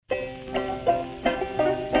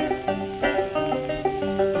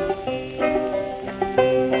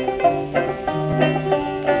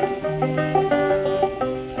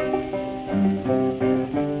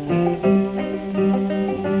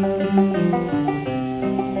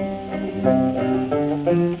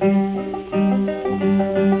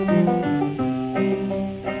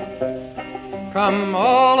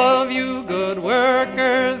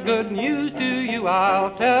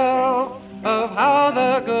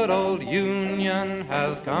good old Union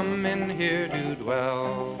has come in here to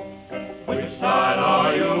dwell. Which side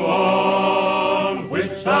are you on?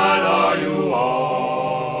 Which side are you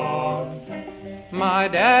on? My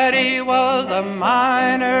daddy was a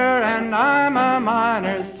miner and I'm a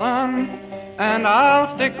miner's son, and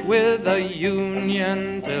I'll stick with the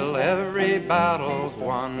Union till every battle's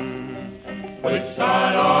won. Which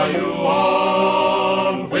side are you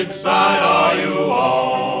on? Which side are you on?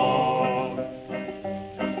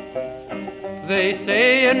 They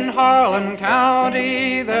say in Harlan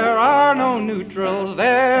County there are no neutrals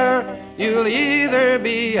there. You'll either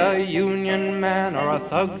be a Union man or a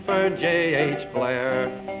thug for J.H. Blair.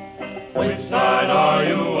 Which side are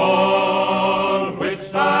you on? Which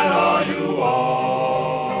side are you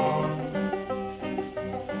on?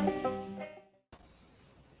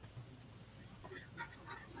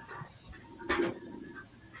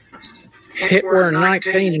 Hit were in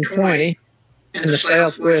 19 and 20 in the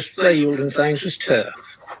southwest field, and things was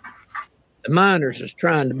tough. The miners was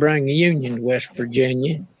trying to bring the Union to West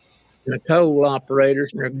Virginia, and the coal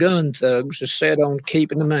operators and their gun thugs was set on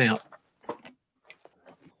keeping them out.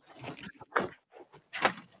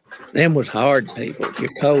 Them was hard people,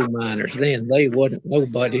 your coal miners then. They wasn't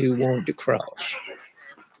nobody who wanted to cross.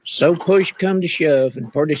 So push come to shove,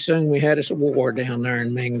 and pretty soon we had us a war down there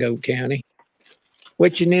in Mingo County,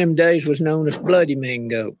 which in them days was known as Bloody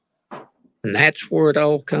Mingo. And that's where it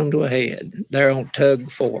all come to a head, there on Tug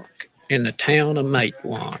Fork, in the town of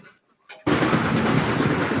Matewan.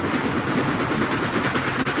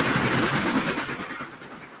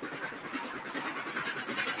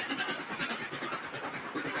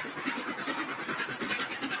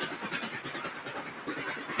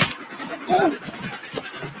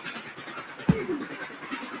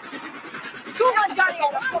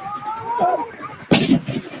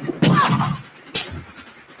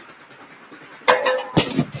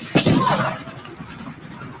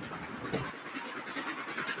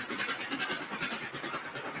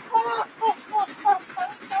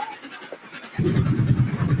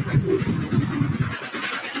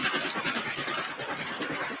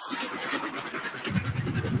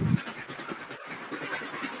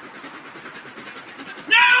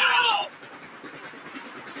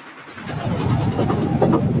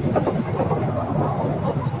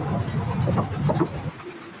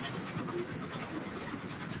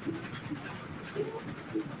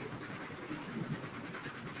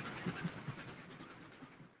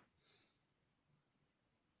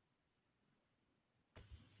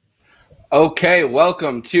 Okay,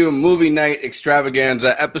 welcome to Movie Night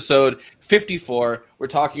Extravaganza, episode 54. We're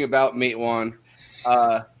talking about Matewan,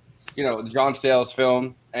 the John Sayles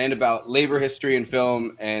film, and about labor history in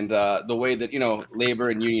film and the way that, labor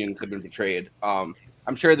and unions have been portrayed. I'm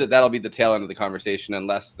sure that that'll be the tail end of the conversation, and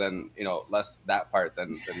less that part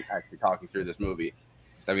than actually talking through this movie.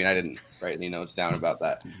 I mean, I didn't write any notes down about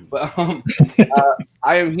that. But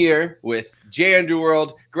I am here with Jay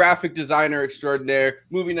Underworld, graphic designer extraordinaire,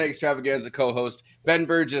 Movie Night Extravaganza co-host, Ben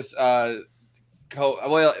Burgess,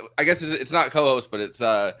 well, I guess it's not co-host, but it's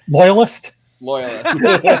Loyalist. No.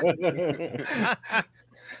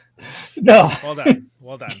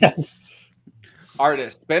 Well done. Yes.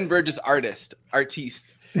 Artist. Ben Burgess, artiste.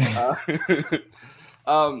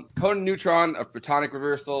 Conan Neutron of Protonic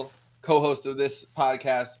Reversal, co-host of this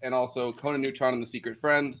podcast, and also Conan Neutron and the Secret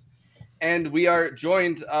Friends. And we are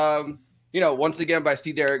joined, once again by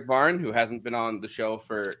C. Derek Varn, who hasn't been on the show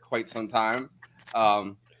for quite some time.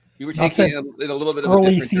 We were taking it in a little bit of early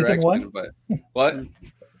a different season direction, one. But what?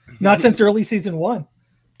 Not since early season one.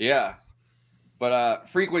 Yeah, but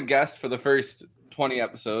frequent guest for the first 20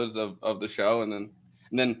 episodes of the show, and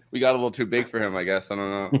then we got a little too big for him, I guess. I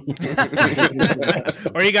don't know.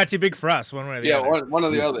 Or you got too big for us, one way or the other. Yeah, one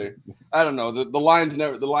or the other. I don't know. The lines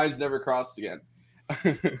never crossed again.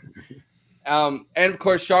 And of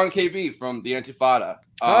course, Sean KB from the Antifada.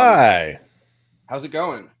 Hi. How's it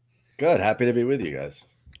going? Good. Happy to be with you guys.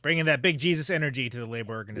 Bringing that big Jesus energy to the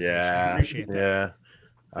labor organization. Yeah. Appreciate that. Yeah.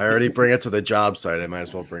 I already bring it to the job site. I might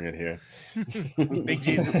as well bring it here. Big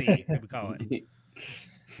Jesus-y, we call it.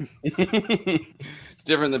 It's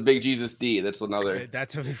different than Big Jesus D. That's another.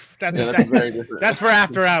 That's very different. That's for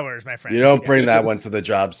after hours, my friend. You don't bring that one to the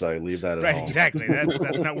job site. Leave that at right, home. Exactly.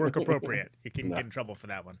 That's not work appropriate. You can get in trouble for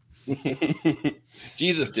that one.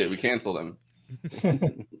 Jesus did. We canceled him.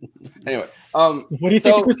 Anyway, what do you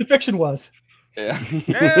think the crucifixion was? Yeah.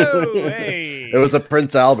 Oh, hey. It was a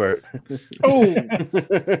Prince Albert. Oh.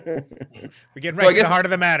 We're getting right to the heart of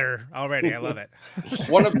the matter already. I love it.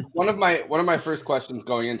 One of my first questions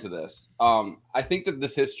going into this, I think that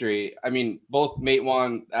this history, I mean, both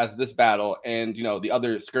Matewan as this battle and the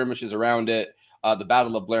other skirmishes around it, the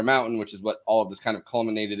Battle of Blair Mountain, which is what all of this kind of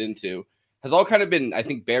culminated into, has all kind of been, I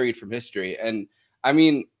think, buried from history. And I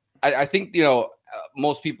mean, I think,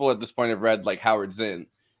 most people at this point have read like Howard Zinn,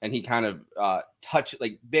 and he kind of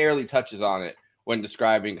barely touches on it when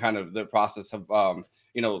describing kind of the process of,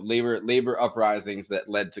 labor uprisings that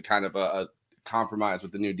led to kind of a compromise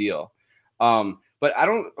with the New Deal. But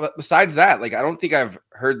besides that, like, I don't think I've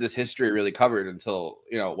heard this history really covered until,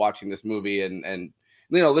 watching this movie and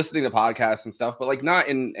listening to podcasts and stuff, but like not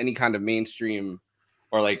in any kind of mainstream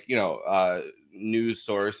or like, news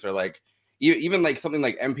source or like even like something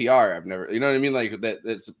like NPR. I've never, you know what I mean? Like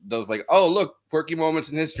that's those like, oh, look, quirky moments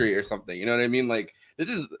in history or something. You know what I mean? Like this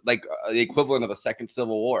is like the equivalent of a second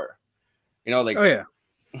Civil War, like, oh yeah.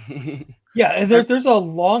 Yeah, and there's a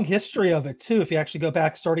long history of it too. If you actually go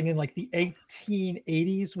back, starting in like the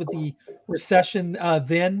 1880s with the recession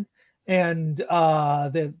then, and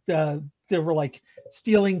they were like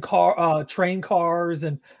stealing train cars,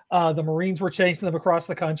 and the Marines were chasing them across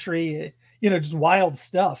the country. Just wild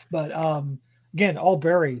stuff. But again, all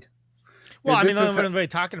buried. Well, I mean, the only one we're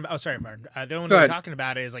talking about. Oh, sorry, Martin. The only one we're talking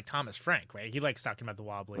about is like Thomas Frank, right? He likes talking about the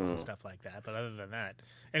Wobblies and stuff like that. But other than that,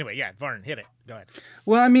 anyway, yeah, Varn, hit it. Go ahead.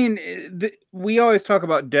 Well, I mean, we always talk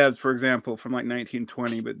about Debs, for example, from like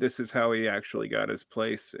 1920, but this is how he actually got his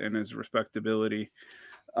place and his respectability.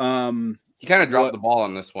 He kind of dropped the ball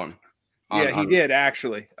on this one. He did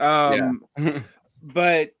actually.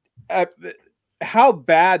 But how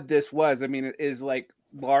bad this was, I mean, it is like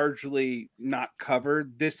largely not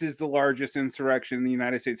covered. This is the largest insurrection in the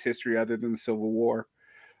United States history other than the Civil War.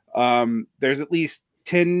 There's at least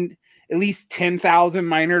 10,000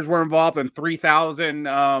 miners were involved, and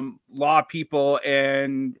 3,000 law people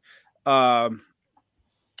and Baldwin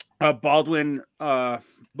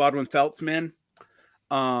Felts men.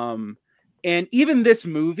 And even this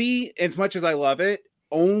movie, as much as I love it,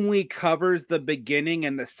 only covers the beginning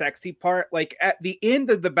and the sexy part. Like at the end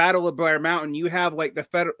of the Battle of Blair Mountain, you have like the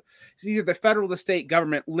federal or the state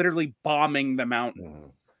government literally bombing the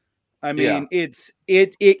mountain. I mean,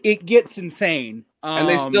 it gets insane. And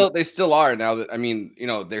they still are now that, I mean,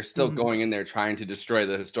 they're still going in there trying to destroy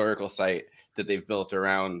the historical site that they've built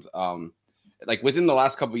around. Like within the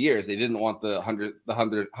last couple of years, they didn't want the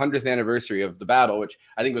 100th anniversary of the battle, which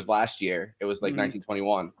I think was last year. It was like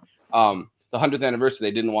 1921. The 100th anniversary,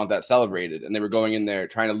 they didn't want that celebrated, and they were going in there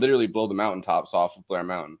trying to literally blow the mountaintops off of Blair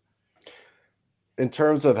Mountain. In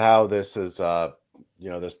terms of how this is,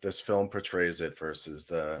 this film portrays it versus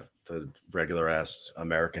the regular ass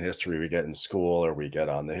American history we get in school or we get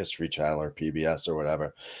on the History Channel or PBS or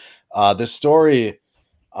whatever, this story,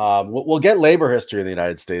 we'll get labor history in the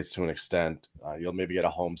United States to an extent. You'll maybe get a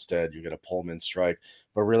Homestead, you get a Pullman strike.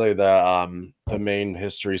 But really, the main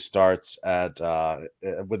history starts with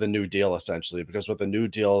the New Deal, essentially, because what the New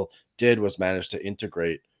Deal did was manage to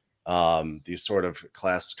integrate these sort of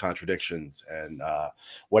class contradictions and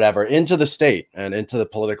whatever into the state and into the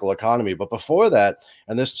political economy. But before that,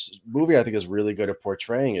 and this movie, I think, is really good at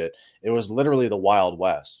portraying it, it was literally the Wild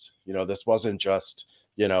West. This wasn't just,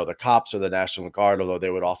 the cops or the National Guard, although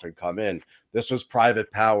they would often come in. This was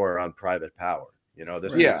private power on private power.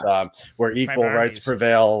 This is where equal rights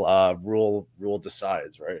prevail, rule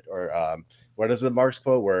decides, right? Or what is the Marx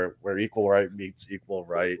quote? Where equal right meets equal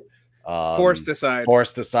right, force decides.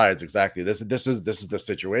 Force decides, exactly. This is the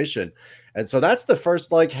situation, and so that's the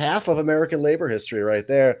first like half of American labor history right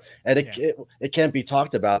there, and it can't be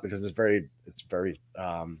talked about because it's very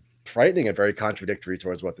frightening and very contradictory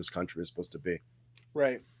towards what this country is supposed to be.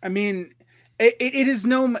 Right. I mean. It is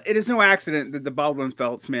no accident that the Baldwin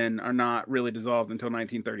Felts men are not really dissolved until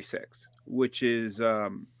 1936, which is,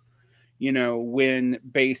 when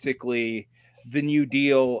basically the New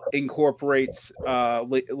Deal incorporates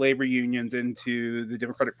labor unions into the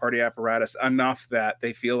Democratic Party apparatus enough that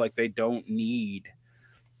they feel like they don't need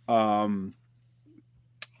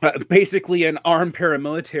basically an armed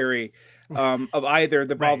paramilitary of either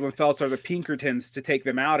the Baldwin Felts or the Pinkertons to take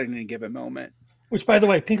them out at any given moment. Which, by the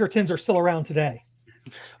way, Pinkertons are still around today.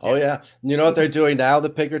 Oh, yeah. You know what they're doing now, the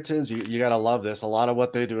Pinkertons? You got to love this. A lot of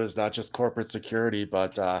what they do is not just corporate security,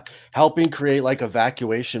 but helping create like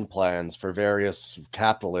evacuation plans for various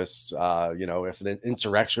capitalists. If an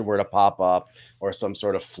insurrection were to pop up or some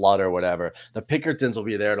sort of flood or whatever, the Pinkertons will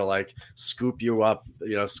be there to like scoop up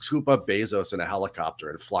Bezos in a helicopter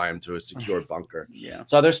and fly him to a secure bunker. Yeah.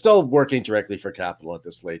 So they're still working directly for capital at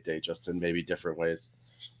this late date, just in maybe different ways.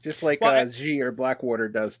 Just like G or Blackwater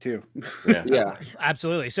does too. Yeah,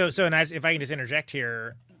 absolutely. So, and if I can just interject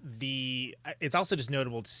here, it's also just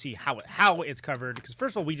notable to see how it's covered, because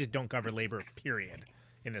first of all, we just don't cover labor period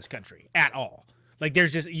in this country at all. Like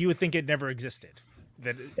you would think it never existed.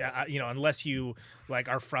 that unless you like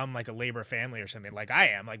are from like a labor family or something, like I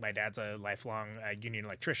am, like my dad's a lifelong union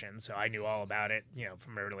electrician, so I knew all about it,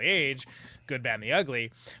 from an early age, good, bad, and the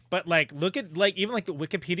ugly. But like, look at like even like the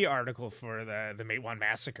Wikipedia article for the Matewan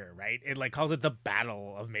massacre, right? It like calls it the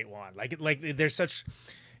Battle of Matewan. Like there's such,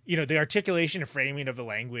 the articulation and framing of the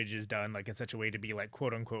language is done like in such a way to be like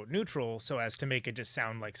quote unquote neutral, so as to make it just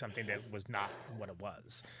sound like something that was not what it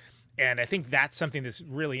was. And I think that's something that's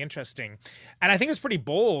really interesting. And I think it's pretty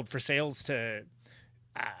bold for Sayles to,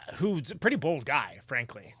 who's a pretty bold guy,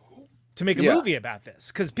 frankly, to make a movie about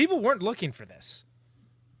this, because people weren't looking for this.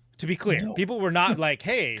 To be clear, people were not like,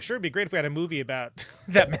 hey, sure, it'd be great if we had a movie about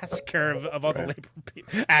that massacre of all the labor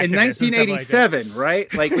activists. In 1987,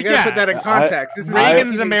 right? Like, we got to put that in context. This is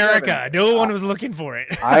Reagan's America. No one was looking for it.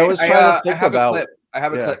 I was trying to think about. I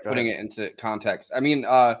have a clip putting it into context. I mean,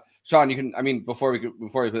 Sean, you can. I mean, before we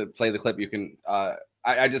play the clip, you can. I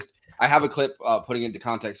have a clip putting into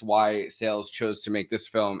context why Sayles chose to make this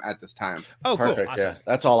film at this time. Oh, perfect. Cool. Awesome. Yeah,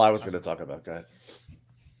 that's all I was going to talk about. Go ahead.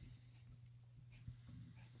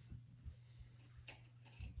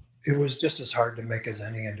 It was just as hard to make as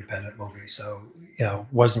any independent movie. So,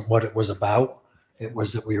 wasn't what it was about. It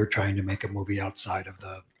was that we were trying to make a movie outside of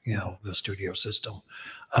the, the studio system,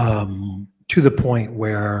 to the point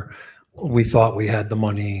where we thought we had the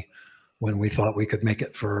money when we thought we could make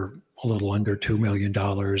it for a little under $2 million.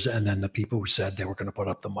 And then the people who said they were going to put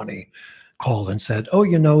up the money called and said, oh,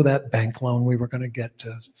 that bank loan we were going to get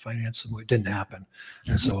to finance the movie didn't happen.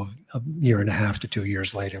 And so a year and a half to 2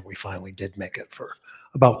 years later, we finally did make it for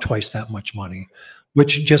about twice that much money,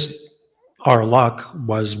 which just our luck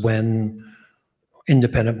was when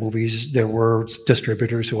independent movies, there were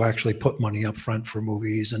distributors who actually put money up front for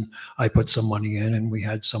movies, and I put some money in, and we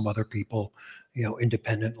had some other people,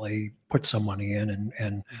 independently put some money in,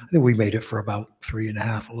 and I think we made it for about a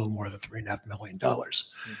little more than $3.5 million.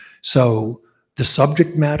 So the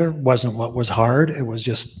subject matter wasn't what was hard. It was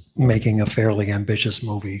just making a fairly ambitious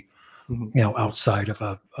movie, outside of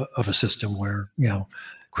a system where,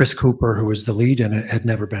 Chris Cooper, who was the lead in it, had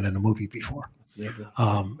never been in a movie before.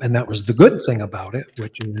 And that was the good thing about it,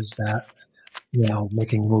 which is that,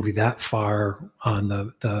 making a movie that far on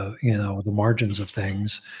the margins of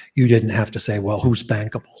things, you didn't have to say, well, who's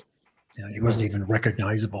bankable? He wasn't even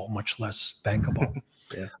recognizable, much less bankable.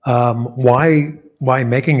 Why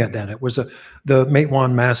making it then? It was the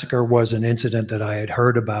Matewan massacre was an incident that I had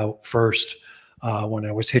heard about first when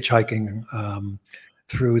I was hitchhiking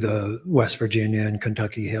through the West Virginia and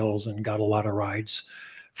Kentucky hills, and got a lot of rides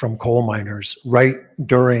from coal miners right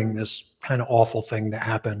during this kind of awful thing that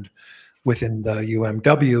happened within the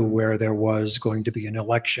UMW, where there was going to be an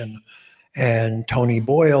election, and Tony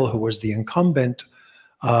Boyle, who was the incumbent,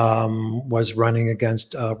 was running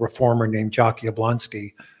against a reformer named Jock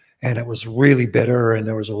Yablonsky, and it was really bitter, and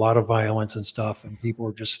there was a lot of violence and stuff, and people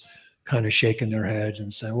were just kind of shaking their heads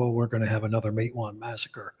and saying, well, we're going to have another Matewan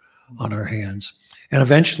massacre on our hands. And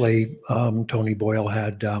eventually, Tony Boyle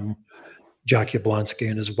had Jock Yablonsky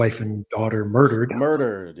and his wife and daughter murdered.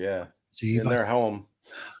 Yeah. In their home.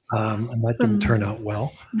 And that didn't turn out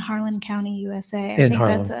well. In Harlan County, USA. I think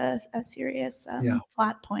that's a serious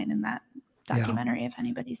plot point in that documentary, if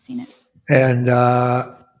anybody's seen it. And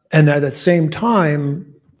at the same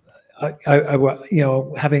time, I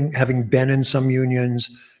having been in some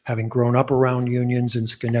unions, having grown up around unions in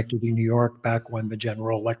Schenectady, New York, back when the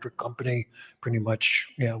General Electric Company pretty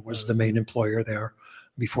much was the main employer there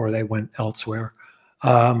before they went elsewhere.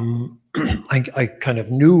 I kind of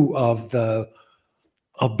knew of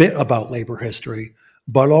a bit about labor history,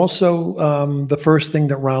 but also the first thing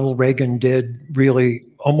that Ronald Reagan did, really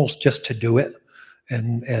almost just to do it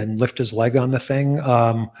and lift his leg on the thing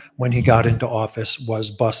when he got into office, was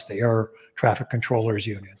bust the Air Traffic Controllers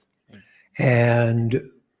Union. And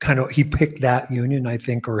he picked that union, I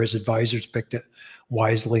think, or his advisors picked it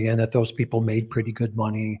wisely, in that those people made pretty good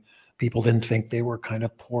money. People didn't think they were kind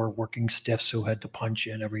of poor working stiffs who had to punch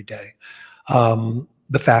in every day.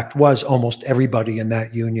 The fact was, almost everybody in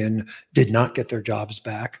that union did not get their jobs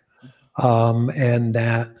back. And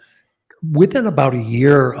that within about a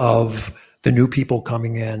year of the new people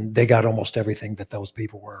coming in, they got almost everything that those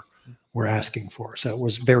people were asking for. So it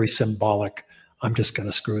was very symbolic. I'm just going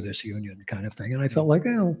to screw this union kind of thing. And I felt like,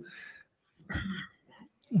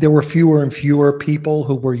 there were fewer and fewer people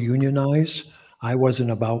who were unionized. I was in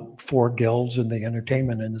about 4 guilds in the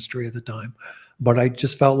entertainment industry at the time, but I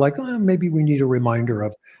just felt like maybe we need a reminder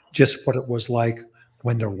of just what it was like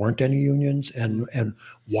when there weren't any unions, and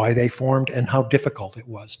why they formed, and how difficult it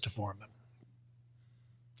was to form them.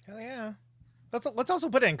 Hell yeah. Let's also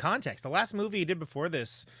put it in context. The last movie he did before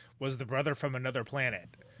this was The Brother from Another Planet,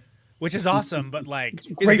 which is awesome, but like is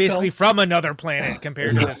great basically film. from another planet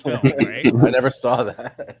compared to this film, right? I never saw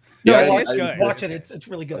that. No, Yeah, watch, it's good. watch it. It's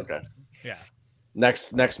really good. Okay. Yeah.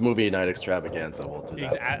 Next movie night extravaganza. We'll do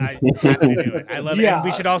that. I'm happy to do it. I love it. Yeah. And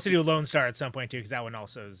we should also do Lone Star at some point too, because that one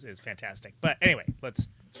also is fantastic. But anyway, let's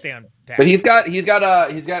stay on task. But he's got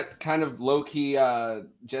kind of low key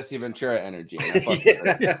Jesse Ventura energy. And I fuck with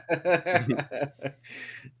it.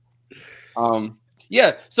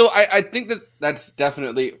 Yeah. So I think that's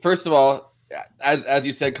definitely, first of all, as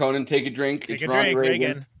you said, Conan, take a drink. Take It's a Ronald drink, Reagan,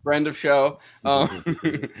 Reagan. friend of show.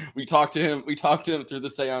 We talked to him through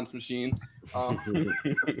the seance machine. But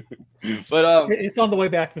It's on the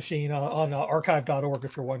Wayback Machine on archive.org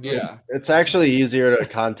if you're wondering. yeah. It's actually easier to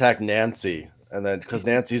contact Nancy, and then because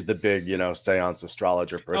Nancy's the big, seance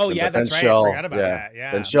astrologer person. Oh yeah, but then that's right. I forgot about that.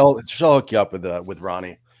 Yeah. Then she'll hook you up with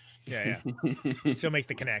Ronnie. Yeah. She'll make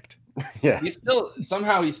the connect. Yeah. He still has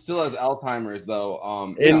Alzheimer's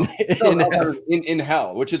though. In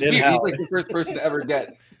hell, which is In weird. hell. He's like the first person to ever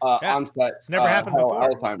get Yeah, onset. it's never happened hell before.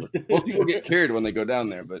 Alzheimer's. Most people get cured when they go down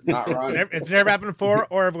there, but not Ron. It's never happened before,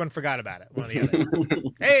 or everyone forgot about it. One or the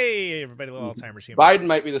other. Hey, everybody, little Alzheimer's humor. Biden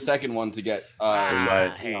might be the second one to get.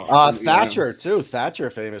 Hey. Thatcher too.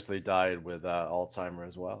 Thatcher famously died with Alzheimer's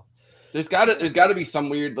as well. There's got to be some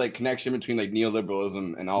weird like connection between like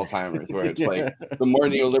neoliberalism and Alzheimer's, where it's like the more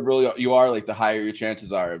neoliberal you are, like the higher your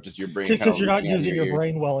chances are of just your brain. Because you're not using your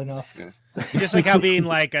brain well enough. Yeah. Just like how being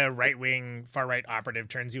like a right-wing, far-right operative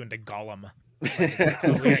turns you into Gollum.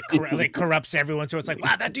 Like corrupts everyone. So it's like,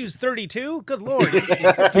 wow, that dude's 32? Good Lord. He's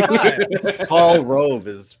 55. Paul Rove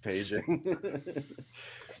is paging.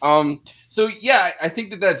 So yeah, I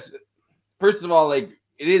think that's first of all, like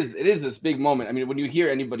it is this big moment. I mean, when you hear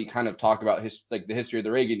anybody kind of talk about the history of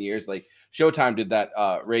the Reagan years, like Showtime did that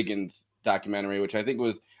Reagan's documentary, which I think it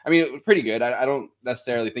was pretty good. I don't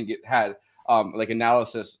necessarily think it had like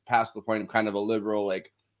analysis past the point of kind of a liberal,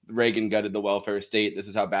 like Reagan gutted the welfare state. This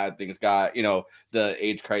is how bad things got, the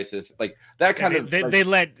AIDS crisis, like that kind of. They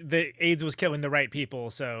let the AIDS was killing the right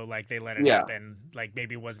people. So like they let it happen. Like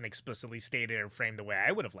maybe it wasn't explicitly stated or framed the way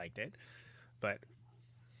I would have liked it, but.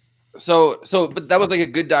 But that was like a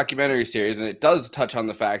good documentary series, and it does touch on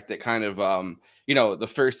the fact that kind of the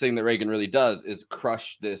first thing that Reagan really does is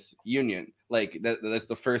crush this union. Like that's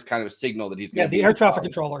the first kind of signal that he's going to the air traffic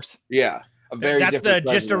controllers. Yeah, that's the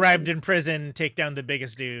just arrived in prison, take down the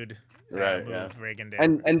biggest dude. Right. Reagan did.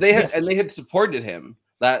 And they had supported him,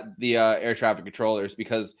 that the air traffic controllers,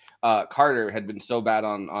 because Carter had been so bad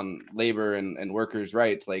on labor and workers'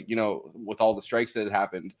 rights, like with all the strikes that had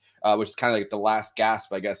happened, which is kind of like the last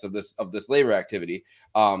gasp, I guess, of this labor activity.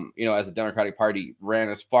 As the Democratic Party ran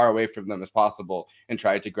as far away from them as possible and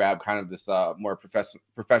tried to grab kind of this more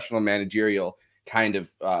professional managerial kind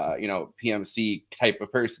of PMC type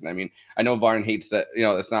of person. I mean, I know Varn hates that,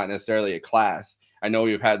 it's not necessarily a class. I know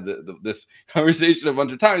we've had this conversation a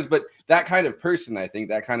bunch of times, but that kind of person, I think,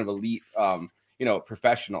 that kind of elite,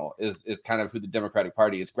 professional is kind of who the Democratic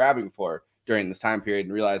Party is grabbing for during this time period,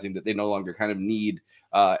 and realizing that they no longer kind of need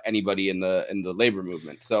anybody in the labor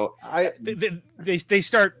movement. So they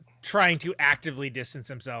start trying to actively distance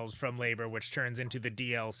themselves from labor, which turns into the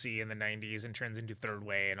DLC in the 90s and turns into Third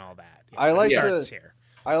Way and all that. I like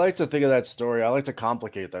to think of that story. I like to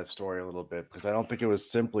complicate that story a little bit, because I don't think it was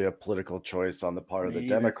simply a political choice on the part of the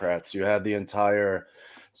Democrats. You had the entire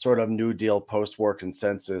sort of New Deal post-war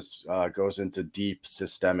consensus goes into deep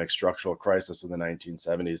systemic structural crisis in the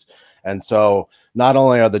 1970s. And so not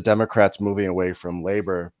only are the Democrats moving away from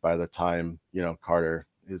labor by the time, Carter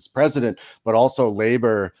is president, but also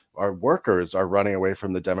labor, our workers are running away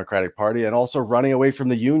from the Democratic Party and also running away from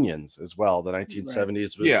the unions as well. The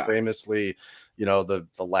 1970s was famously, the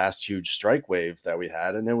last huge strike wave that we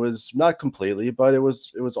had, and it was not completely, but it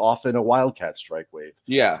was often a wildcat strike wave.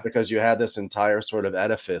 Yeah, because you had this entire sort of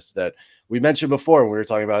edifice that we mentioned before when we were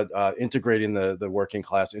talking about integrating the working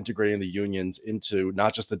class, integrating the unions into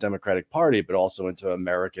not just the Democratic Party, but also into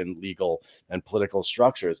American legal and political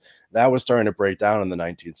structures. That was starting to break down in the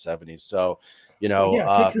 1970s. So,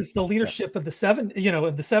 because the leadership of the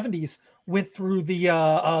in the 70s went through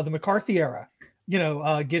the McCarthy era,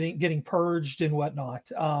 getting purged and whatnot.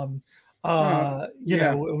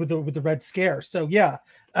 With the Red Scare. So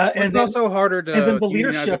and it's also harder to the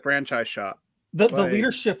leadership the franchise shop. The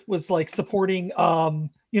leadership was like supporting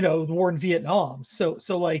the war in Vietnam. So in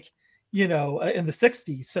the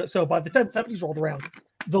 60s. So by the time the 70s rolled around,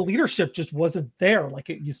 the leadership just wasn't there like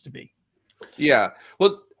it used to be. Yeah.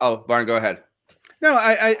 Well, Varn, go ahead. No,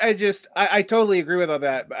 I totally agree with all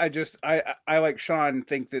that. But I like Sean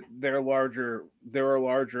think that there are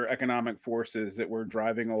larger economic forces that were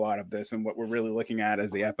driving a lot of this, and what we're really looking at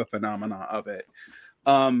is the epiphenomena of it.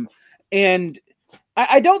 And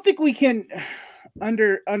I don't think we can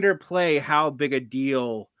underplay how big a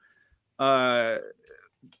deal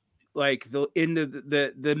like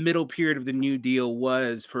the middle period of the New Deal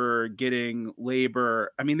was for getting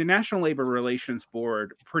labor. I mean, the National Labor Relations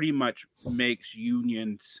Board pretty much makes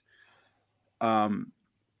unions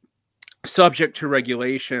subject to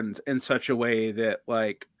regulations in such a way that,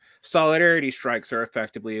 like, solidarity strikes are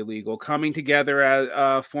effectively illegal. Coming together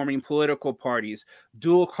as forming political parties,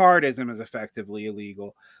 dual cardism is effectively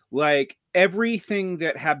illegal. Like, everything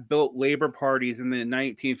that had built labor parties in the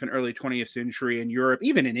 19th and early 20th century in Europe,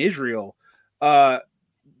 even in Israel, the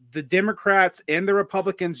Democrats and the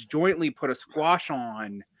Republicans jointly put a squash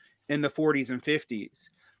on in the 40s and 50s.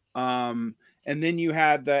 And then you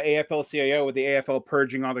had the AFL-CIO with the AFL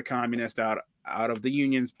purging all the communists out of the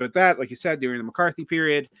unions. But that, like you said, during the McCarthy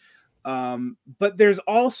period. But there's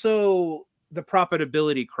also the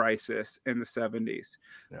profitability crisis in the 70s.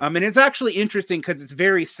 Yeah. And it's actually interesting because it's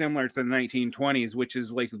very similar to the 1920s, which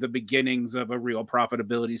is like the beginnings of a real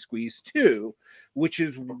profitability squeeze too, which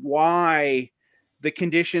is why the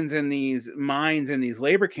conditions in these mines and these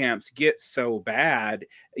labor camps get so bad.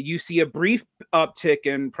 You see a brief uptick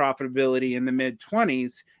in profitability in the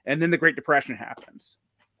mid-20s, and then the Great Depression happens.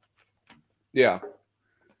 Yeah.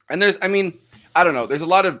 And there's, I mean, I don't know. There's a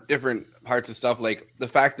lot of different parts of stuff. Like the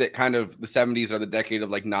fact that kind of the 70s are the decade of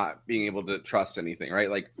like not being able to trust anything,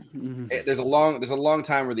 right? Like there's a long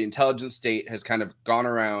time where the intelligence state has kind of gone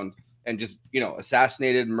around and just, you know,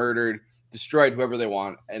 assassinated, murdered, destroyed whoever they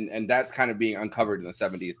want. And that's kind of being uncovered in the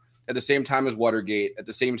 70s at the same time as Watergate, at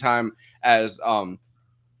the same time as, you know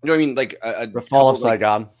what I mean? Like the fall of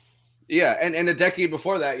Saigon. Yeah. And a decade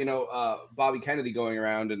before that, you know, Bobby Kennedy going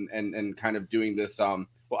around and kind of doing this,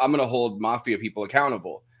 well, I'm going to hold mafia people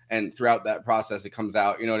accountable. And throughout that process, it comes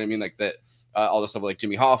out, you know what I mean? Like that, all the stuff like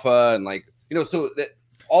Jimmy Hoffa and like, you know, so that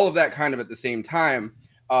all of that kind of at the same time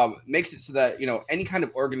makes it so that, you know, any kind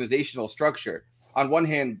of organizational structure, on one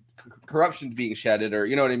hand, corruption's being shedded, or,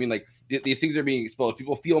 you know what I mean? Like these things are being exposed.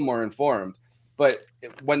 People feel more informed. But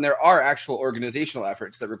when there are actual organizational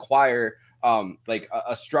efforts that require like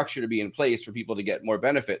a structure to be in place for people to get more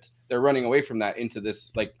benefits, they're running away from that into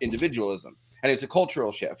this like individualism. And it's a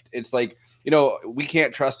cultural shift. It's like, you know, we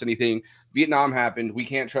can't trust anything. Vietnam happened. We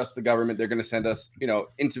can't trust the government. They're going to send us, you know,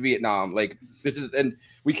 into Vietnam. Like this is, and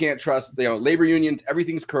we can't trust, you know, labor unions.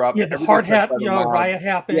 Everything's corrupt. Yeah, the hard hat, you know, riot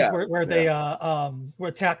happened where they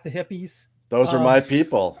attacked the hippies. Those are my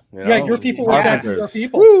people. You know? Yeah, your people were attacking your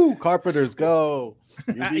people. Woo! Carpenters go.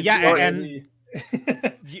 Yeah, and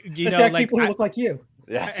you know, attack like people who look like you.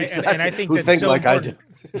 Yes, exactly. And I think who that's think so like important. I do.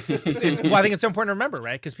 Well, I think it's so important to remember,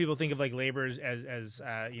 right? Because people think of like labor as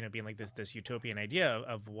you know, being like this utopian idea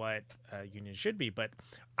of what unions should be. But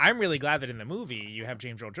I'm really glad that in the movie you have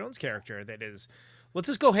James Earl Jones' character that is, let's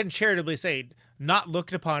just go ahead and charitably say, not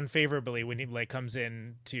looked upon favorably when he like comes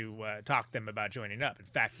in to talk to them about joining up. In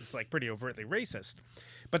fact, it's like pretty overtly racist.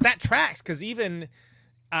 But that tracks because even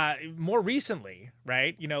more recently,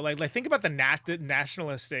 right? You know, like think about the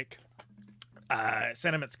nationalistic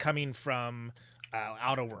sentiments coming from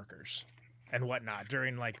auto workers and whatnot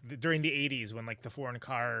during the 80s when like the foreign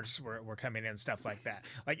cars were coming in and stuff like that.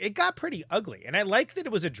 Like it got pretty ugly, and I like that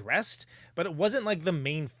it was addressed, but it wasn't like the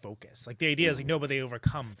main focus. Like the idea is like, no, but they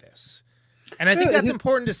overcome this. And I think that's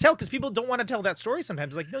important to tell because people don't want to tell that story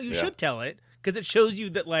sometimes. Like, no, you should tell it because it shows you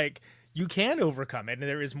that like you can overcome it and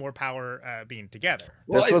there is more power being together.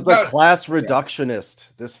 This was a class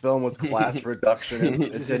reductionist. This film was class reductionist.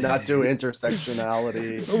 It did not do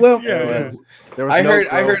intersectionality. Well, there was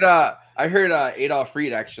I heard Adolph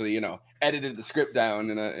Reed actually, you know, edited the script down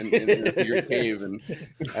in a secret cave and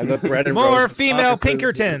the bread and more female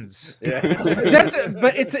Pinkertons. Yeah,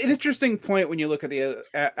 but it's an interesting point when you look at the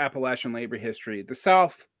Appalachian labor history. The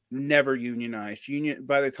South never unionized.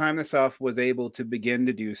 By the time the South was able to begin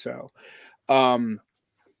to do so,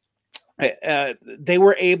 they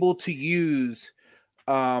were able to use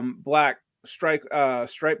black strike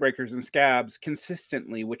breakers and scabs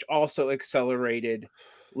consistently, which also accelerated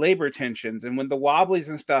labor tensions. And when the Wobblies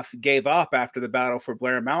and stuff gave up after the battle for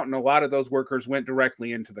Blair Mountain, a lot of those workers went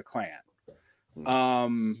directly into the Klan.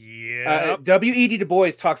 W.E.B. Du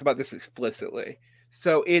Bois talks about this explicitly.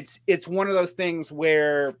 So it's one of those things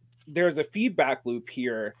where there's a feedback loop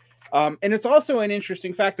here. And it's also an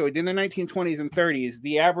interesting fact, though. In the 1920s and 30s,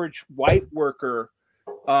 the average white worker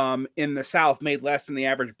in the South made less than the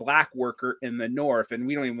average black worker in the North. And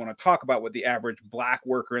we don't even want to talk about what the average black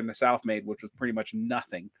worker in the South made, which was pretty much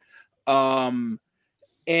nothing. And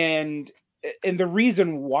the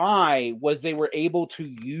reason why was they were able to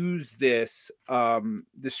use this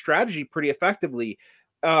strategy pretty effectively.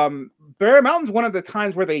 Bear Mountain's one of the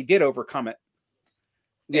times where they did overcome it.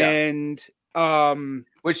 Yeah. And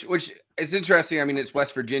which it's interesting. I mean, it's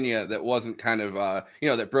West Virginia that wasn't kind of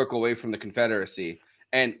that broke away from the Confederacy.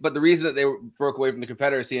 But the reason that they broke away from the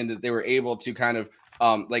Confederacy and that they were able to kind of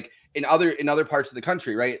like in other parts of the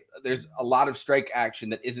country, right? There's a lot of strike action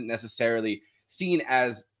that isn't necessarily seen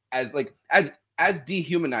as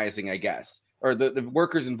dehumanizing, I guess, or the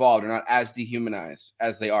workers involved are not as dehumanized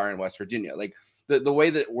as they are in West Virginia. Like the way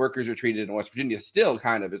that workers are treated in West Virginia still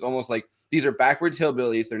kind of is almost like these are backwards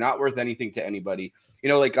hillbillies. They're not worth anything to anybody.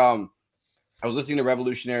 Like I was listening to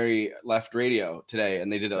Revolutionary Left Radio today,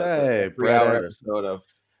 and they did a 3-hour episode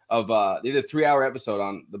they did a 3-hour episode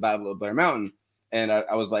on the Battle of Blair Mountain. And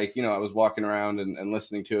I was like, I was walking around and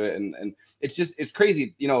listening to it. And it's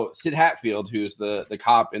crazy. Sid Hatfield, who's the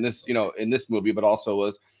cop in this, in this movie, but also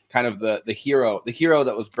was kind of the hero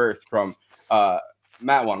that was birthed from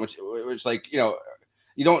Matewan, which like, you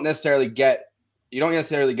don't necessarily get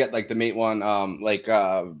like the Matewan,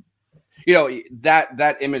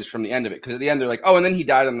 that image from the end of it. Cause at the end they're like, oh, and then he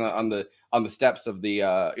died on the steps of the,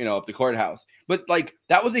 of the courthouse. But like,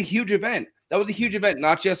 that was a huge event. That was a huge event,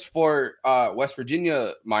 not just for West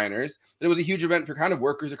Virginia miners, but it was a huge event for kind of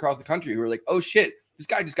workers across the country who were like, oh shit, this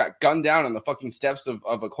guy just got gunned down on the fucking steps of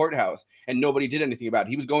a courthouse and nobody did anything about it.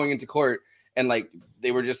 He was going into court and like,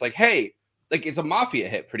 they were just like, hey, like it's a mafia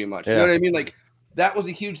hit pretty much. You know what I mean? Like that was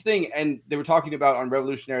a huge thing. And they were talking about on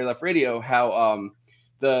Revolutionary Left Radio, how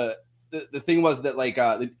the thing was that like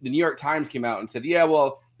the New York Times came out and said, yeah,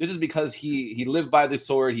 well, this is because he lived by the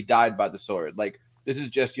sword. He died by the sword. Like, this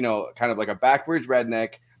is just, kind of like a backwards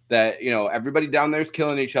redneck that, everybody down there is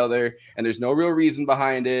killing each other and there's no real reason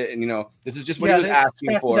behind it. And, this is just what he was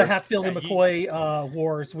asking for. The Hatfield and McCoy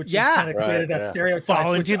wars, which kind of created that stereotype.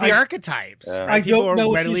 Fall into the archetypes. I don't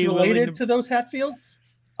know if he's related to those Hatfields.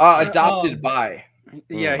 Adopted by.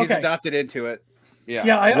 Yeah, he's adopted into it.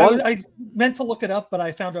 Yeah. I meant to look it up, but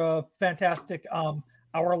I found a fantastic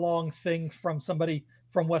hour-long thing from somebody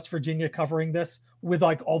from West Virginia covering this with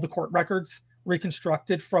like all the court records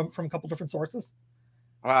reconstructed from a couple different sources.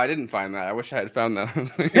 Wow, I didn't find that. I wish I had found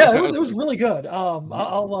that. Yeah, it was really good.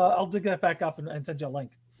 I'll dig that back up and send you a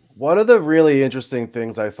link. One of the really interesting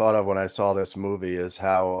things I thought of when I saw this movie is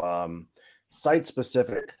how site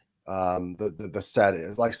specific the set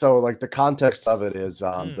is. Like, so like the context of it is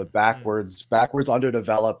the backwards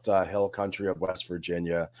underdeveloped hill country of West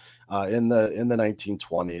Virginia in the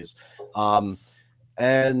 1920s.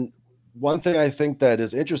 And one thing I think that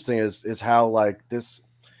is interesting is how like this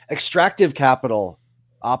extractive capital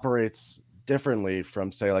operates differently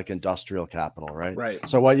from say like industrial capital, right? Right.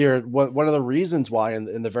 So one of the reasons why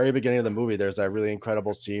in the very beginning of the movie, there's that really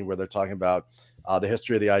incredible scene where they're talking about the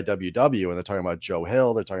history of the IWW, and they're talking about Joe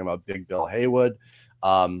Hill, they're talking about Big Bill Haywood.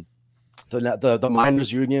 The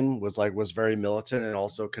miners union was very militant and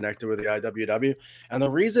also connected with the IWW. And the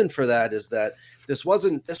reason for that is that this was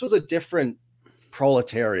a different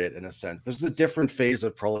proletariat in a sense. There's a different phase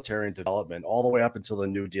of proletarian development all the way up until the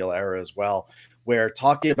New Deal era as well, where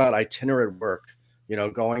talking about itinerant work,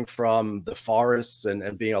 going from the forests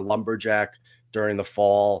and being a lumberjack during the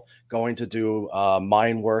fall, going to do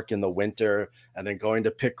mine work in the winter, and then going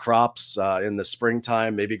to pick crops in the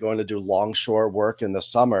springtime, maybe going to do longshore work in the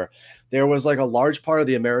summer. There was like a large part of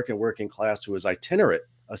the American working class who was itinerant,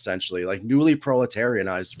 essentially, like newly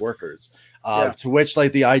proletarianized workers. To which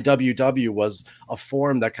like the IWW was a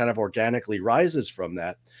form that kind of organically rises from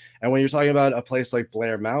that. And when you're talking about a place like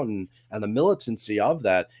Blair Mountain and the militancy of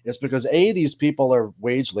that, it's because these people are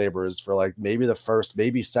wage laborers for like maybe the first,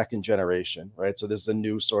 maybe second generation, right? So this is a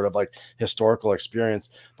new sort of like historical experience,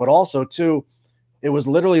 but also too, it was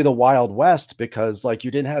literally the Wild West because like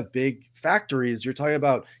you didn't have big factories. You're talking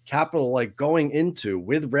about capital like going into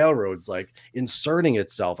with railroads, like inserting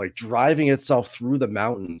itself, like driving itself through the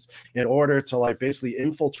mountains in order to like basically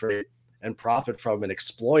infiltrate and profit from and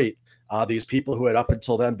exploit these people who had up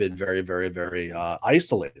until then been very, very, very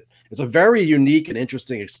isolated. It's a very unique and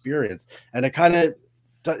interesting experience, and it kind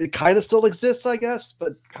of still exists, I guess,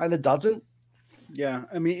 but kind of doesn't. Yeah,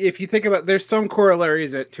 I mean, if you think about, there's some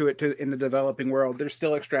corollaries to it in the developing world. There's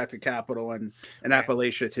still extracted capital in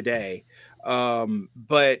Appalachia today,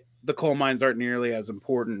 but the coal mines aren't nearly as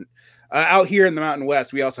important. Out here in the Mountain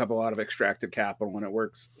West, we also have a lot of extractive capital, and it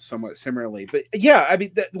works somewhat similarly. But yeah, I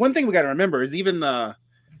mean, one thing we got to remember is even the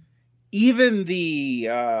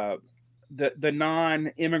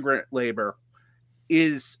non-immigrant labor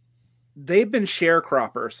they've been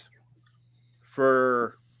sharecroppers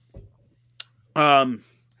for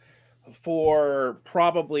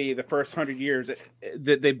probably the first 100 years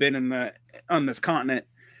that they've been on this continent.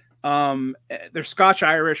 They're Scotch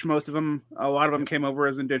Irish, most of them. A lot of them came over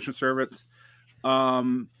as indentured servants.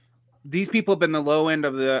 These people have been the low end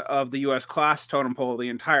of the U.S. class totem pole the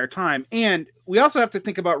entire time. And we also have to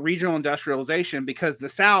think about regional industrialization, because the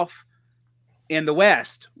South and the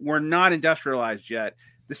West were not industrialized yet.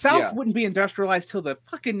 The South wouldn't be industrialized till the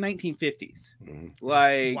fucking 1950s.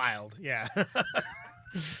 Like wild, yeah.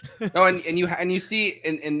 No, and you see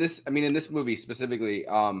in this, I mean, in this movie specifically,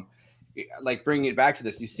 like bringing it back to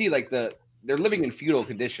this, you see like they're living in feudal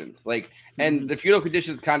conditions, like, and the feudal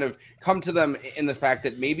conditions kind of come to them in the fact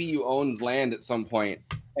that maybe you owned land at some point,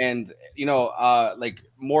 and like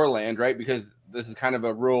more land, right? Because this is kind of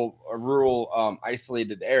a rural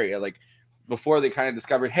isolated area, like before they kind of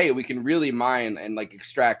discovered, hey, we can really mine and like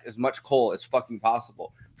extract as much coal as fucking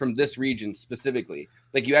possible from this region specifically.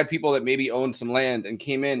 Like you had people that maybe owned some land and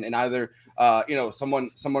came in and either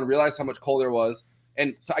someone realized how much coal there was.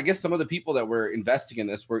 And so I guess some of the people that were investing in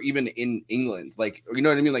this were even in England, like, you know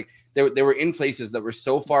what I mean? Like they were in places that were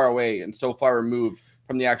so far away and so far removed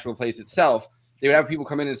from the actual place itself. They would have people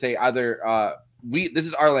come in and say either this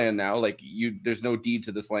is our land now, like there's no deed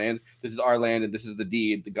to this land. This is our land and this is the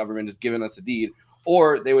deed. The government has given us a deed.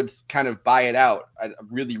 Or they would kind of buy it out at a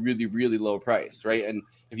really, really, really low price, right? And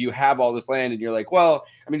if you have all this land and you're like, well,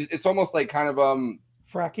 I mean, it's almost like kind of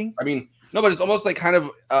fracking. I mean, no, but it's almost like kind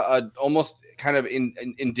of almost kind of an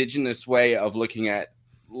indigenous way of looking at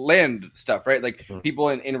land stuff, right? Like people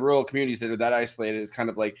in rural communities that are that isolated, is kind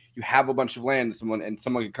of like you have a bunch of land, someone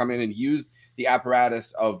can come in and use the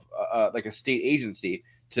apparatus of like a state agency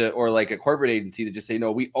or like a corporate agency to just say,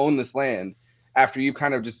 no, we own this land. After you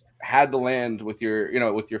kind of just had the land with your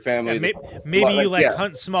family, maybe you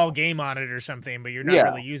hunt small game on it or something, but you're not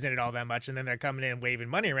really using it all that much, and then they're coming in and waving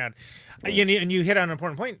money around. And you hit on an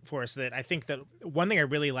important point for us, that I think that one thing I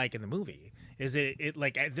really like in the movie is that it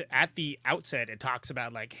like at the outset it talks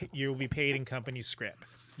about like you'll be paid in company scrip.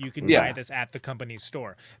 You can buy this at the company's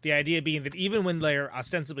store. The idea being that even when they're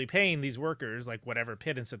ostensibly paying these workers like whatever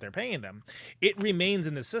pittance that they're paying them, it remains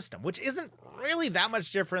in the system, which isn't really that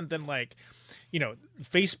much different than like,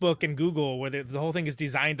 Facebook and Google, where the whole thing is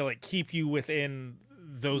designed to like keep you within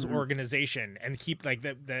those organization and keep like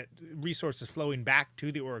that resources flowing back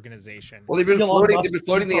to the organization. Well, they've been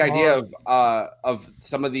floating the idea of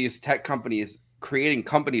some of these tech companies creating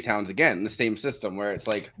company towns again in the same system, where it's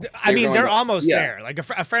like, I mean, they're almost there. Like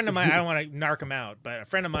a friend of mine, I don't want to narc him out, but a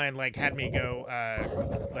friend of mine like had me go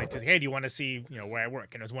hey, do you want to see where I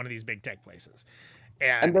work? And it was one of these big tech places.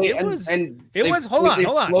 And it was hold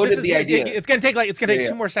on. This is the idea. It's gonna take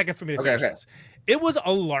 2 more seconds for me to finish this. It was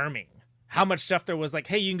alarming how much stuff there was. Like,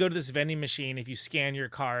 hey, you can go to this vending machine. If you scan your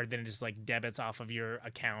card, then it just like debits off of your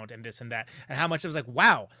account and this and that. And how much it was like,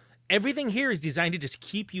 wow, everything here is designed to just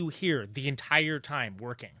keep you here the entire time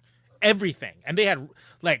working. Everything. And they had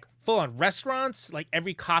like full on restaurants, like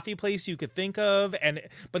every coffee place you could think of.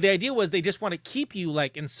 But the idea was they just want to keep you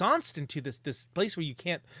like ensconced into this place where you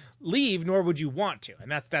can't leave, nor would you want to.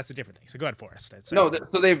 And that's a different thing. So go ahead, Forrest. So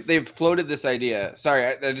they've floated this idea. Sorry,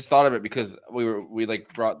 I just thought of it because we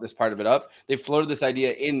like brought this part of it up. They floated this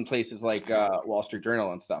idea in places like Wall Street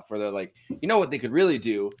Journal and stuff, where they're like, you know what they could really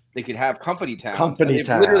do? They could have company towns.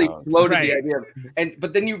 Literally floated the idea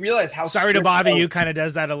but then you realize how sorry to bother you kind of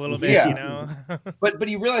does that a little bit, but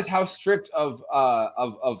you realize how stripped of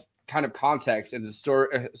kind of context and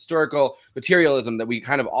historical materialism that we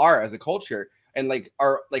kind of are as a culture, and like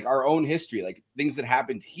our own history, like things that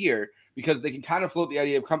happened here, because they can kind of float the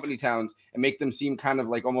idea of company towns and make them seem kind of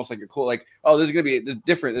like almost like a cool, like, oh, this is going to be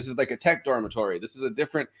different. This is like a tech dormitory. This is a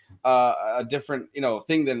different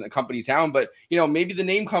thing than a company town. But, maybe the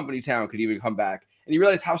name company town could even come back. And you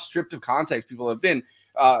realize how stripped of context people have been,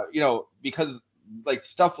 because like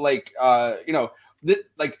stuff like,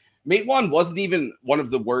 like Mate One wasn't even one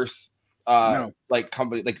of the worst like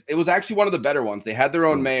company. Like it was actually one of the better ones. They had their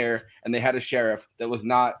own mayor and they had a sheriff that was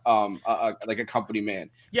not like a company man.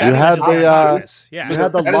 Yeah, you had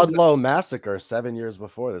the Ludlow massacre 7 years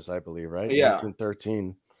before this, I believe, right? Yeah,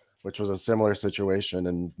 1913, which was a similar situation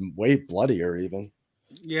and way bloodier even.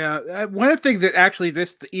 Yeah, one of the things that actually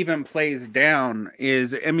this even plays down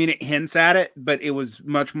is, I mean, it hints at it, but it was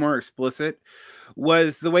much more explicit,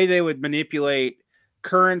 was the way they would manipulate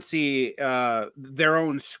currency, their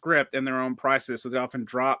own script and their own prices. So they often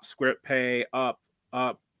drop script pay up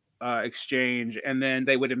exchange, and then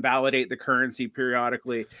they would invalidate the currency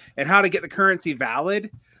periodically. And how to get the currency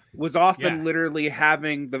valid was often literally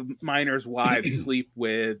having the miners' wives sleep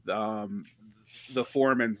with the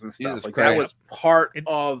foremans and stuff. Like that was part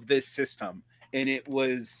of this system. And it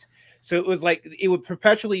was like it would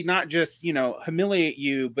perpetually not just humiliate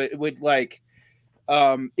you, but it would like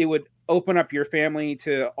it would open up your family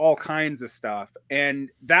to all kinds of stuff,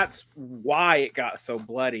 and that's why it got so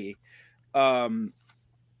bloody.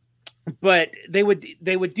 But they would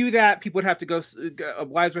do that. People would have to go,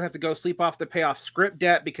 wives would have to go sleep off to pay off script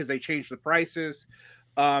debt because they changed the prices.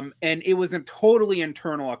 And it was a totally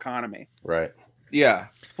internal economy. Right. Yeah.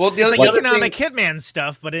 Well, it's like economic hitman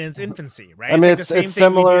stuff, but in its infancy, right? I mean, it's the same thing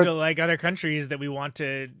similar we do to like other countries that we want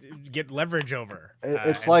to get leverage over.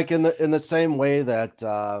 It's like in the same way that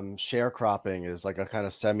sharecropping is like a kind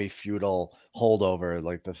of semi-feudal holdover,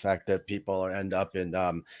 like the fact that people end up in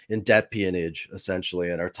debt peonage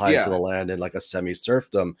essentially and are tied to the land in like a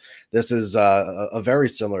semi-serfdom. This is a very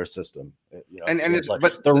similar system. It's like,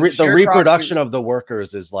 but the reproduction of the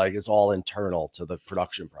workers is all internal to the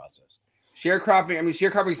production process.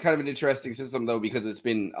 Sharecropping is kind of an interesting system though, because it's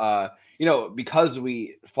been because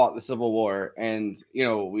we fought the Civil War and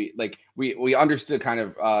we understood kind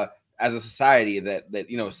of as a society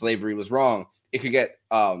that slavery was wrong. It could get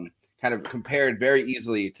kind of compared very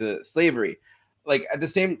easily to slavery. Like at the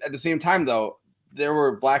same time though, there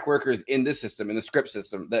were black workers in this system, in the script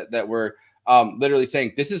system, that were literally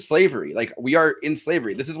saying this is slavery. Like we are in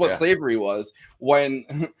slavery. This is what slavery was when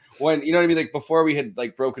you know what I mean? Like before we had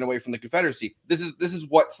like broken away from the Confederacy, this is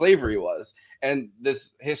what slavery was. And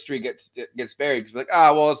this history gets buried because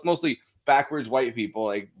well, it's mostly backwards white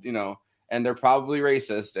people, and they're probably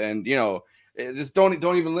racist. And, just don't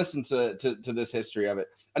even listen to this history of it.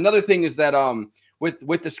 Another thing is that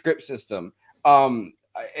with the script system, an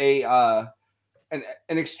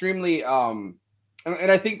extremely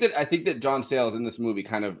and I think that John Sayles in this movie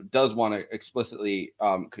kind of does want to explicitly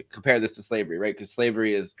compare this to slavery, right? Because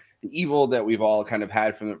slavery is the evil that we've all kind of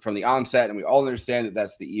had from the onset, and we all understand that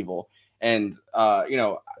that's the evil. And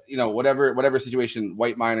whatever situation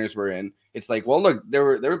white miners were in, it's like, well, look, there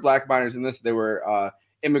were black miners in this. There were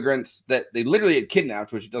immigrants that they literally had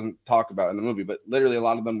kidnapped, which it doesn't talk about in the movie, but literally a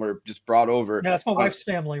lot of them were just brought over. Yeah, that's my wife's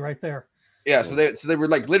family right there. Yeah, so they were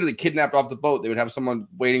like literally kidnapped off the boat. They would have someone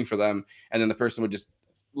waiting for them, and then the person would just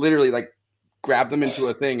literally like grab them into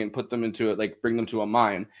a thing and put them into it, like bring them to a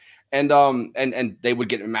mine, and they would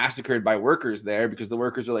get massacred by workers there because the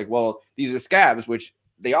workers are like, well, these are scabs, which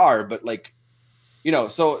they are, but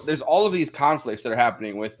so there's all of these conflicts that are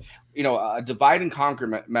happening with a divide and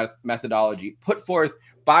conquer methodology put forth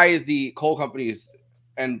by the coal companies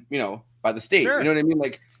and by the state. Sure. You know what I mean?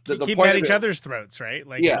 Like the keep point at each other's throats, right?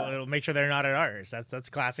 Like it'll make sure they're not at ours. That's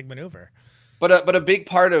classic maneuver. But a big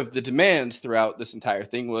part of the demands throughout this entire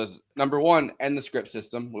thing was, number one, end the script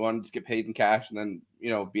system. We wanted to get paid in cash and then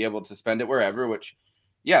be able to spend it wherever. Which,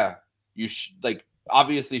 you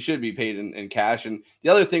obviously should be paid in cash. And the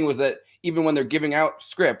other thing was that even when they're giving out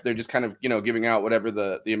script, they're just kind of giving out whatever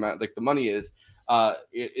the amount, like the money is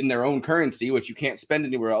in their own currency, which you can't spend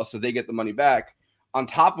anywhere else, so they get the money back. On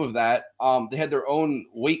top of that, they had their own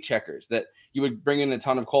weight checkers that you would bring in a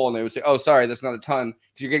ton of coal and they would say, oh, sorry, that's not a ton,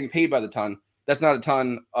 because you're getting paid by the ton. That's not a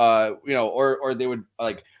ton, or they would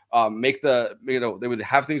make they would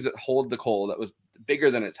have things that hold the coal that was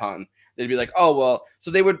bigger than a ton. They'd be like, oh, well, so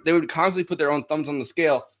they would constantly put their own thumbs on the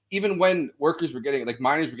scale, even when workers were getting,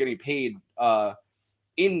 miners were getting paid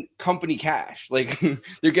in company cash. Like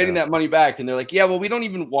they're getting that money back and they're like, yeah, well, we don't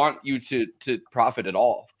even want you to profit at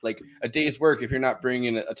all. Like a day's work, if you're not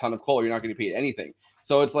bringing in a ton of coal, you're not going to be paid anything.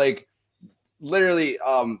 So it's like literally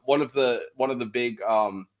one of the big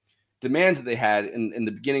demands that they had in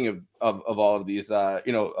the beginning of all of these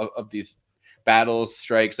of these battles,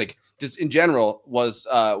 strikes, like just in general, was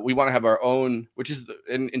we want to have our own, which is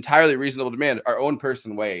an entirely reasonable demand, our own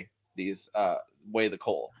person weigh the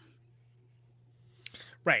coal.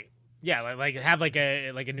 Right. Yeah, like have like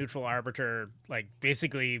a neutral arbiter, like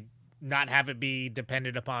basically not have it be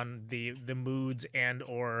dependent upon the moods and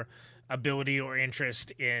or ability or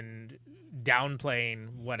interest in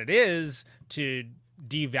downplaying what it is to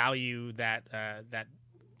devalue that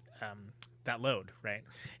load, right?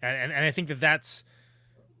 And I think that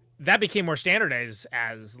became more standardized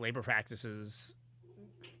as labor practices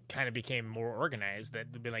kind of became more organized.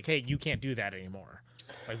 That would be like, hey, you can't do that anymore.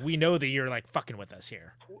 Like we know that you're like fucking with us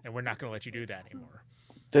here, and we're not going to let you do that anymore.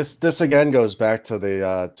 This again goes back to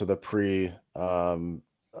the pre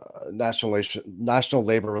National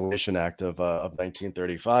Labor Relation Act of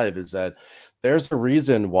 1935. Is that there's a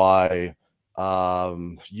reason why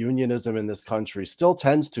unionism in this country still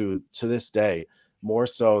tends to this day, more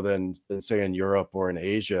so than say in Europe or in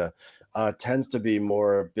Asia, tends to be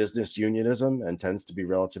more business unionism and tends to be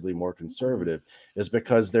relatively more conservative, is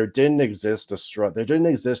because there didn't exist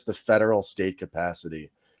the federal state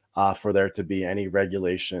capacity for there to be any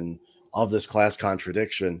regulation of this class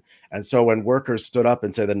contradiction. And so when workers stood up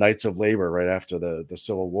and say the Knights of Labor right after the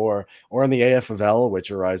Civil War, or in the AFL,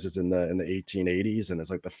 which arises in the 1880s and is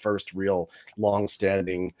like the first real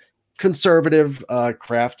long-standing conservative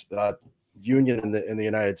craft union in the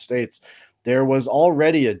United States, there was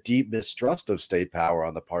already a deep mistrust of state power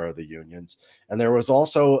on the part of the unions. And there was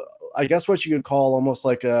also, I guess, what you could call almost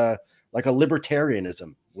like a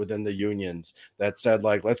libertarianism within the unions that said,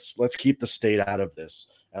 like, let's keep the state out of this.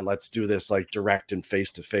 And let's do this like direct and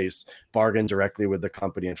face-to-face, bargain directly with the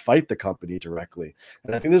company and fight the company directly.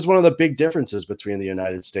 And I think this is one of the big differences between the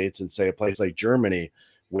United States and, say, a place like Germany,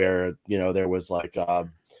 where, you know, there was like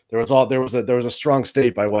there was a strong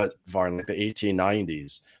state by what, Varn, like the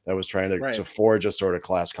 1890s, that was trying to forge a sort of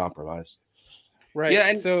class compromise. Right. Yeah,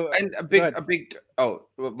 and a big. Oh,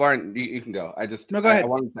 Varn, you can go. Go ahead. I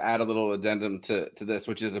wanted to add a little addendum to this,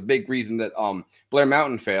 which is a big reason that Blair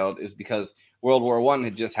Mountain failed, is because World War I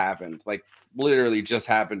had just happened, like literally just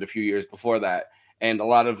happened a few years before that. And a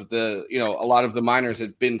lot of the miners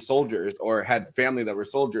had been soldiers or had family that were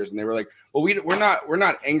soldiers. And they were like, well, we're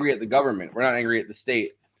not angry at the government. We're not angry at the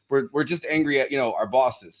state. We're just angry at, our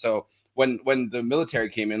bosses. So when the military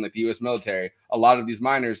came in, like the U.S. military, a lot of these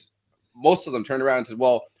miners, most of them turned around and said,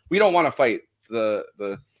 well, we don't want to fight the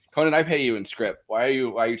Conan, I pay you in script. Why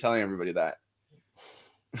are you telling everybody that?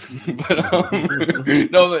 But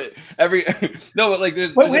like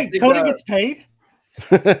there's wait, Conan gets paid?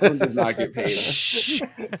 Conan does not get paid.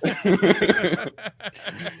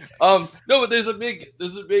 No, but there's a big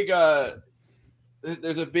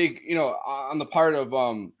on the part of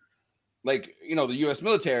the U.S.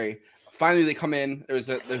 military. Finally they come in. There's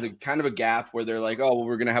a kind of a gap where they're like, oh, well,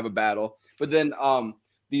 we're gonna have a battle, but then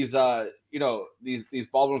these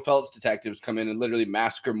Baldwin Felts detectives come in and literally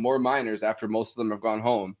massacre more miners after most of them have gone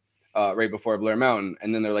home, right before Blair Mountain.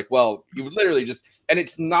 And then they're like, well, you would literally just, and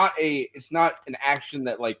it's not an action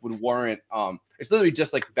that like would warrant, it's literally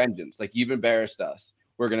just like vengeance. Like, you've embarrassed us,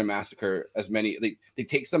 we're going to massacre as many, they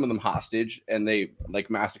take some of them hostage and they like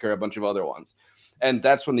massacre a bunch of other ones. And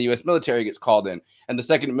that's when the U.S. military gets called in. And the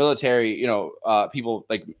second military, people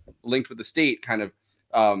like linked with the state kind of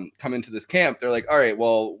come into this camp. They're like, all right,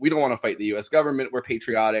 well, we don't want to fight the U.S. government. We're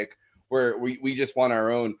patriotic. We just want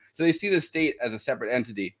our own. So they see the state as a separate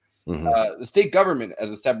entity, the state government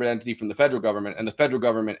as a separate entity from the federal government, and the federal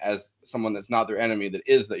government as someone that's not their enemy, that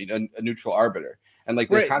is a neutral arbiter. And like,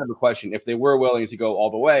 there's kind of a question, if they were willing to go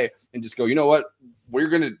all the way and just go, you know what, we're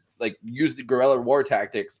going to like use the guerrilla war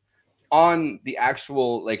tactics on the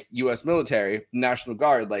actual like U.S. military, National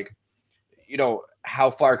Guard, like,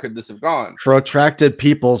 how far could this have gone? Protracted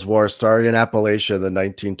People's War started in Appalachia, the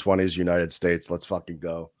 1920s United States. Let's fucking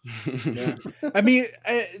go. Yeah. I mean,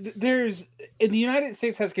 there's in the United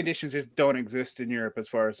States has conditions that don't exist in Europe as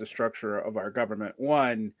far as the structure of our government.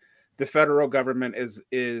 One, the federal government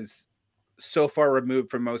is so far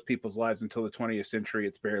removed from most people's lives until the 20th century.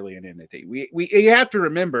 It's barely an entity. You have to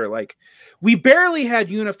remember, like, we barely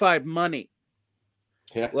had unified money.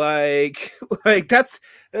 Yeah. Like that's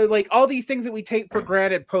like all these things that we take for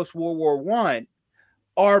granted post World War I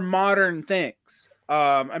are modern things.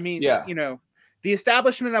 The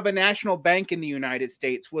establishment of a national bank in the United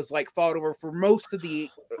States was like fought over for most of the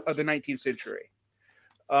 19th century.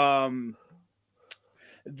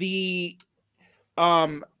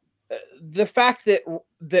 The fact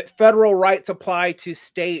that federal rights apply to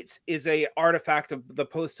states is a artifact of the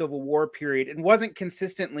post-Civil War period and wasn't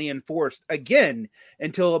consistently enforced again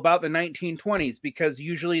until about the 1920s, because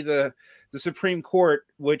usually the Supreme Court,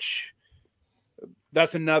 which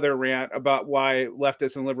that's another rant about why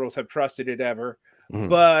leftists and liberals have trusted it ever,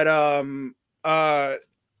 but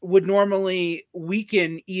would normally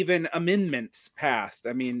weaken even amendments passed.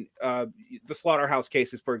 I mean, the slaughterhouse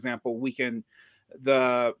cases, for example, weaken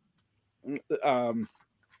the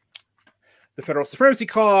federal supremacy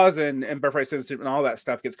clause and birthright citizenship and all that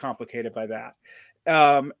stuff gets complicated by that.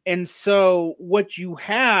 And so what you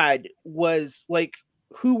had was like,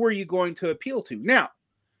 who were you going to appeal to? Now,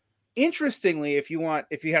 interestingly, if you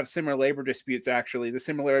have similar labor disputes, actually, the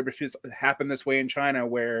similar labor disputes happen this way in China,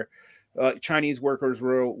 where Chinese workers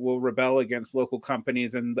will rebel against local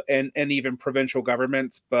companies and even provincial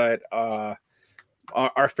governments, but are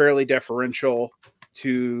fairly deferential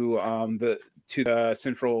to the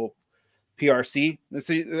central PRC.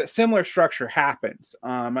 So a similar structure happens.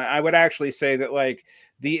 I would actually say that like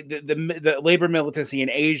the labor militancy in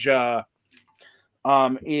Asia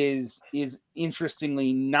is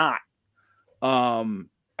interestingly not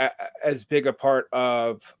as big a part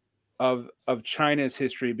of China's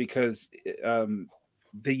history, because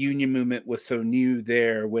the union movement was so new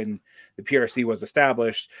there when the PRC was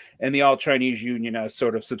established, and the All Chinese Union has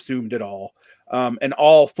sort of subsumed it all. And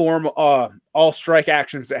all strike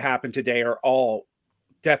actions that happen today are all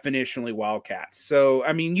definitionally wildcats. So,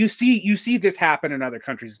 I mean, you see this happen in other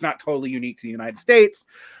countries. It's not totally unique to the United States,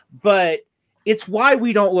 but it's why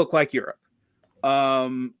we don't look like Europe.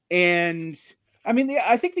 And I mean,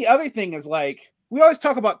 I think the other thing is, like, we always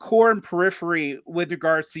talk about core and periphery with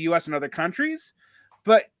regards to U.S. and other countries,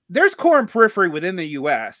 but there's core and periphery within the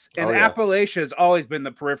U.S. and Appalachia has always been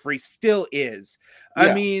the periphery, still is. Yeah.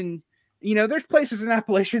 I mean, you know, there's places in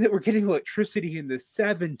Appalachia that were getting electricity in the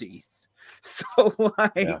 70s. So,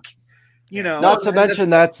 like, you know, not to mention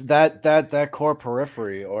that core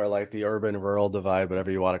periphery, or like the urban rural divide, whatever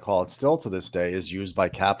you want to call it, still to this day is used by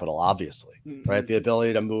capital, obviously, right? The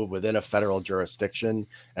ability to move within a federal jurisdiction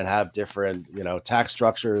and have different, you know, tax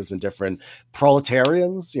structures and different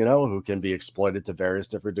proletarians, you know, who can be exploited to various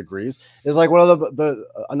different degrees is like one of the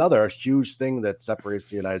another huge thing that separates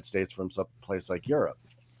the United States from some place like Europe.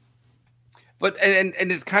 But and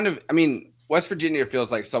it's kind of, I mean, West Virginia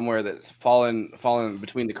feels like somewhere that's fallen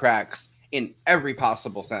between the cracks in every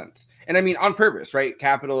possible sense. And I mean, on purpose, right?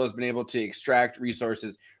 Capital has been able to extract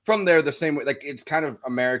resources from there the same way. Like, it's kind of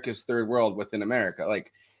America's third world within America.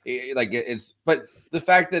 But the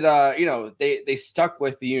fact that, you know, they stuck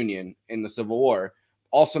with the Union in the Civil War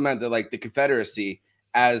also meant that, like, the Confederacy,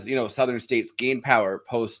 as, you know, Southern states gained power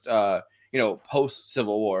post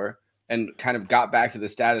Civil War and kind of got back to the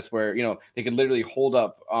status where, you know, they could literally hold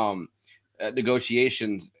up,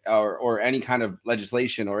 negotiations or any kind of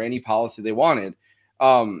legislation or any policy they wanted.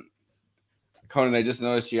 Conan, I just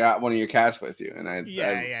noticed you got one of your cats with you, and I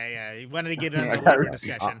you wanted to get into a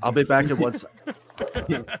discussion. I'll be back in one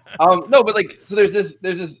second. No, but like, so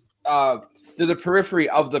there's the periphery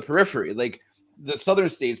of the periphery, like the southern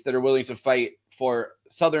states that are willing to fight for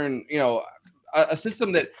southern, you know, a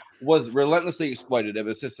system that was relentlessly exploitative,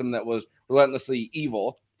 a system that was relentlessly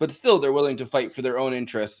evil, but still they're willing to fight for their own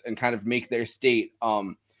interests and kind of make their state,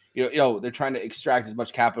 they're trying to extract as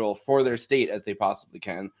much capital for their state as they possibly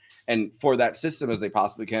can and for that system as they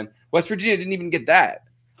possibly can. West Virginia didn't even get that.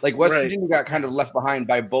 Like, West Virginia got kind of left behind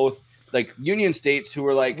by both, like, Union states who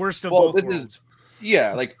were like, we're still both worlds.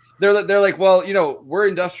 Like they're like, well, you know, we're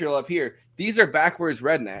industrial up here. These are backwards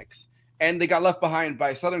rednecks. And they got left behind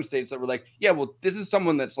by southern states that were like, yeah, well, this is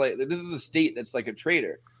someone that's like, this is a state that's like a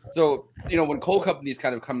traitor. So, you know, when coal companies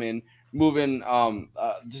kind of come in, move in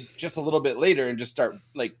just a little bit later and just start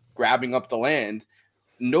like grabbing up the land,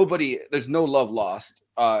 there's no love lost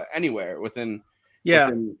anywhere within,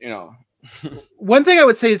 you know. One thing I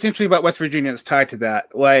would say is interesting about West Virginia is tied to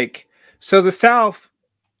that. Like, so the South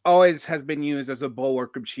always has been used as a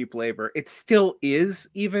bulwark of cheap labor. It still is,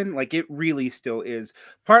 even, like, it really still is,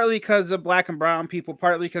 partly because of black and brown people,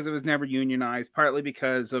 partly because it was never unionized, partly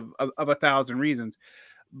because of 1,000 reasons.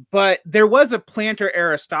 But there was a planter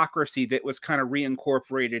aristocracy that was kind of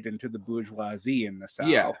reincorporated into the bourgeoisie in the South.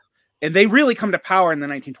 Yeah. And they really come to power in the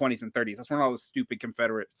 1920s and 30s. That's when all the stupid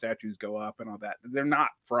Confederate statues go up and all that. They're not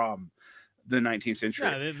from the 19th century.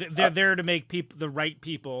 No, they're there to make the right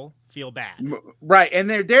people feel bad. Right. And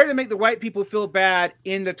they're there to make the white people feel bad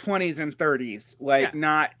in the 20s and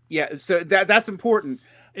 30s. So that's important.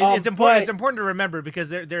 It's important. It's important to remember because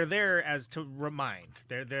they're there as to remind.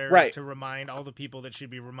 They're there to remind all the people that should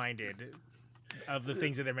be reminded of the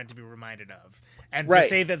things that they're meant to be reminded of. And to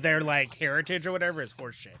say that they're like heritage or whatever is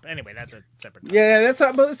horse shit. Anyway, that's a separate topic. Yeah, that's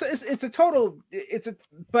not, but it's a total.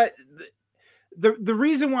 But the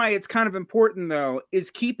reason why it's kind of important though is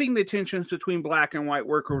keeping the tensions between black and white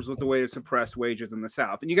workers was a way to suppress wages in the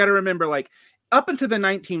South. And you got to remember, like, up into the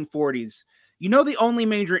 1940s. You know, the only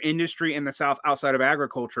major industry in the South outside of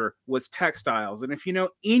agriculture was textiles. And if you know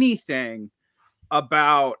anything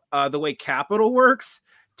about the way capital works,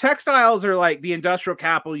 textiles are like the industrial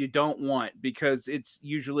capital you don't want because it's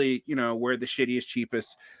usually, you know, where the shittiest,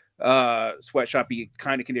 cheapest sweatshopy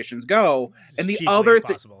kind of conditions go. And the other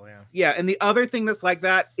thing, and the other thing that's like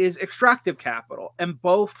that is extractive capital. And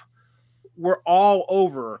both were all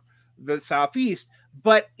over the Southeast.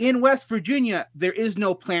 But in West Virginia, there is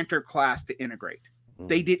no planter class to integrate.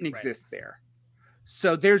 They didn't exist there.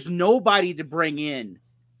 So there's nobody to bring in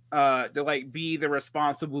to like be the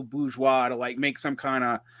responsible bourgeois to like make some kind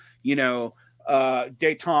of, you know,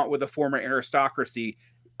 detente with a former aristocracy.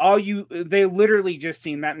 They literally just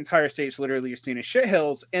seen that entire state's literally just seen as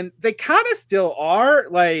shithills, and they kind of still are.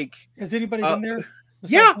 Like, has anybody been there?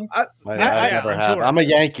 Yeah, I never have. I'm a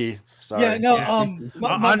Yankee. Sorry. Yeah, no. Yeah.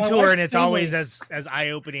 On tour, and it's always as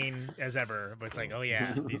eye-opening as ever. But it's like, oh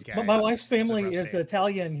yeah, these guys. My wife's family is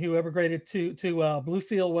Italian who immigrated to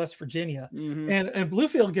Bluefield, West Virginia, and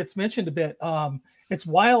Bluefield gets mentioned a bit. It's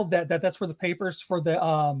wild that's where the papers for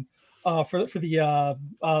the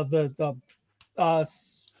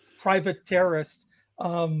private terrorist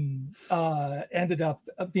ended up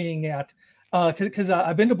being at, because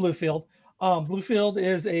I've been to Bluefield. Bluefield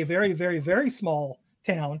is a very, very, very small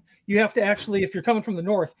town. You have to actually, if you're coming from the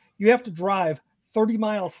north, you have to drive 30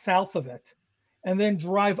 miles south of it and then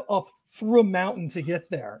drive up through a mountain to get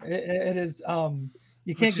there. It is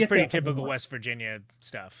you can't get pretty typical West Virginia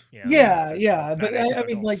stuff. You know, yeah. But I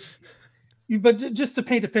mean, like, but just to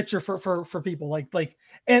paint a picture for people, like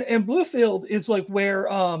and Bluefield is like where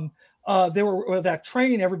they were that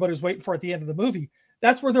train everybody was waiting for at the end of the movie.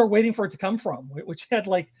 That's where they're waiting for it to come from, which had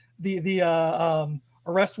like the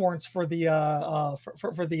arrest warrants for the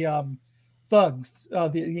thugs,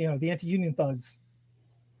 the anti-union thugs.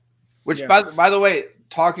 Which, by the way,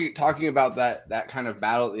 talking about that kind of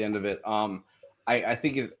battle at the end of it, I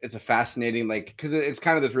think it's a fascinating, like, because it's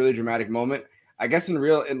kind of this really dramatic moment. I guess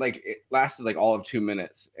it lasted like all of 2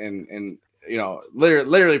 minutes, and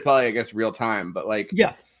literally probably I guess real time, but like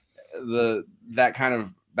that kind of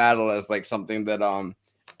battle as like something that I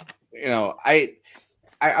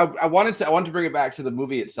wanted to bring it back to the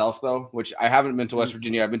movie itself, though, which I haven't been to West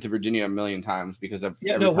Virginia. I've been to Virginia a million times because of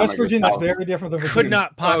West Virginia is very different than Virginia. Could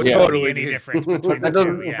not possibly be any different between the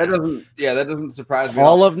two. That doesn't surprise me.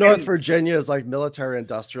 All of North Virginia is like military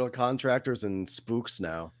industrial contractors and spooks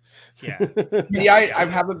now. Yeah. I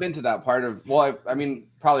haven't been to that part of. Well, I mean,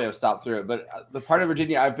 probably I've stopped through it, but the part of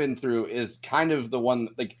Virginia I've been through is kind of the one,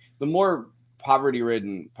 like the more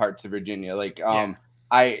poverty-ridden parts of Virginia. Like,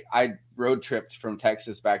 I road tripped from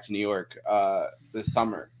Texas back to New York this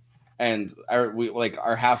summer, and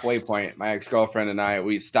our halfway point, my ex-girlfriend and I,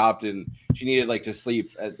 we stopped, and she needed like to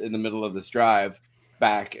sleep in the middle of this drive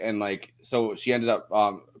back, and like so she ended up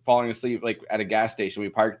falling asleep like at a gas station. We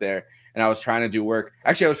parked there, and I was trying to do work.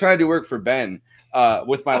 Actually, I was trying to do work for Ben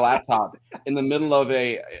with my laptop in the middle of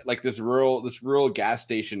this rural gas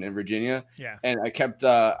station in Virginia. Yeah. And I kept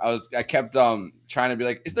trying to be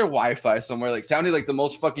like, is there Wi-Fi somewhere? Like sounding like the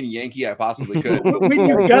most fucking Yankee I possibly could. When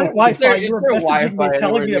you got Wi-Fi, you were messaging me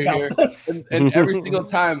telling me about this. And every single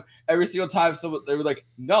time someone, they were like,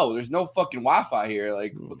 no, there's no fucking Wi-Fi here.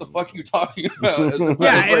 Like, what the fuck are you talking about?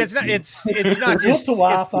 And it's not just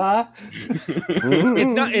Wi-Fi.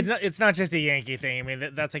 It's not just a Yankee thing. I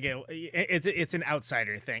mean, that's like it's an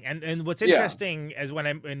outsider thing. And what's interesting is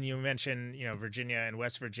when you mention Virginia and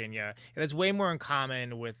West Virginia, it has way more in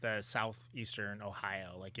common with southeastern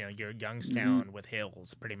Ohio, like your Youngstown with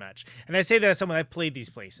hills, pretty much. And I say that as someone I've played these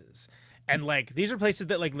places. And like these are places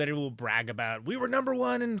that like literally will brag about, we were number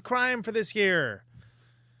one in crime for this year,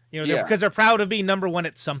 because they're proud of being number one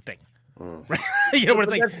at something. Right?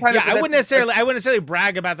 What it's like. I wouldn't necessarily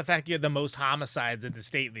brag about the fact you had the most homicides in the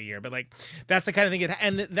state of the year, but like that's the kind of thing.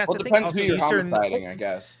 And that's the thing. Also, Eastern, I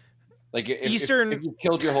guess. Like if you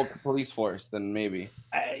killed your whole police force, then maybe.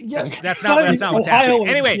 Yes, that's not what's happening.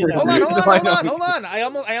 Anyway, hold on. I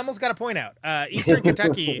almost got to point out, Eastern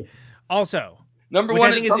Kentucky also number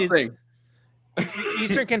one in something.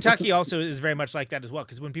 Eastern Kentucky also is very much like that as well,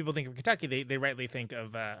 because when people think of Kentucky, they rightly think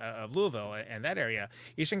of Louisville and that area.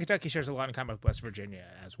 Eastern Kentucky shares a lot in common with West Virginia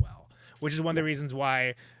as well, which is one of the reasons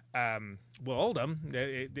why Will Oldham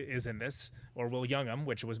is in this, or Will Youngham,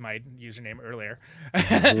 which was my username earlier,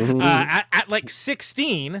 at like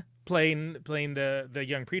 16, playing the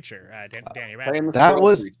young preacher, Danny Radcliffe. That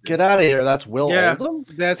was get out of here. That's Will Oldham.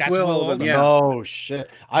 That's Will Oldham. Yeah. Oh shit!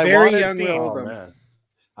 Very young Will Oldham. Man.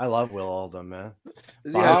 I love Will Oldham, man.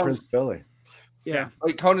 Prince Billy. Yeah.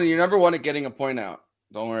 Wait, Conan, you're number one at getting a point out.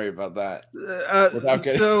 Don't worry about that.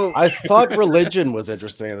 I thought religion was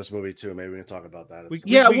interesting in this movie too. Maybe we can talk about that.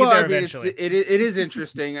 It is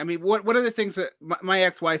interesting. I mean, one of the things that my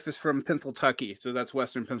ex-wife is from Pennsylvania, so that's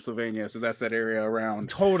Western Pennsylvania, so that's that area around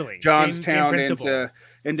totally Johnstown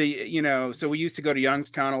into so we used to go to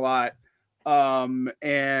Youngstown a lot. When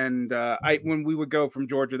we would go from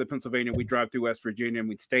Georgia to Pennsylvania, we'd drive through West Virginia and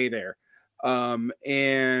we'd stay there.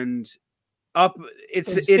 And up it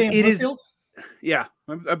is. Yeah,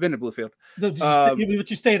 I've been to Bluefield. But you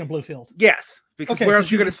stayed in Bluefield. Yes, because where else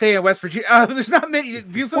are you going to stay in West Virginia? There's not many.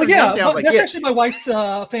 Bluefield that's actually my wife's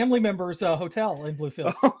family member's hotel in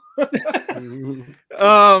Bluefield.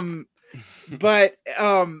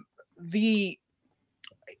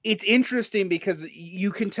 It's interesting because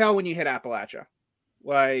you can tell when you hit Appalachia.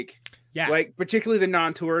 Like, yeah, like particularly the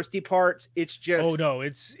non-touristy parts. It's just oh no,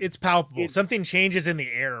 it's palpable. Something changes in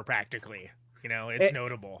the air practically. You know, it's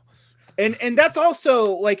notable. And that's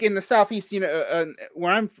also like in the southeast. You know,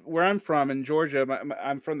 where I'm from in Georgia.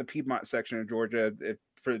 I'm from the Piedmont section of Georgia.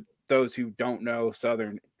 For those who don't know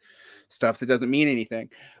Southern stuff, that doesn't mean anything.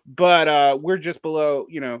 But we're just below,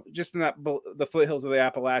 you know, just in the foothills of the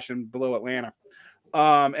Appalachian, below Atlanta.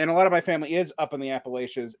 And a lot of my family is up in the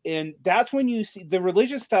Appalachians, and that's when you see the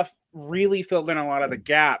religious stuff really filled in a lot of the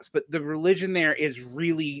gaps. But the religion there is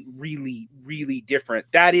really, really, really different.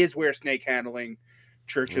 That is where snake handling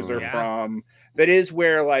churches are from. That is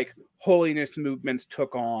where like holiness movements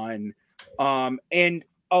took on, and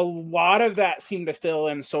a lot of that seemed to fill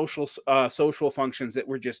in social functions that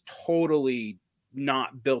were just totally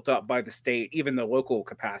not built up by the state, even the local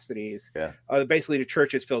capacities. Basically, the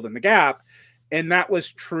churches filled in the gap. And that was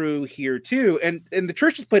true here too, and the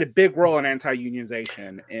churches played a big role in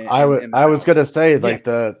anti-unionization. I was going to say, like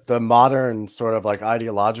the modern sort of like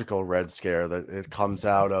ideological Red Scare that it comes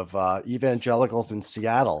out of evangelicals in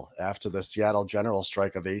Seattle after the Seattle General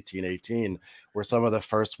Strike of 1818, were some of the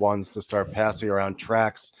first ones to start passing around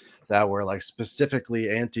tracts that were like specifically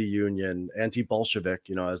anti-union, anti-Bolshevik,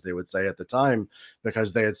 you know, as they would say at the time,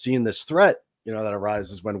 because they had seen this threat, you know, that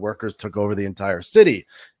arises when workers took over the entire city.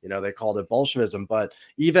 You know, they called it Bolshevism, but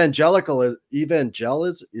evangelism,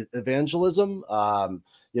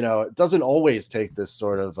 you know, it doesn't always take this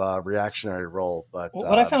sort of reactionary role. But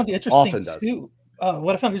what I found interesting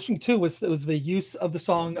too, was the use of the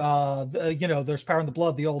song, you know, "There's Power in the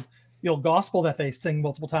Blood," the old gospel that they sing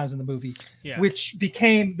multiple times in the movie, which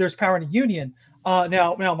became "There's Power in a Union."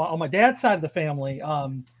 Now, on my dad's side of the family,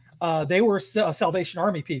 they were Salvation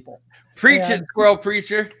Army people. Preach it, squirrel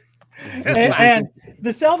preacher. And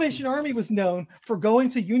the Salvation Army was known for going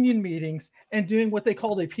to union meetings and doing what they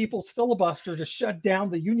called a people's filibuster to shut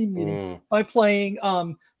down the union meetings by playing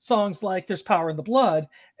songs like "There's Power in the Blood."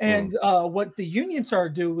 And what the union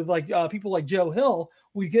started to do with like people like Joe Hill,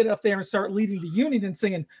 we get up there and start leading the union and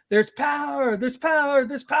singing, "There's power, there's power,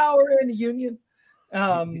 there's power in the union."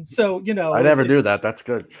 So, you know, I never knew that. That's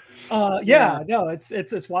good. No,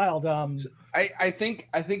 it's wild. I think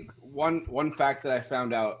one fact that I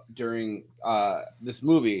found out during this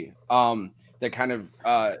movie that kind of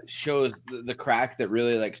shows the crack that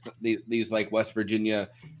really like these like West Virginia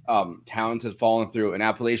towns had fallen through, and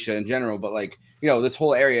Appalachia in general, but like, you know, this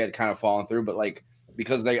whole area had kind of fallen through, but like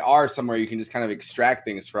because they are somewhere you can just kind of extract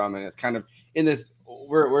things from, and it's kind of in this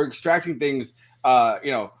we're extracting things,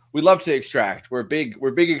 you know. We love to extract. We're big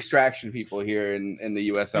extraction people here in the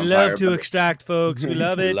U.S. Empire. We love to extract, folks. We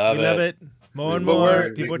love it. We love it. More and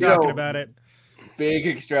more people are talking about it. Big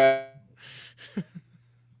extract.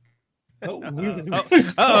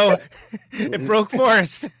 Uh-oh. It broke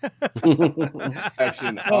Forrest.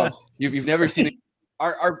 You've never seen it.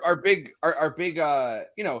 Our big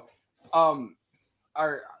you know,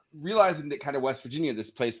 are realizing that kind of West Virginia,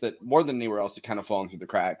 this place that more than anywhere else, it kind of falling through the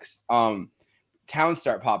cracks. Towns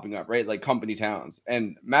start popping up, right? Like company towns,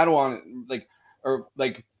 and Matewan,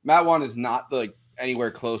 Matewan is not like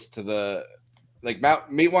anywhere close to the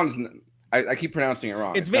Matewan's. I keep pronouncing it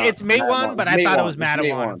wrong. It's Matewan, but I thought it was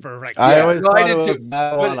Matewan for like. I always thought it was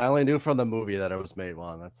Matewan. I only knew from the movie that it was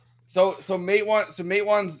Matewan. That's so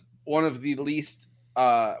Matewan's one of the least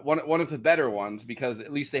one of the better ones, because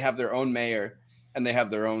at least they have their own mayor and they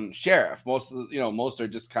have their own sheriff. Most are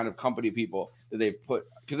just kind of company people that they've put,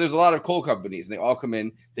 because there's a lot of coal companies and they all come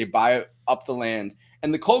in, they buy up the land,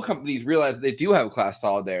 and the coal companies realize that they do have class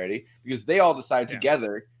solidarity because they all decide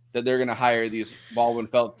together that they're going to hire these Baldwin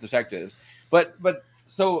Felts detectives.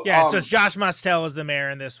 So it's Josh Mostel as the mayor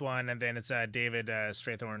in this one, and then it's David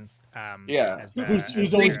Strathorn.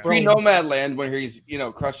 Who's always pre-Nomad Land when he's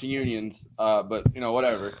crushing unions, but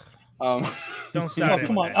whatever. Don't start.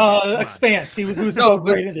 Come on, Expanse. He was so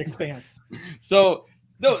great in the Expanse. So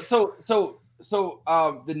the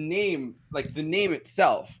name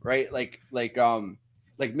itself, right? Like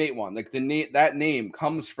Matewan, like the name, that name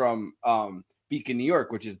comes from Beacon, New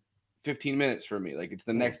York, which is 15 minutes from me. Like it's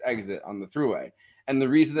the next exit on the thruway. And the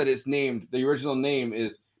reason that it's named, the original name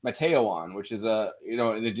is Matewan, which is an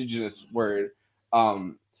indigenous word.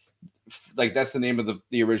 Like that's the name of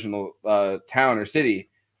the original town or city.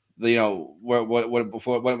 Before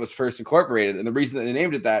when it was first incorporated. And the reason that they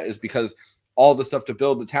named it that is because all the stuff to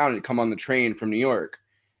build the town had come on the train from New York.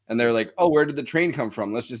 And they're like, oh, where did the train come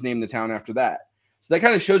from? Let's just name the town after that. So that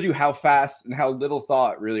kind of shows you how fast and how little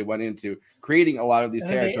thought really went into creating a lot of these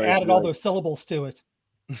territories. They added all those syllables to it.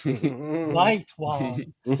 Light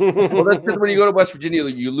one. Well, that's because when you go to West Virginia,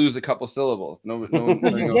 you lose a couple syllables. No,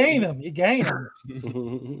 you gain them.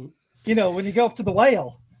 You know, when you go up to the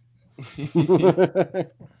whale.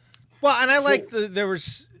 Well, and I like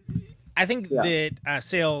I think that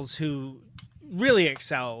Sayles, who really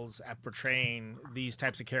excels at portraying these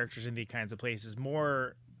types of characters in these kinds of places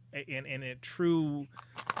more in a true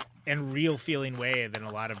and real feeling way than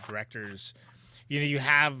a lot of directors. You know, you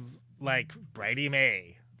have like Bridie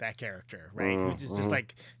May, that character, right? Who just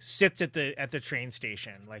like sits at the train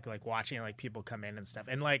station, like watching like people come in and stuff.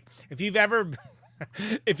 And like if you've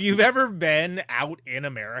ever been out in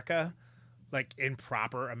America, like in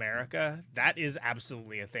proper America, that is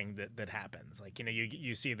absolutely a thing that happens. Like, you know,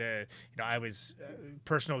 you see I was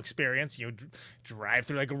personal experience, drive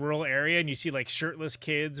through like a rural area and you see like shirtless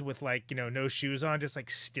kids with like, no shoes on, just like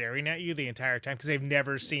staring at you the entire time because they've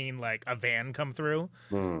never seen like a van come through.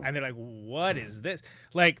 And they're like, what is this?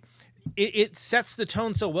 Like it sets the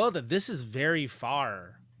tone so well that this is very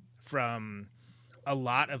far from a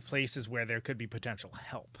lot of places where there could be potential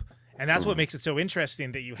help. And that's what makes it so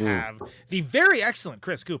interesting that you have the very excellent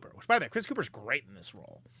Chris Cooper, which, by the way, Chris Cooper's great in this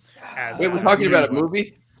role. Wait, we're talking about a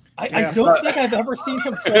movie? I don't think I've ever seen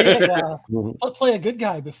him play a good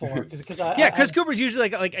guy before. Chris Cooper's usually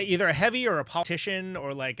like either a heavy or a politician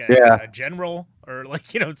or like a general or like,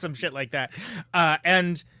 some shit like that.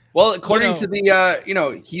 Well, according to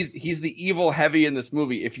the, he's the evil heavy in this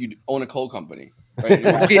movie if you own a coal company. Right?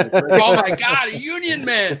 Oh my God, a union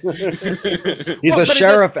man! He's a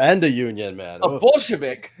sheriff and a union man. A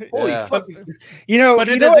Bolshevik. Holy fuck! Go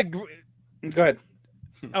ahead.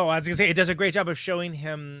 Oh, I was gonna say it does a great job of showing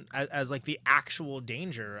him as like the actual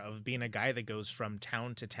danger of being a guy that goes from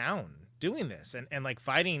town to town doing this and like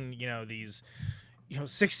fighting these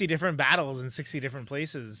 60 different battles in 60 different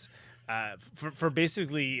places. For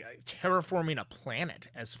basically terraforming a planet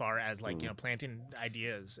as far as like, planting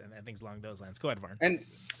ideas and things along those lines. Go ahead, Varn. And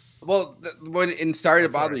when Sorry to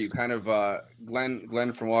Bother You, kind of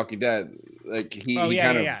Glenn from Walking Dead, like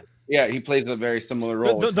he plays a very similar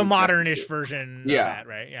role. The modern-ish version of that,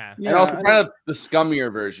 right? Yeah. And also kind of the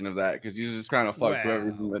scummier version of that because he's just trying to fuck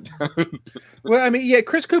whoever's in the town. Well, I mean,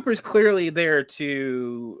 Chris Cooper's clearly there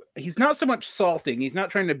he's not so much salting. He's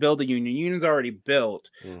not trying to build a union. Union's already built,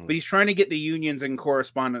 but he's trying to get the unions in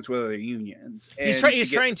correspondence with other unions. He's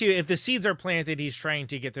trying to, if the seeds are planted, he's trying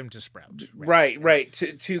to get them to sprout. Right.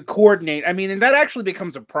 To coordinate. I mean, and that actually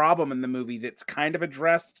becomes a problem in the movie that's kind of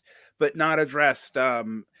addressed, but not addressed.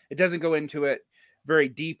 It doesn't go into it very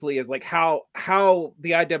deeply as like how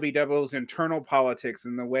the IWW's internal politics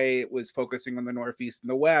and the way it was focusing on the Northeast and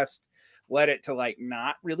the West led it to like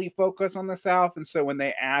not really focus on the South. And so when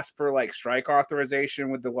they asked for like strike authorization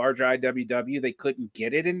with the larger IWW, they couldn't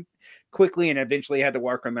get it in quickly and eventually had to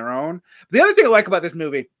work on their own. But the other thing I like about this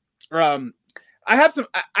movie, I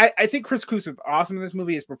think Chris Cooper's awesome in this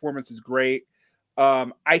movie. His performance is great.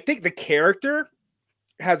 I think the character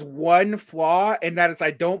has one flaw, and that is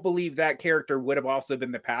I don't believe that character would have also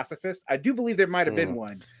been the pacifist. I do believe there might have been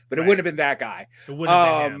one, but it wouldn't have been that guy. It would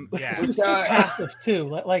have been him. Yeah. He was so passive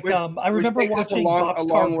too. I remember watching a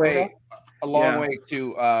long way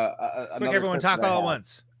to quick, everyone talk all at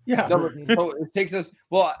once. Yeah. So it takes us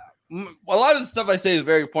a lot of the stuff I say is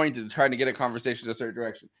very pointed, trying to get a conversation in a certain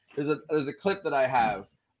direction. There's a clip that I have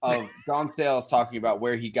of John Sayles talking about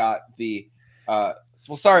where he got the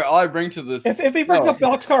sorry, all I bring to this. If he brings up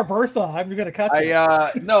Boxcar Bertha, I'm going to cut you. You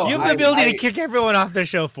have the ability to kick everyone off the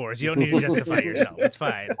show for us. You don't need to justify yourself. It's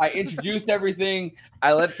fine. I introduced everything.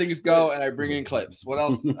 I let things go, and I bring in clips. What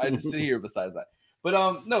else? I just sit here besides that. But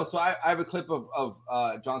no. So I have a clip of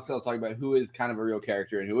John Sayles talking about who is kind of a real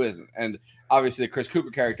character and who isn't. And obviously, the Chris Cooper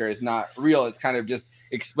character is not real. It's kind of just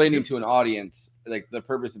explaining to an audience like the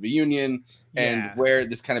purpose of a union and where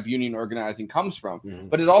this kind of union organizing comes from.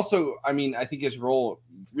 But it also, I mean, I think his role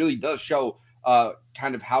really does show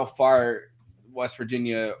kind of how far West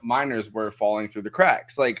Virginia miners were falling through the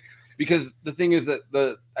cracks. Like, because the thing is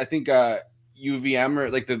that I think UVM or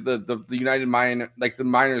like the United Mine, like the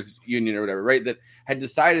miners union or whatever, right, that had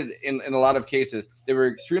decided in a lot of cases they were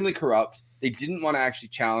extremely corrupt. They didn't want to actually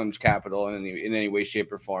challenge capital in any way,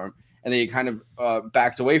 shape, or form, and they kind of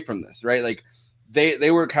backed away from this, right? Like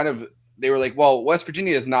they were like, well, West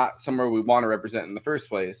Virginia is not somewhere we want to represent in the first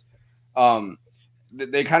place.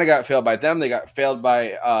 They kind of got failed by them. They got failed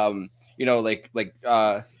by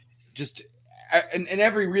just in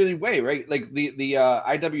every really way, right? Like the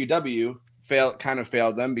IWW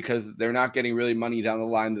failed them because they're not getting really money down the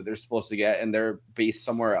line that they're supposed to get, and they're based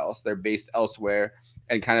somewhere else. They're based elsewhere,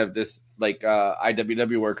 and kind of this like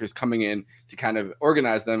IWW workers coming in to kind of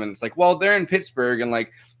organize them, and it's like, well, they're in Pittsburgh, and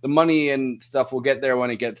like the money and stuff will get there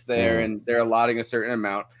when it gets there, and they're allotting a certain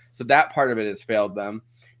amount. So that part of it has failed them.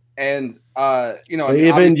 And you know, they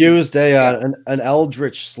even used an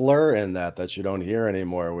eldritch slur in that you don't hear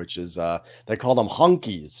anymore, which is they called them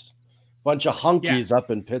hunkies, bunch of hunkies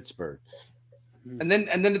up in Pittsburgh. And then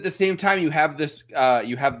at the same time, you have this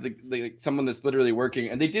you have the someone that's literally working,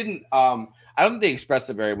 and they didn't I don't think they expressed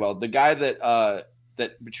it very well. The guy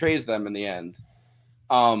that betrays them in the end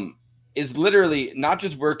is literally not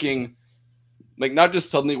just working, like not just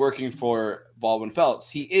suddenly working for Baldwin Felts.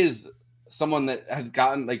 He is someone that has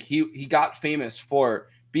gotten like he got famous for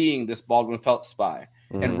being this Baldwin Felts spy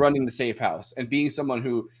and running the safe house and being someone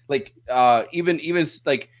who like even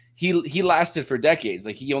like he lasted for decades.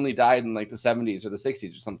 Like he only died in like the 70s or the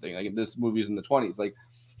 60s or something. Like this movie was in the 20s. Like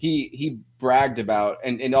he bragged about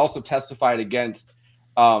and also testified against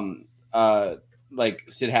like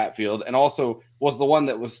Sid Hatfield, and also was the one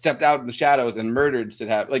that was stepped out in the shadows and murdered Sid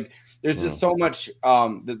Hatfield. Like there's just so much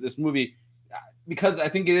that this movie, because I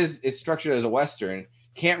think it's structured as a Western,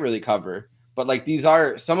 can't really cover. But like these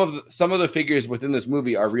are some of the figures within this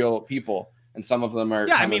movie are real people, and some of them are.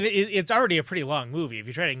 Yeah, I mean it's already a pretty long movie. If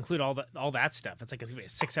you try to include all that stuff, it's like it's gonna be a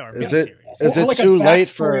 6-hour miniseries. Is it like too late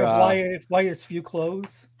for why his few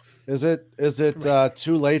clothes? Is it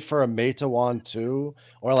too late for a Matewan 2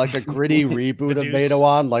 or like a gritty reboot of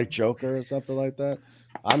Matewan like Joker or something like that?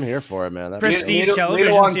 I'm here for it, man. Prestige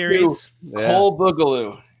television series. Cole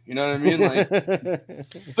Boogaloo. You know what I mean? Like,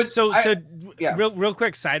 but real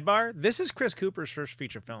quick sidebar. This is Chris Cooper's first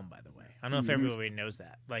feature film, by the way. I don't know if everybody knows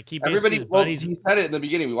that. Like he basically he said it in the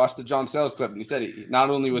beginning. We watched the John Sayles clip, and he said not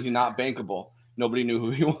only was he not bankable, nobody knew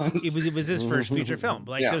who he was. It was his first feature film.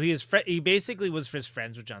 Like so, he basically was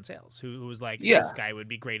friends with John Sayles, who was like, this guy would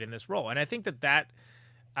be great in this role. And I think that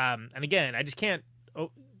and again, I just can't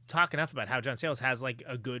talk enough about how John Sayles has like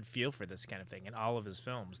a good feel for this kind of thing in all of his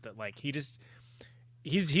films. That like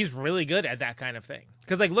he's really good at that kind of thing.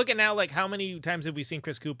 Because like look at now, like how many times have we seen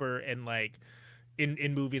Chris Cooper in like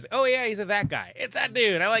in movies? Oh yeah, he's that guy. It's that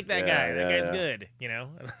dude. I like that guy. That guy's good. You know,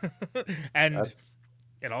 and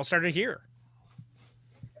it all started here.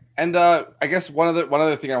 And I guess one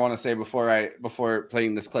other thing I want to say before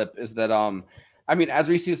playing this clip is that I mean, as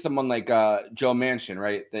we see someone like Joe Manchin,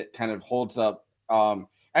 right, that kind of holds up and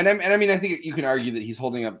I mean I think you can argue that he's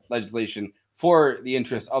holding up legislation for the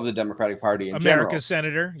interests of the Democratic Party in America's general.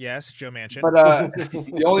 senator, yes, Joe Manchin, but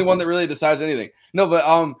the only one that really decides anything. No,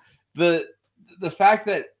 but the fact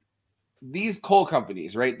that these coal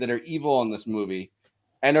companies, right, that are evil in this movie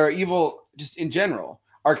and are evil just in general,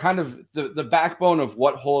 are kind of the backbone of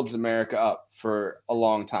what holds America up for a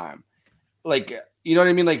long time. Like, you know what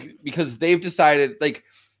I mean? Like, because they've decided, like,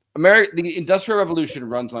 the Industrial Revolution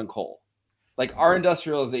runs on coal. Like, our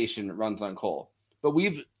industrialization runs on coal. But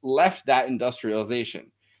we've left that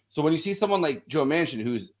industrialization. So when you see someone like Joe Manchin,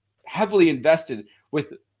 who's heavily invested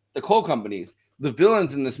with the coal companies, the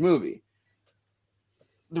villains in this movie,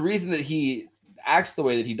 the reason that he acts the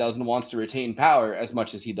way that he does and wants to retain power as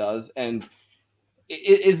much as he does, and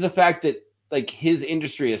it is the fact that like his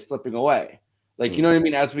industry is slipping away. Like, you know what I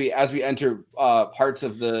mean? As we enter parts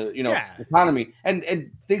of the economy,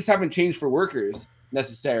 and things haven't changed for workers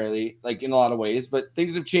necessarily, like in a lot of ways, but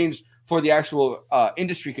things have changed for the actual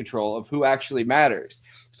industry control of who actually matters.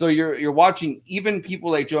 So you're watching even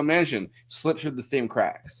people like Joe Manchin slip through the same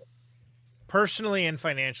cracks. Personally and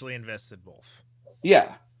financially invested both.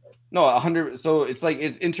 Yeah. No, 100. So it's like,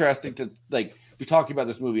 it's interesting to like be talking about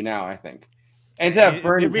this movie now, I think. And to have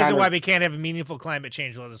Bernie, the reason why we can't have meaningful climate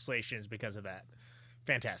change legislation is because of that.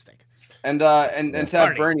 Fantastic. And to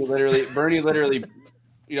have Bernie literally,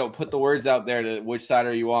 you know, put the words out there to which side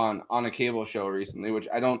are you on a cable show recently, which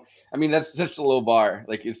I mean, that's such a low bar.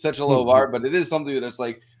 Like, it's such a low bar, but it is something that's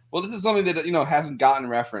like, well, this is something that, you know, hasn't gotten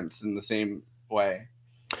referenced in the same way.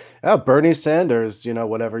 Yeah, Bernie Sanders, you know,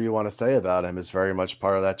 whatever you want to say about him, is very much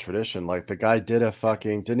part of that tradition. Like, the guy didn't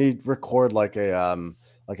he record like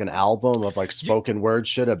an album of like spoken word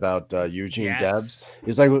shit about Eugene Debs?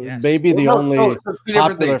 He's like maybe the only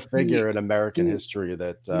popular figure in American history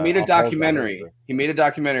that he made a documentary. He made a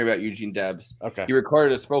documentary about Eugene Debs. Okay. He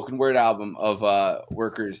recorded a spoken word album of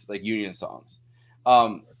workers like union songs.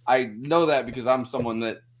 I know that because I'm someone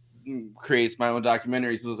that creates my own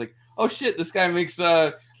documentaries. So I was like, oh shit, this guy makes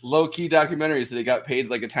low-key documentaries that he got paid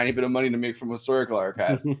like a tiny bit of money to make from historical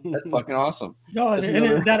archives. That's fucking awesome. No,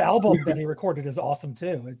 and that album that he recorded is awesome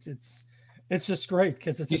too. It's just great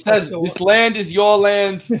because he says this land is your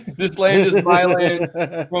land, this land is my land.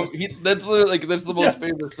 That's the most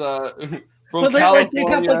famous from California. They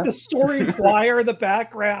have like the story choir in the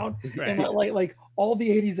background, and like all the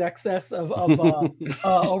 80s excess of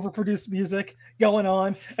overproduced music going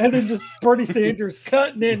on, and then just Bernie Sanders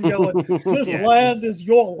cutting in going, this land is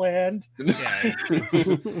your land. Yeah,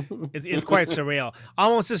 it's quite surreal.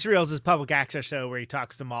 Almost as surreal as his public access show where he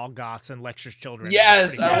talks to mall goths and lectures children.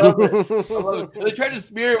 Yes, I love it. They tried to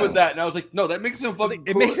smear it with that, and I was like, no, that makes him fucking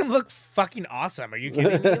It makes him look fucking awesome. Are you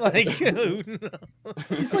kidding me? Like,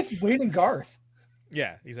 he's like Wayne and Garth.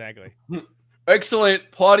 Yeah, exactly.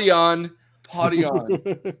 Excellent. Potty on.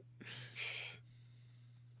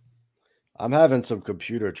 I'm having some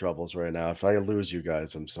computer troubles right now. If I lose you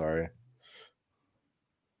guys, I'm sorry.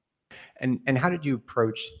 And how did you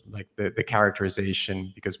approach like the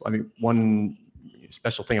characterization? Because I mean, one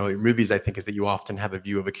special thing about your movies, I think, is that you often have a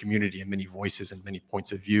view of a community and many voices and many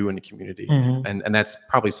points of view in a community. And that's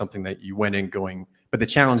probably something that you went in going, but the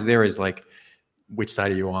challenge there is like, which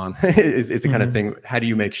side are you on? is the kind of thing. How do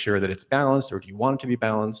you make sure that it's balanced, or do you want it to be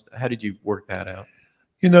balanced? How did you work that out?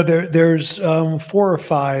 You know, there's 4 or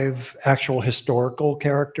 5 actual historical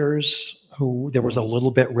characters who there was a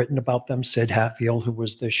little bit written about them. Sid Hatfield, who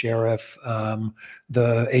was the sheriff,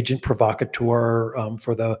 the agent provocateur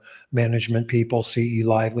for the management people. C.E.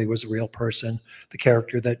 Lively was a real person. The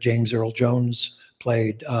character that James Earl Jones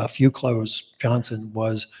played, Few Clothes Johnson,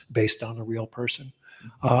 was based on a real person.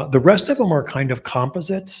 The rest of them are kind of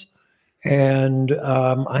composites. And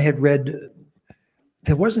I had read,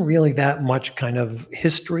 there wasn't really that much kind of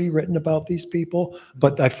history written about these people,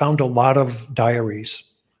 but I found a lot of diaries,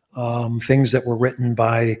 things that were written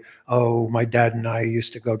by, my dad and I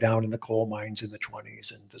used to go down in the coal mines in the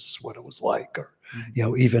 1920s, and this is what it was like. Or, you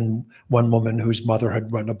know, even one woman whose mother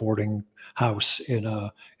had run a boarding house in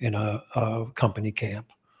a company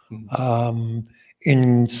camp.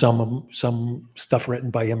 In some stuff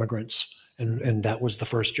written by immigrants, and that was the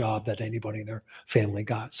first job that anybody in their family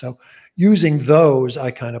got. So using those,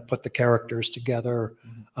 I kind of put the characters together,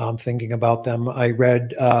 thinking about them. I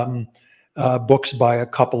read books by a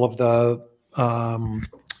couple of the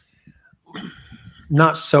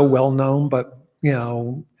not so well known, but you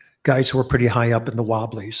know, guys who were pretty high up in the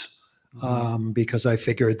Wobblies, because I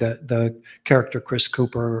figured that the character Chris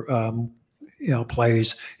Cooper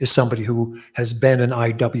plays is somebody who has been an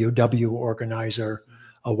IWW organizer,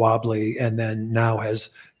 a Wobbly, and then now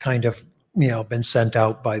has kind of, been sent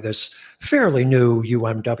out by this fairly new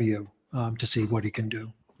UMW to see what he can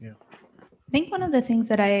do. I think one of the things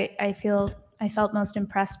that I felt most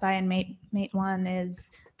impressed by in Mate One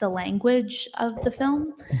is the language of the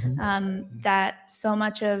film. That so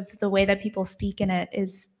much of the way that people speak in it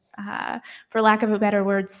is, for lack of a better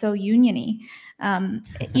word, so union-y.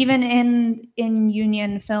 Even in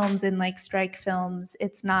union films, in like strike films,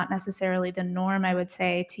 it's not necessarily the norm, I would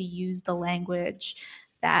say, to use the language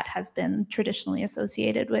that has been traditionally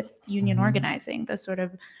associated with union organizing, the sort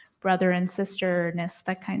of brother and sisterness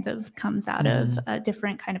that kind of comes out of a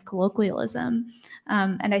different kind of colloquialism.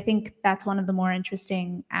 And I think that's one of the more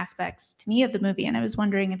interesting aspects to me of the movie. And I was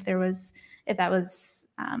wondering if that was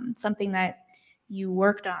something that you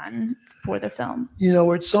worked on for the film.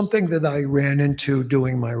 It's something that I ran into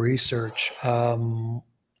doing my research.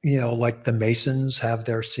 Like the Masons have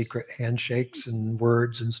their secret handshakes and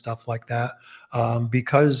words and stuff like that.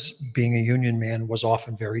 Because being a union man was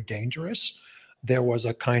often very dangerous, there was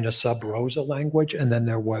a kind of sub rosa language, and then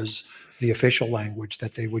there was the official language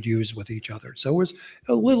that they would use with each other. So it was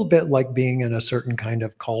a little bit like being in a certain kind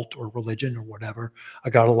of cult or religion or whatever. I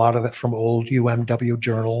got a lot of it from old UMW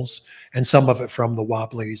journals and some of it from the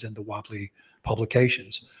Wobblies and the Wobbly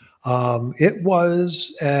publications. It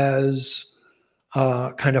was as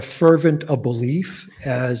kind of fervent a belief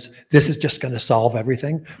as this is just going to solve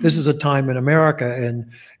everything. This is a time in America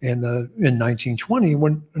in 1920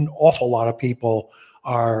 when an awful lot of people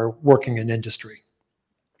are working in industry,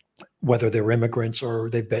 whether they're immigrants or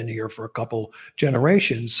they've been here for a couple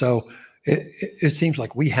generations. So it seems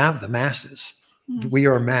like we have the masses. We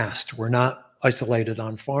are massed. We're not isolated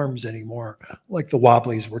on farms anymore, like the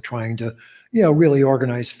Wobblies were trying to, really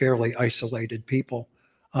organize fairly isolated people.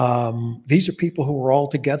 These are people who are all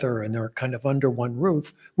together and they're kind of under one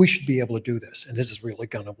roof. We should be able to do this, and this is really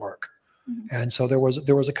going to work. And so there was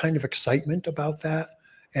a kind of excitement about that,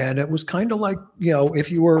 and it was kind of like, if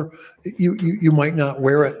you were, you might not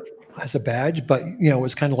wear it as a badge, but it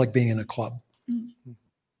was kind of like being in a club.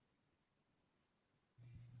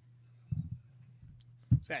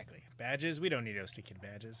 Exactly. Badges. We don't need those sticky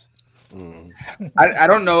badges. I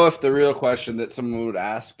don't know if the real question that someone would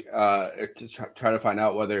ask to try to find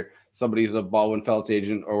out whether somebody's a Baldwin Felts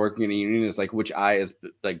agent or working in a union is like which eye is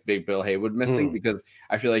like Big Bill Haywood missing, because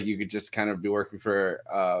I feel like you could just kind of be working for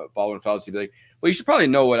Baldwin Felts. You'd be like, well, you should probably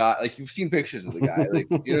know what eye, like you've seen pictures of the guy, like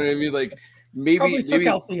you know what I mean, like Probably took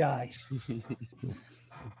out the eye.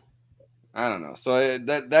 I don't know. So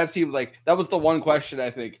that seemed like that was the one question I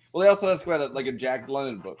think. Well, they also asked about like a Jack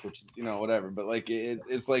London book, which is whatever. But like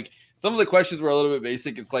it's like some of the questions were a little bit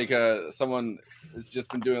basic. It's like someone has just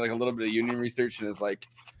been doing like a little bit of union research and is like,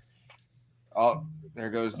 oh, there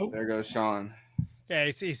goes Sean. Yeah,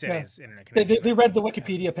 he said his internet They connection. read the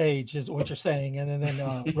Wikipedia page, is what you're saying, and then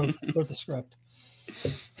wrote the script.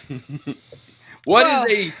 What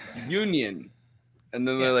is a union? And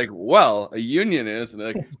then they're like, well, a union is, and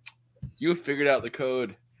they're like, you figured out the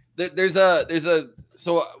code. There's a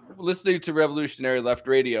so listening to Revolutionary Left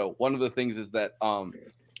Radio, one of the things is that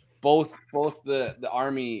both the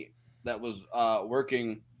army that was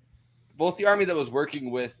working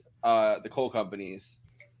with the coal companies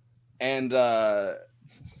and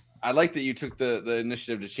I like that you took the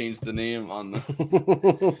initiative to change the name on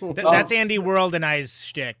the. That's Andy World and I's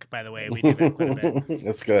shtick, by the way. We do that quite a bit.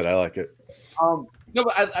 That's good. I like it. No,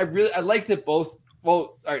 but I like that both.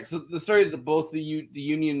 Well, all right. So the story that both the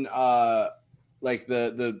union, like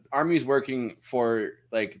the army's working for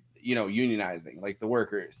like unionizing, like the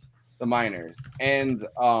workers, the miners, and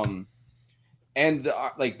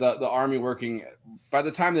like the army working by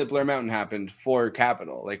the time that Blair Mountain happened for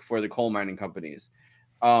Capital, like for the coal mining companies.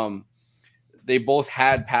 They both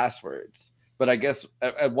had passwords, but I guess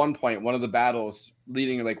at one point, one of the battles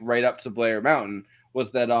leading like right up to Blair Mountain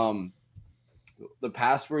was that the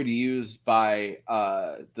password used by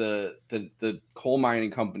the coal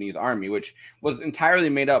mining company's army, which was entirely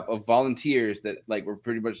made up of volunteers that like were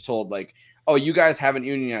pretty much told like, oh, you guys haven't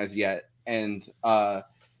unionized yet, and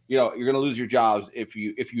you're gonna lose your jobs if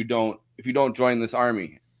you don't join this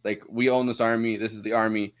army. Like, we own this army. This is the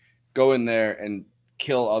army. Go in there and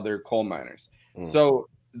kill other coal miners. So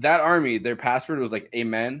that army, their password was like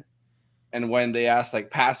amen. And when they asked like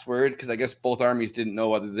password, because I guess both armies didn't know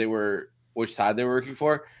which side they were working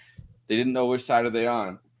for, they didn't know which side are they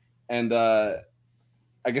on. And I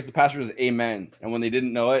guess the password was amen. And when they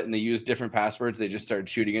didn't know it and they used different passwords, they just started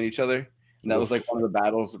shooting at each other. And that was like one of the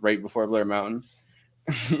battles right before Blair Mountain.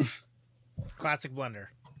 Classic blunder.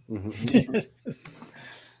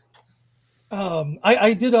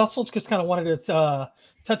 I did also just kind of wanted to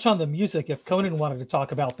touch on the music if Conan wanted to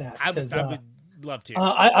talk about that. I would love to.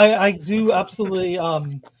 I do absolutely.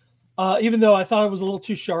 Even though I thought it was a little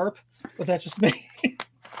too sharp, but that's just me.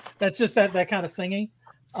 That's just that kind of singing.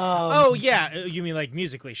 Oh yeah, you mean like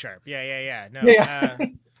musically sharp? Yeah. No. Yeah.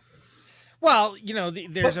 Well,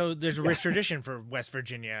 there's a rich tradition for West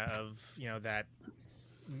Virginia of that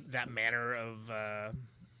manner of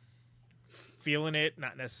feeling it,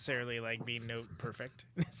 not necessarily like being note perfect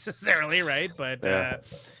necessarily, right? But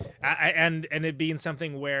and it being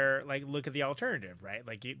something where like look at the alternative, right?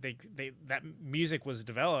 Like they that music was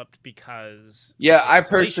developed because I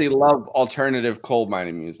personally love alternative coal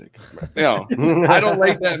mining music. I don't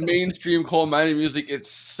like that mainstream coal mining music. It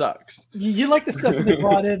sucks. You like the stuff that they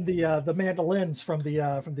brought in the mandolins from the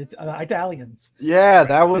Italians. Yeah,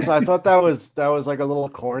 I thought that was like a little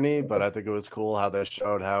corny, but I think it was cool how they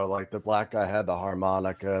showed how like the black guy had the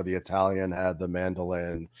harmonica, the Italian had the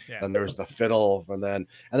mandolin, and there was the fiddle, and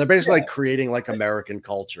they're basically like creating like American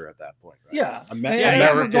culture at that point. Right? Yeah,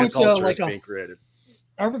 American culture is being created.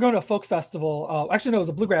 I remember going to a folk festival. Actually, no, it was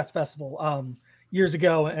a bluegrass festival years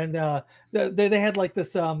ago, and they had like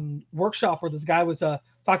this workshop where this guy was talking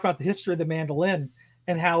about the history of the mandolin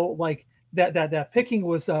and how like that picking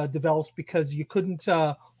was developed because you couldn't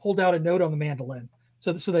hold out a note on the mandolin.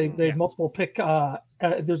 So they had multiple pick.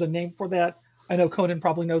 There's a name for that. I know Conan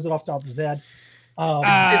probably knows it off the top of his head.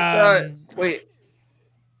 Wait,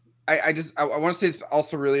 I want to say it's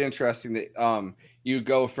also really interesting that you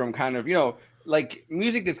go from kind of like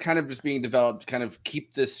music that's kind of just being developed to kind of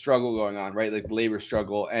keep this struggle going on, right? Like the labor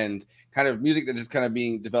struggle, and kind of music that is kind of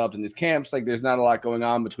being developed in these camps. Like there's not a lot going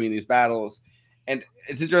on between these battles. And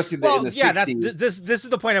it's interesting that in the 60s, this is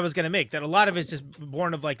the point I was going to make, that a lot of it's just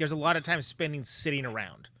born of like there's a lot of time spending sitting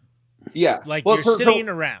around. Yeah, like you're sitting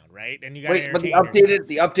around, right? And you got to but the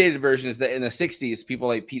updated version is that in the 60s, people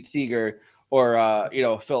like Pete Seeger or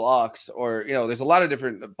Phil Ochs or there's a lot of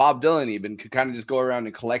different, Bob Dylan even could kind of just go around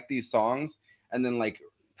and collect these songs and then like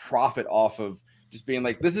profit off of just being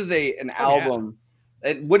like, this is an album.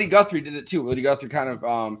 Yeah. And Woody Guthrie did it too. Woody Guthrie kind of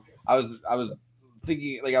I was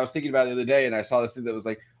thinking about it the other day, and I saw this thing that was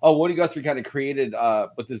like, oh, Woody Guthrie kind of created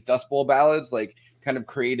with his Dust Bowl ballads, like kind of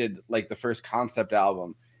created like the first concept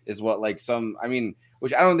album is what like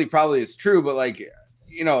which I don't think probably is true, but like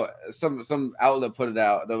some outlet put it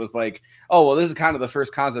out that was like, oh well, this is kind of the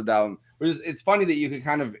first concept album. It's funny that you could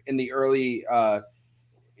kind of in the early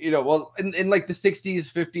well, in like the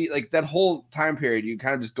 60s, 50s, like that whole time period, you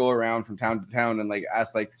kind of just go around from town to town and like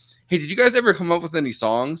ask like, hey, did you guys ever come up with any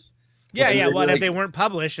songs? Yeah. Well, like, if they weren't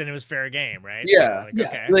published, then it was fair game, right? Yeah. So, like,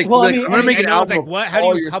 okay. Like, Well, I like, mean, I'm gonna make an album. Like, what?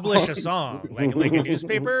 How do you publish songs. a song? Like a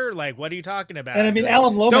newspaper? Like, what are you talking about? And I mean,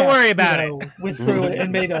 Alan Lomax, don't worry about it. Went through it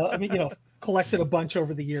and made collected a bunch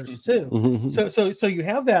over the years too. So you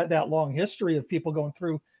have that long history of people going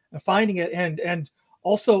through and finding it, and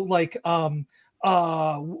also like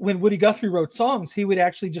when Woody Guthrie wrote songs, he would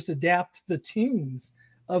actually just adapt the tunes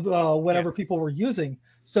of whatever people were using.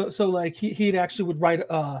 So like he actually would write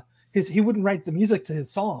he wouldn't write the music to his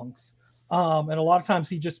songs, and a lot of times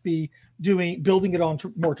he'd just be building it on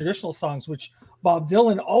more traditional songs, which Bob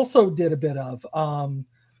Dylan also did a bit of.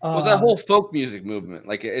 Was that whole folk music movement?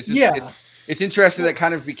 Like it's just, it's interesting that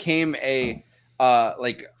kind of became a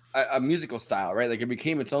musical style, right? Like it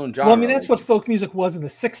became its own genre. Well, I mean, that's what folk music was in the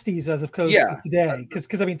 60s as opposed to today.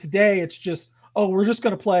 Because I mean, today it's just, we're just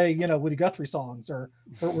going to play, Woody Guthrie songs, or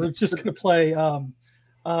we're just going to play,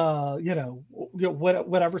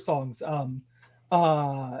 whatever songs. We're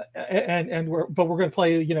going to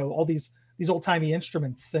play, all these old timey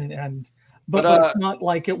instruments but it's not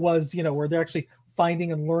like it was, where they're actually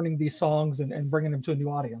finding and learning these songs and bringing them to a new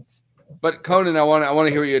audience. But Conan, I want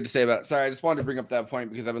to hear what you had to say about it. Sorry, I just wanted to bring up that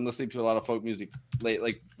point because I've been listening to a lot of folk music late,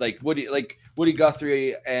 like Woody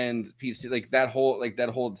Guthrie and Pete, like that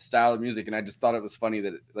whole style of music, and I just thought it was funny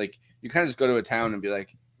that like you kind of just go to a town and be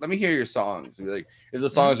like, let me hear your songs, and be like, if the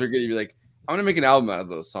songs are good, you'd be like, I'm gonna make an album out of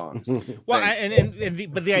those songs. Well,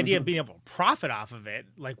 but the idea of being able to profit off of it,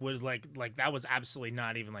 was that was absolutely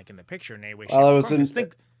not even like in the picture in any way. Well,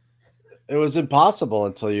 it was impossible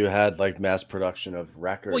until you had like mass production of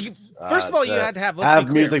records. Well, first of all, you had to have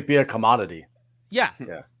music be a commodity. Yeah.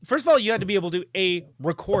 First of all, you had to be able to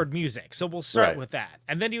record music. So we'll start with that.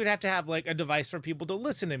 And then you would have to have like a device for people to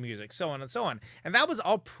listen to music, so on and so on. And that was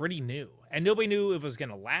all pretty new. And nobody knew if it was going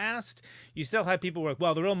to last. You still had people who were like,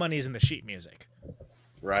 well, the real money is in the sheet music.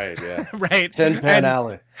 Right, yeah. Right. Tin Pan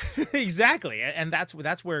Alley. Exactly. And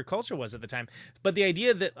that's where culture was at the time. But the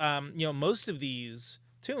idea that, most of these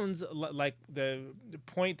tunes, like the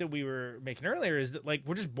point that we were making earlier, is that like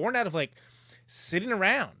we're just born out of like sitting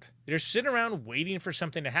around. They're sitting around waiting for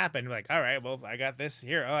something to happen. Like, all right, well, I got this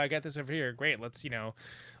here. Oh, I got this over here. Great. Let's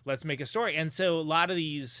make a story. And so a lot of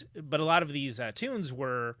these tunes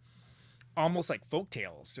were almost like folk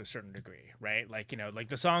tales to a certain degree, right? Like, like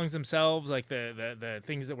the songs themselves, like the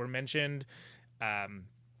things that were mentioned,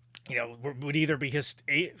 would either be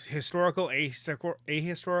historical,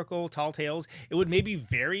 ahistorical, tall tales. It would maybe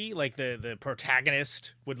vary, like the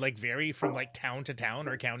protagonist would like vary from like town to town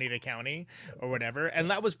or county to county or whatever. And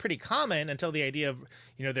that was pretty common until the idea of,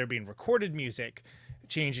 there being recorded music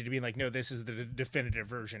changed it to being like, no, this is the definitive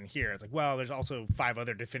version here. It's like, well, there's also 5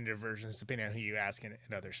 other definitive versions depending on who you ask in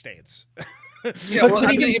other states. Yeah, well,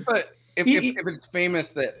 I mean, if it's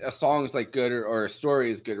famous that a song is like good or a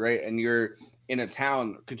story is good, right? And you're in a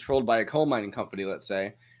town controlled by a coal mining company, let's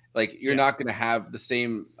say, like you're not going to have the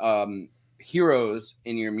same heroes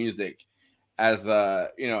in your music as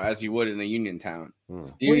as you would in a union town.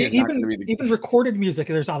 Even recorded music,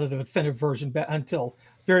 there's not a definitive version until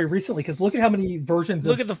very recently, because look at how many versions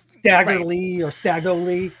of Stagger Lee or Stago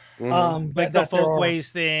Lee. Like the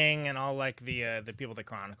Folkways thing and all like the people that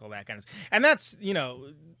chronicle that kind of stuff. And that's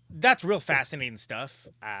that's real fascinating stuff.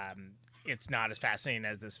 It's not as fascinating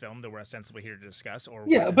as this film that we're ostensibly here to discuss.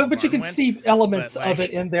 But you can see elements of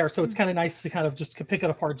it in there, so it's kind of nice to kind of just pick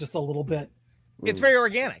it apart just a little bit. It's very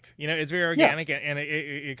organic, it's very organic, and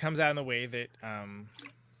it comes out in the way that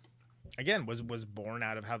again was born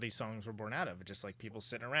out of how these songs were born out of, just like people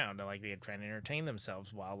sitting around and like they had trying to entertain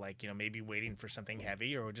themselves while like maybe waiting for something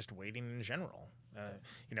heavy or just waiting in general. A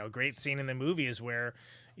great scene in the movie is where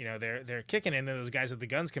they're kicking and then those guys with the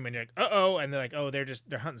guns come in, you're like, uh-oh, and they're like, oh, they're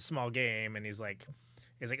hunting small game, and he's like,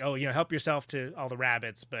 oh, help yourself to all the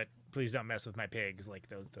rabbits, but please don't mess with my pigs, like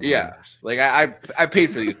those runners. Like I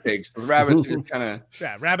paid for these pigs. The rabbits are just kind of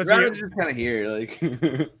rabbits are just kind of here, like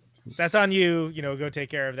that's on you, go take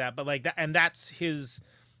care of that. But like that, and that's his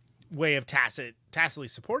way of tacitly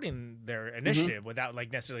supporting their initiative without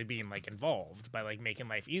like necessarily being like involved, by like making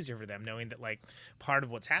life easier for them, knowing that like part of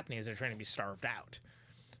what's happening is they're trying to be starved out.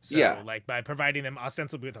 So like by providing them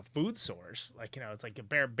ostensibly with a food source, like it's like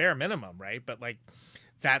a bare minimum, right? But like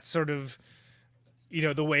that's sort of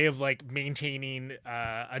the way of like maintaining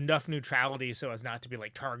enough neutrality so as not to be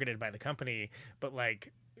like targeted by the company, but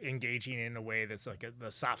like engaging in a way that's like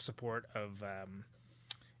the soft support of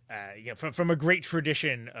from a great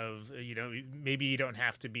tradition of, maybe you don't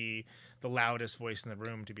have to be the loudest voice in the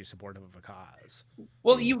room to be supportive of a cause.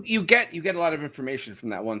 Well, you get a lot of information from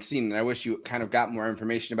that one scene, and I wish you kind of got more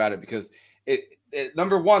information about it, because it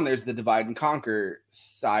number one, there's the divide and conquer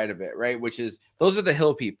side of it, right? Which is, those are the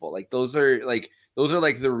hill people. Like those are like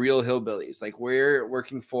the real hillbillies. Like, we're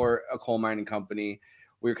working for a coal mining company.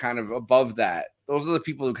 We're kind of above that. Those are the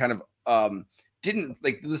people who kind of didn't,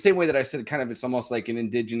 like, the same way that I said, kind of, it's almost like an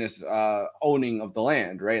indigenous owning of the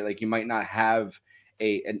land, right? Like, you might not have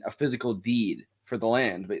a physical deed for the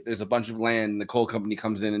land, but there's a bunch of land, and the coal company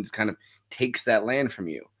comes in and just kind of takes that land from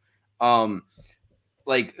you. So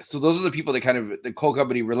those are the people that kind of the coal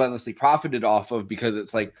company relentlessly profited off of, because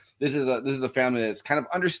it's like, this is a family that's kind of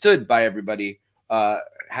understood by everybody,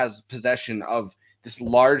 has possession of this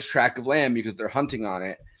large tract of land because they're hunting on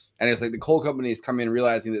it. And it's like the coal companies come in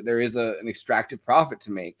realizing that there is an extractive profit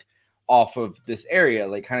to make off of this area,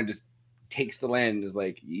 like kind of just takes the land and is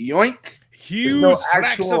like, yoink. Huge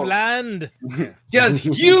tracts of land. Yes,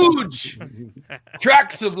 huge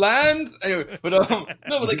tracts of land. Anyway, but no,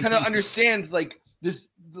 but they kind of understand like this,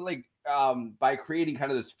 like by creating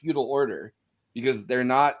kind of this feudal order, because they're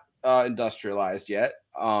not industrialized yet.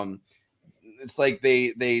 It's like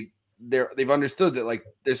they've understood that, like,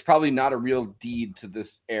 there's probably not a real deed to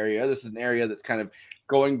this area. This is an area that's kind of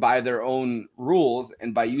going by their own rules,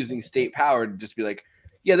 and by using state power to just be like,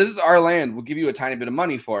 yeah, this is our land. We'll give you a tiny bit of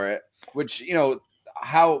money for it, which,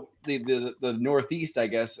 how the Northeast, I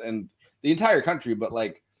guess, and the entire country, but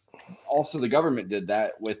like also the government did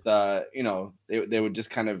that with, they would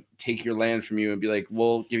just kind of take your land from you and be like,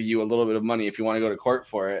 we'll give you a little bit of money if you want to go to court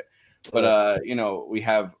for it. But, we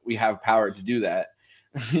have power to do that.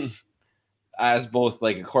 As both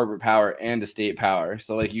like a corporate power and a state power.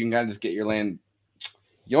 So like you can kind of just get your land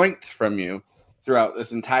yoinked from you throughout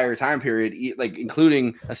this entire time period, like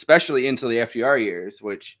including especially into the FDR years,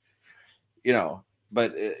 which, like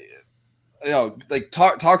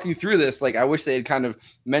talking through this, like I wish they had kind of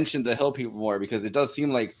mentioned the hill people more, because it does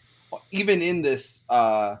seem like even in this,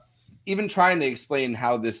 even trying to explain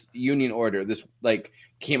how this union order, this like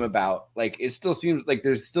came about, like it still seems like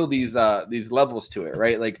there's still these levels to it,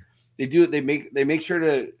 right? Like they make sure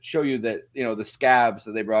to show you that, the scabs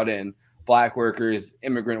that they brought in, black workers,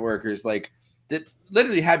 immigrant workers, like that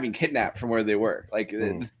literally had been kidnapped from where they were. Like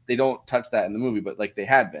they don't touch that in the movie, but like they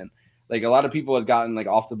had been. Like a lot of people had gotten like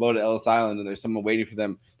off the boat at Ellis Island, and there's someone waiting for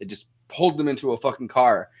them. They just pulled them into a fucking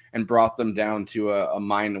car and brought them down to a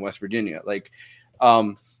mine in West Virginia. Like,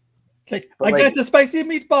 I got the spicy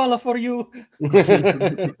meatball for you. Hey,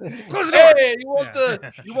 you want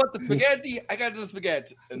the spaghetti? I got the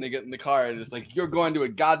spaghetti. And they get in the car, and it's like, you're going to a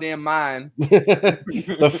goddamn mine.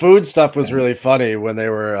 The food stuff was really funny when they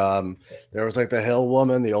were there was like the hill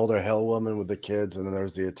woman, the older hill woman with the kids, and then there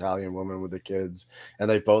was the Italian woman with the kids, and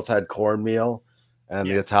they both had cornmeal. And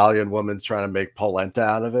the Italian woman's trying to make polenta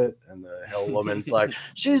out of it. And the hill woman's like,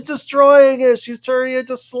 she's destroying it. She's turning it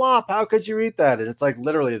into slop. How could you eat that? And it's like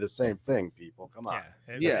literally the same thing, people. Come on.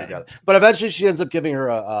 Yeah. But eventually she ends up giving her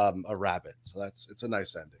a rabbit. So it's a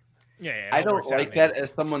nice ending. Yeah. I don't like that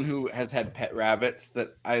as someone who has had pet rabbits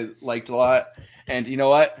that I liked a lot. And you know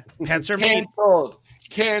what? Pets are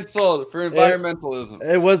Canceled for environmentalism.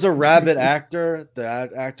 It was a rabbit actor. The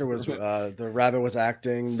actor was the rabbit was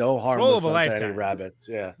acting. No harm was done to any rabbits.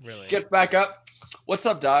 Yeah, really. Gets back up. What's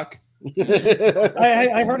up, Doc?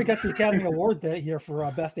 I heard he got the Academy Award that year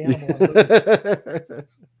for best animal.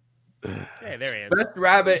 Hey, there he is. Best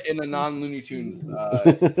rabbit in a non-Looney Tunes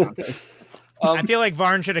context. I feel like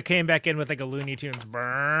Varn should have came back in with like a Looney Tunes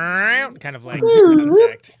kind of like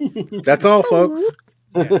effect. That's all, folks.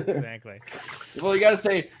 Yeah, exactly. Well, you gotta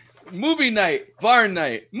say movie night, Varn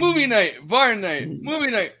night, movie night, Varn night,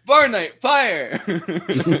 movie night, Varn night, fire.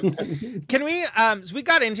 Can we so we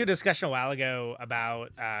got into a discussion a while ago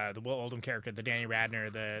about the Will Oldham character, the Danny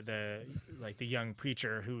Radner, the young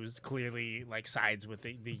preacher who's clearly like sides with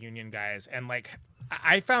the union guys. And like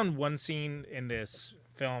I found one scene in this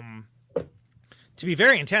film to be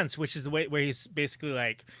very intense, which is the way where he's basically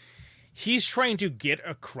like he's trying to get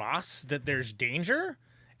across that there's danger,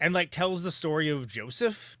 and like tells the story of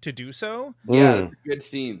Joseph to do so. Yeah, good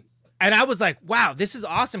scene. And I was like, wow, this is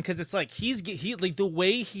awesome, because it's like he like the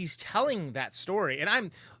way he's telling that story.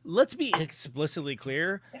 And let's be explicitly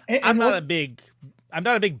clear, I'm not a big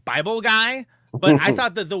Bible guy, but I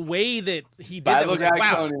thought that the way that he did that was like,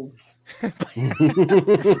 wow. but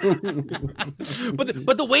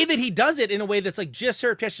the way that he does it in a way that's like just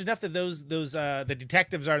surreptitious enough that those the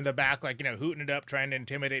detectives are in the back, like, hooting it up, trying to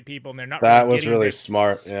intimidate people, and they're not. That was really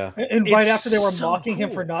smart. Yeah. And right after they were mocking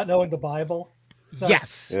him for not knowing the Bible. So,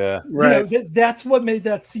 Yes. Yeah. Right. That's what made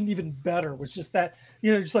that scene even better. Was just that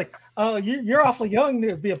just like, oh, you're awfully young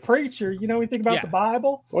to be a preacher. You know anything about the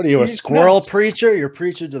Bible? What are you, a squirrel preacher? You're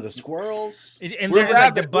preaching to the squirrels? And we're there's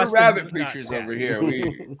rabbit, like the we're rabbit nuts, preachers yeah. over here.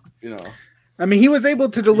 We, I mean, he was able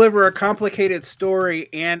to deliver a complicated story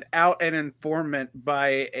and out an informant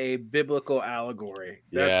by a biblical allegory.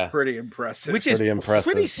 That's pretty impressive. Which is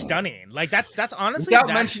pretty stunning. Like that's honestly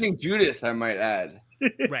without mentioning Judas, I might add.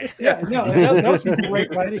 Right. Yeah. No, that was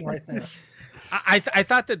great writing right there. I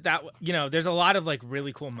thought that there's a lot of like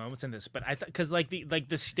really cool moments in this, but I thought because like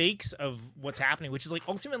the stakes of what's happening, which is like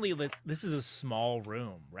ultimately this is a small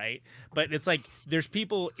room, right? But it's like there's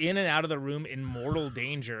people in and out of the room in mortal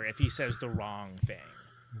danger if he says the wrong thing.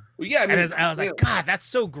 Well, yeah, I mean, and I was like, God, that's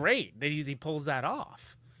so great that he pulls that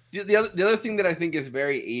off. The other thing that I think is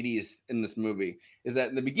very 80s in this movie is that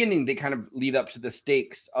in the beginning they kind of lead up to the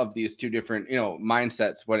stakes of these two different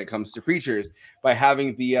mindsets when it comes to preachers by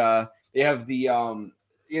having the the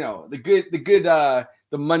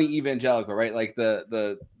money evangelical, right? Like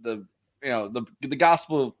the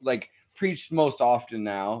gospel like preached most often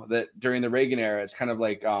now that during the Reagan era, it's kind of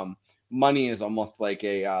like money is almost like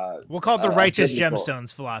a we'll call it the righteous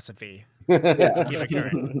gemstones philosophy. Yeah. To keep it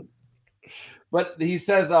current. But he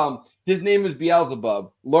says his name is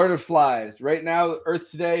Beelzebub, Lord of Flies. Right now, Earth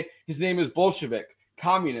today, his name is Bolshevik,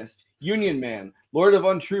 Communist, Union Man, Lord of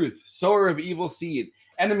Untruth, Sower of Evil Seed,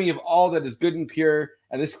 enemy of all that is good and pure,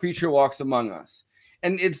 and this creature walks among us.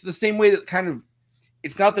 And it's the same way that kind of,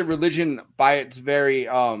 it's not that religion by its very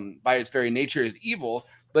nature is evil,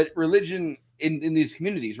 but religion in these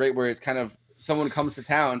communities, right, where it's kind of someone comes to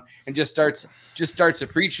town and just starts a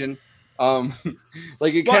preaching.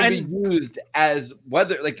 Like it can be used as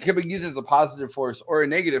it can be used as a positive force or a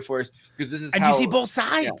negative force because this is and how you see both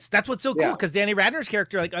sides. Yeah. That's what's so cool because Danny Radner's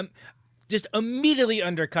character just immediately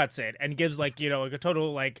undercuts it and gives like a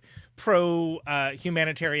total like pro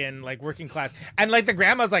humanitarian like working class, and like the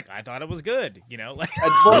grandma's like, I thought it was good, like,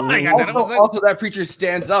 also that preacher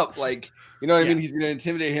stands up like. You know what I mean? He's going to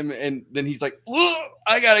intimidate him, and then he's like,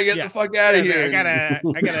 I got to get the fuck out of here. I got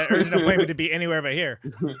an urgent appointment to be anywhere but here.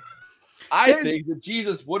 I think that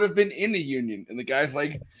Jesus would have been in the union. And the guy's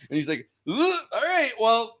like, and he's like, all right,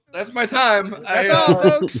 well, that's my time. That's all,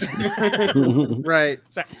 folks. Right.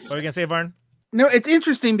 Sorry, what were you going to say, Varn? No, it's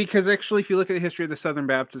interesting because actually, if you look at the history of the Southern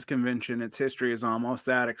Baptist Convention, its history is almost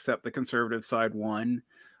that, except the conservative side won.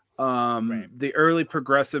 The early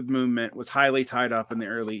progressive movement was highly tied up in the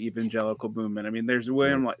early evangelical movement. I mean, there's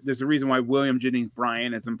a reason why William Jennings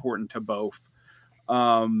Bryan is important to both.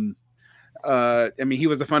 I mean, he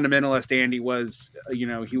was a fundamentalist, and he was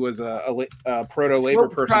a proto-labor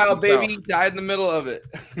person. Trial, baby, died in the middle of it.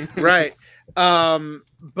 Right.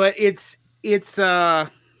 But it's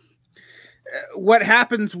what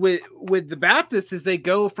happens with the Baptists is they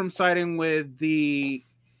go from siding with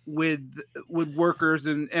workers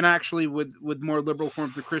and actually with more liberal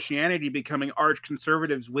forms of Christianity becoming arch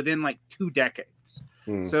conservatives within like 2 decades.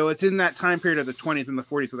 So it's in that time period of the 20s and the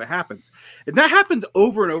 40s where that happens. And that happens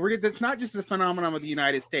over and over again. That's not just a phenomenon of the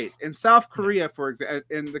United States. In South Korea, for example,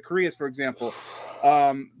 in the Koreas, for example,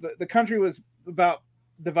 the country was about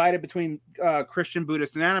divided between Christian,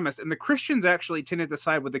 Buddhist, and animists, and the Christians actually tended to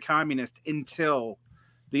side with the communists until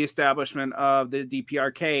the establishment of the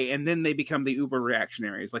DPRK, and then they become the uber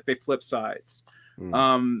reactionaries, like they flip sides.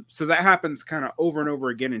 So that happens kind of over and over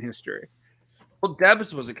again in history. Well,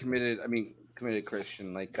 Debs was a committed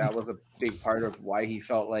Christian. Like that was a big part of why he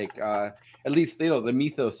felt like, at least the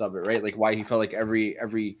mythos of it, right? Like why he felt like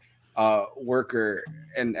every worker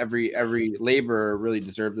and every laborer really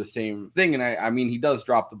deserved the same thing. And I mean, he does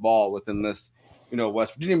drop the ball within this,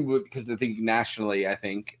 West Virginia because they're thinking nationally, I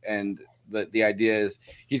think, and the idea is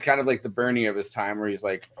he's kind of like the Bernie of his time where he's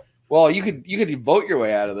like, well, you could vote your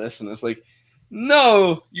way out of this. And it's like,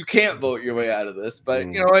 no, you can't vote your way out of this. But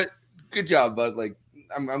you know what? Good job, bud. Like,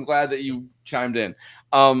 I'm glad that you chimed in.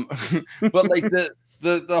 But like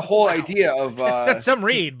the whole idea of that's some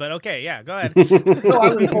read, but okay, yeah, go ahead.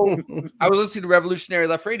 No, I was listening to Revolutionary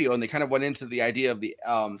Left Radio, and they kind of went into the idea of the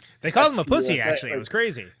they called him a pussy. Actually, it was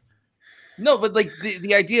crazy. No, but like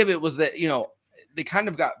the idea of it was that they kind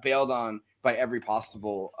of got bailed on by every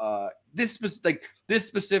possible this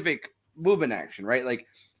specific movement action, right? Like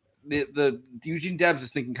the Eugene Debs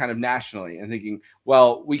is thinking kind of nationally and thinking,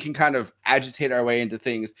 well, we can kind of agitate our way into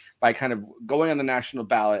things by kind of going on the national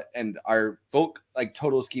ballot, and our vote like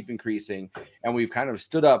totals keep increasing, and we've kind of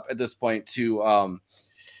stood up at this point to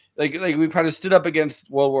like we kind of stood up against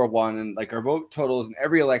World War I, and like our vote totals in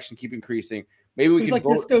every election keep increasing. maybe So we he's can like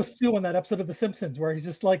vote. Disco Stu on that episode of The Simpsons, where he's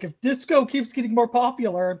just like, if disco keeps getting more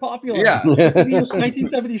popular and popular, Yeah. look at the years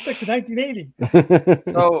 1976 to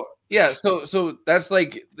 1980. So yeah, so that's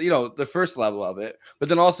like, you know, the first level of it, but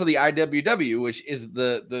then also the IWW, which is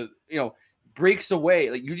the you know, breaks away.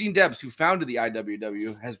 Like Eugene Debs, who founded the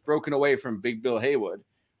IWW, has broken away from Big Bill Haywood,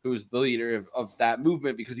 who's the leader of that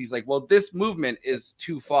movement, because he's like, well, this movement is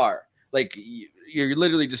too far. Like you're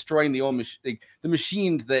literally destroying the old like the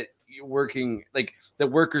machines that you're working, like that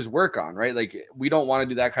workers work on, right? Like we don't want to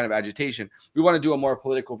do that kind of agitation. We want to do a more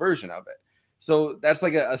political version of it. So that's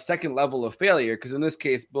like a second level of failure, because in this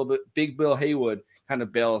case, Big Bill Haywood kind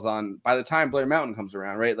of bails on, by the time Blair Mountain comes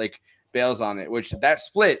around, right? Like bails on it, which that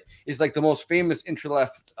split is like the most famous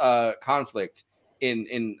intra-left conflict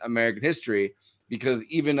in American history, because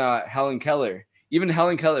even Helen Keller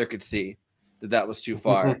could see that was too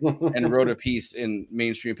far and wrote a piece in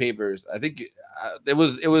mainstream papers. I think it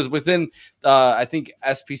was within I think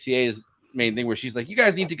SPCA's main thing, where she's like, you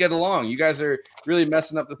guys need to get along, you guys are really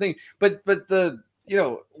messing up the thing. But the, you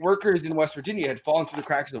know, workers in West Virginia had fallen through the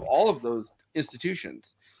cracks of all of those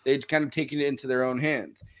institutions. They'd kind of taken it into their own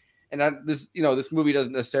hands. And this movie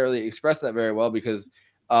doesn't necessarily express that very well, because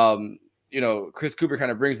you know, Chris Cooper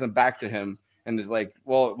kind of brings them back to him and is like,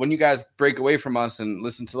 well, when you guys break away from us and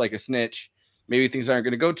listen to like a snitch, maybe things aren't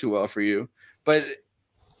going to go too well for you. But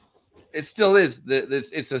it still is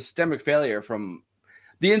it's a systemic failure from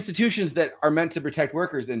the institutions that are meant to protect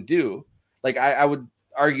workers and do. Like I would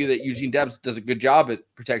argue that Eugene Debs does a good job at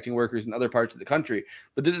protecting workers in other parts of the country,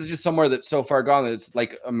 but this is just somewhere that's so far gone that it's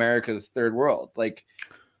like America's third world. Like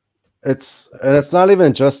it's not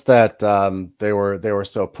even just that they were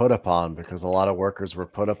so put upon, because a lot of workers were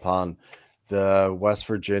put upon. The West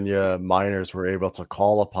Virginia miners were able to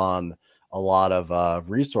call upon a lot of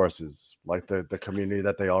resources, like the community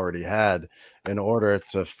that they already had, in order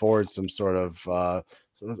to forge some sort of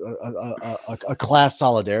a class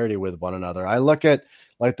solidarity with one another. I look at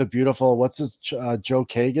like the beautiful, Joe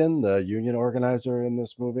Kagan, the union organizer in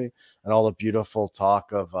this movie, and all the beautiful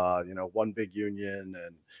talk of you know, one big union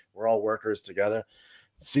and we're all workers together.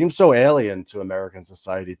 It seems so alien to American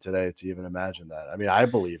society today to even imagine that. I mean, I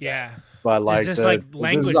believe that, but like this is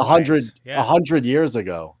 100 years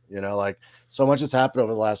ago. You know, like so much has happened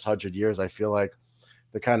over the last 100 years. I feel like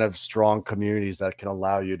the kind of strong communities that can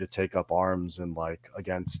allow you to take up arms and like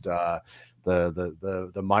against the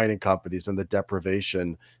mining companies and the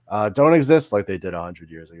deprivation don't exist like they did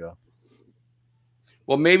 100 years ago.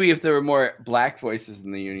 Well, maybe if there were more black voices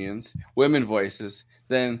in the unions, women voices,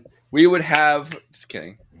 then we would have. Just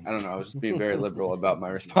kidding. I don't know. I was just being very liberal about my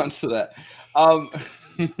response to that.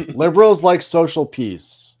 Liberals like social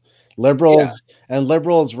peace. Liberals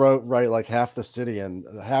write like half the city and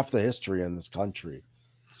half the history in this country.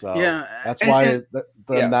 So that's why the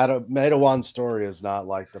Matewan story is not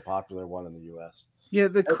like the popular one in the U.S. Yeah,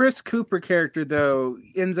 the Chris Cooper character, though,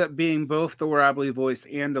 ends up being both the wobbly voice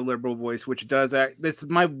and the liberal voice, which does act. This is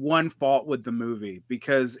my one fault with the movie,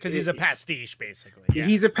 because he's a pastiche, basically. Yeah.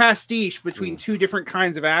 He's a pastiche between two different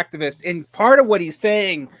kinds of activists. And part of what he's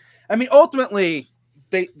saying, I mean, ultimately,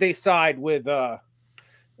 they side with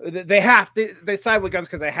they side with guns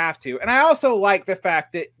because they have to. And I also like the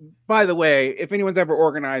fact that, by the way, if anyone's ever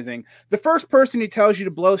organizing, the first person who tells you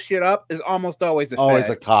to blow shit up is almost always a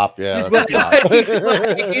cop. Yeah,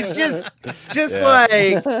 it's just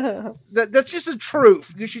like that's just a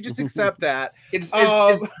truth. You should just accept that. It's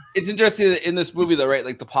interesting that in this movie, though, right?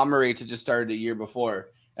 Like the Pomerades had just started a year before.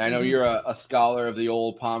 And I know you're a scholar of the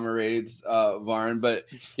old Pomerades, Varn, but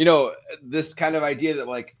you know this kind of idea that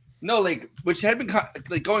like. No, like, which had been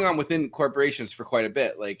like going on within corporations for quite a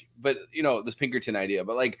bit, like, but you know, this Pinkerton idea,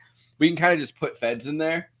 but like, we can kind of just put feds in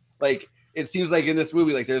there. Like, it seems like in this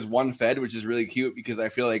movie, like, there's one fed, which is really cute because I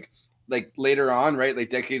feel like later on, right,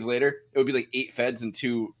 like decades later, it would be like 8 feds and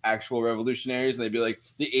 2 actual revolutionaries, and they'd be like,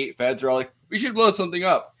 the 8 feds are all like, we should blow something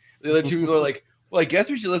up. The other 2 people are like, well, I guess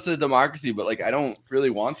we should listen to democracy, but like, I don't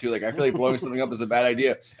really want to. Like, I feel like blowing something up is a bad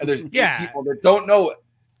idea. And there's 8 people that don't know.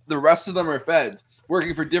 The rest of them are feds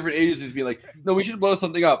working for different agencies, being like, "No, we should blow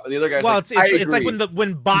something up." And the other guys, well, like, it's like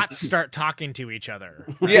when bots start talking to each other,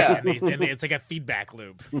 right? Yeah, and it's like a feedback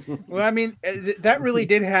loop. Well, I mean, that really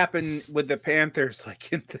did happen with the Panthers,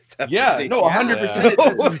 like in the 70s. Yeah, no,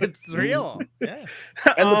 100%. It's real. Yeah,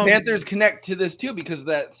 and the Panthers connect to this too because of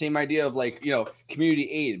that same idea of like, you know, community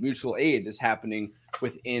aid, mutual aid is happening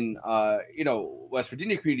within you know, West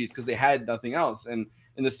Virginia communities because they had nothing else. And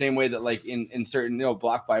in the same way that like in certain, you know,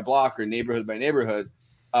 block by block or neighborhood by neighborhood,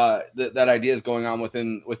 that idea is going on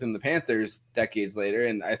within the Panthers decades later.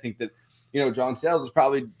 And I think that, you know, John Sayles is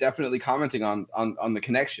probably definitely commenting on the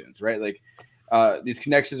connections, right? Like these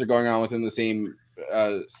connections are going on within the same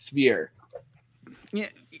sphere. Yeah,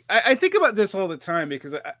 I think about this all the time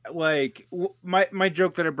because, my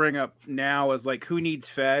joke that I bring up now is like, who needs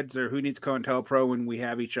feds or who needs COINTELPRO when we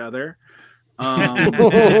have each other?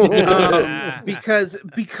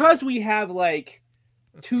 Because we have like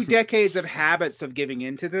 2 decades of habits of giving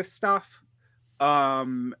into this stuff,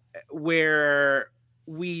 where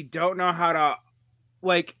we don't know how to,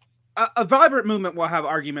 like, a vibrant movement will have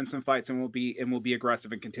arguments and fights and will be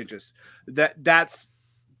aggressive and contentious. That's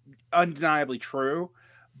undeniably true,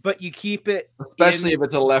 but you keep it, especially if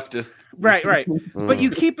it's a leftist, right. But you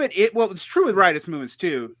keep it. Well, it's true with rightist movements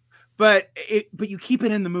too, but you keep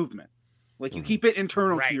it in the movement, like you keep it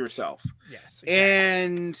internal to yourself. Yes,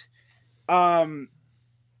 exactly.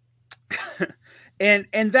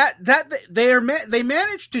 and that they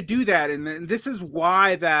managed to do that, and this is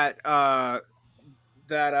why that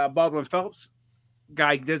Baldwin Phelps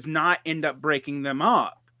guy does not end up breaking them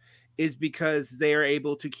up, is because they are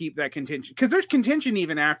able to keep that contention, because there's contention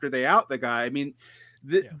even after they out the guy. I mean,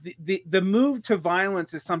 the move to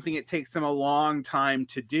violence is something it takes them a long time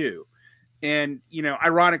to do. And,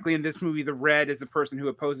 ironically, in this movie, the Red is the person who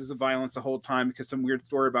opposes the violence the whole time because some weird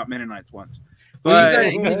story about Mennonites once. But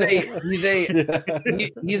he's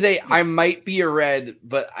a I might be a Red,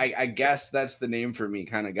 but I guess that's the name for me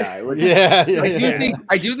kind of guy.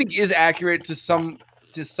 I do think is accurate to some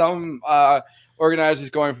organizers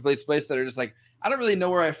going from place to place that are just like, I don't really know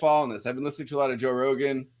where I fall in this. I've been listening to a lot of Joe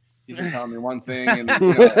Rogan. He's been telling me one thing. And,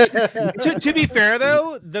 to be fair,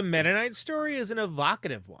 though, the Mennonite story is an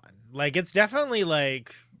evocative one. Like, it's definitely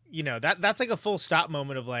like, that's like a full stop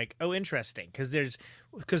moment of like, oh, interesting. Because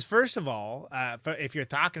first of all, if you're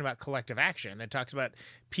talking about collective action, that talks about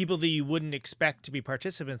people that you wouldn't expect to be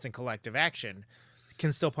participants in collective action can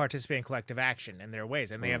still participate in collective action in their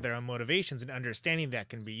ways, and they have their own motivations, and understanding that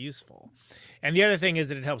can be useful. And the other thing is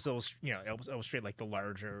that it helps illustrate like the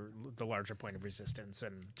larger point of resistance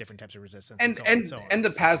and different types of resistance, and the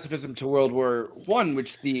pacifism to World War I,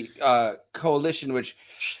 which the coalition, which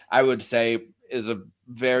I would say is a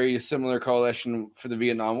very similar coalition for the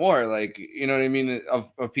Vietnam War, like, you know what I mean,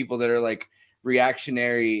 of people that are like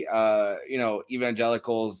reactionary,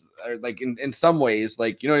 evangelicals, or like in some ways,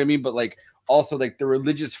 like, you know what I mean, but like also like the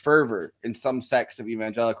religious fervor in some sects of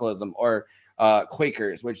evangelicalism, or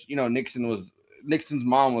Quakers, which, Nixon's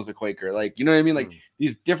mom was a Quaker, like, you know what I mean, like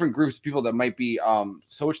these different groups of people that might be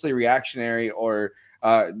socially reactionary or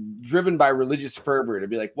driven by religious fervor to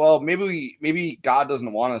be like, well, maybe God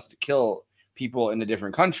doesn't want us to kill people in a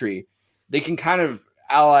different country. They can kind of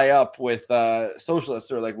ally up with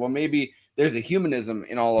socialists, or like, well, maybe there's a humanism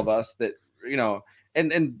in all of us that,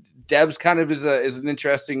 and Debs kind of is an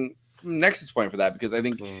interesting nexus point for that, because I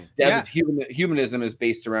think humanism is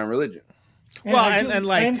based around religion. And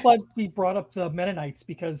I am glad he brought up the Mennonites,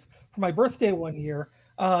 because for my birthday one year,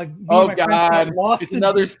 it's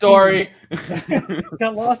another story.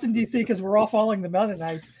 Got lost in DC because we're all following the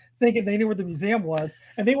Mennonites, thinking they knew where the museum was,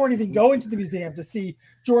 and they weren't even going to the museum to see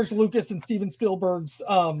George Lucas and Steven Spielberg's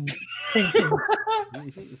paintings.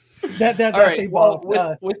 They bought.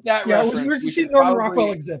 With that reference, we were just seeing Norman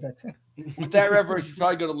Rockwell exhibit. With that reference, you should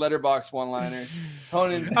probably go to Letterboxd one-liners.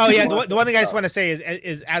 Conan. Oh yeah, the one thing I just want to say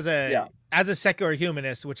is as a secular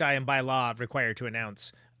humanist, which I am by law required to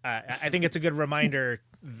announce, I think it's a good reminder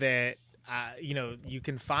that you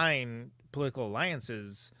can find political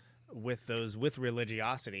alliances with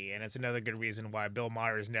religiosity, and it's another good reason why Bill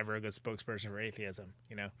Maher is never a good spokesperson for atheism,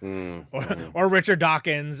 or Richard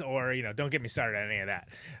Dawkins, or don't get me started on any of that,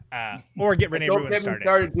 or get Renee Ruin started. Don't get me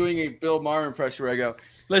started doing a Bill Maher impression where I go,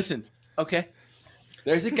 listen, okay,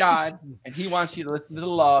 there's a God, and he wants you to listen to the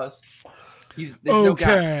laws. There's no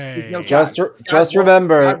God. Just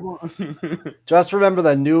remember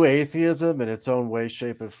that new atheism in its own way,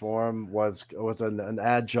 shape, and form was an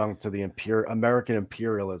adjunct to the American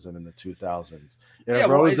imperialism in the 2000s. It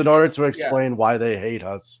arose in order to explain why they hate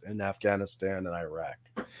us in Afghanistan and Iraq.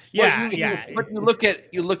 But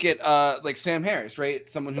you look at like Sam Harris,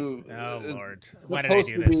 right? Someone who Lord, why did I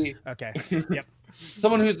do this? Okay, yep.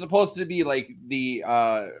 Someone who's supposed to be like the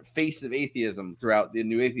face of atheism throughout the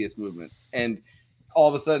new atheist movement, and all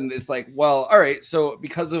of a sudden it's like, well, all right, so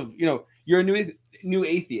because of you're a new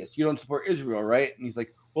atheist, you don't support Israel, right? And he's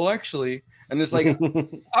like, well, actually, and it's like,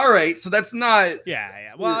 all right, so that's not.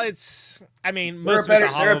 Yeah. Well, it's. I mean,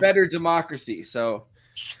 they're a better democracy, so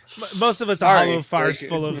most of it's a hollow farce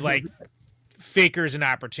full of like fakers and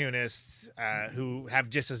opportunists who have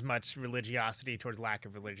just as much religiosity towards lack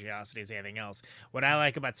of religiosity as anything else. What I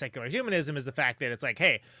like about secular humanism is the fact that it's like,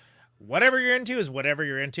 hey, whatever you're into is whatever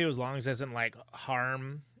you're into, as long as it doesn't like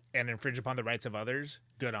harm and infringe upon the rights of others.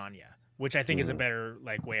 Good on you. which I think is a better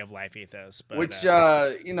like way of life ethos. But, which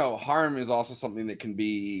harm is also something that can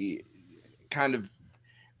be kind of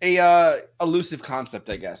a elusive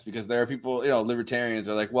concept, I guess, because there are people, libertarians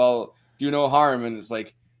are like, well, do no harm, and it's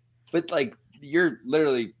like, but like you're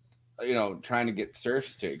literally, trying to get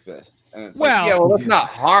serfs to exist, and it's that's not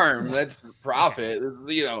harm, that's profit,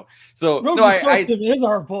 So Road to Serfdom is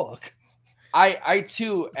our book. I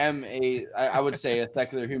too am I would say a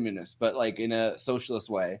secular humanist, but like in a socialist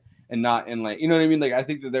way, and not in like, you know what I mean? Like I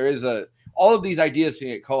think that there is all of these ideas can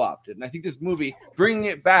get co-opted, and I think this movie, bringing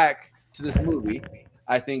it back to this movie,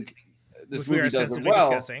 I think this movie does it well.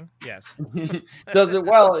 Discussing. Yes, does it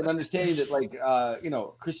well in understanding that like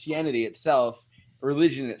Christianity itself,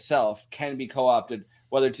 religion itself, can be co-opted,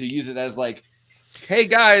 whether to use it as like, hey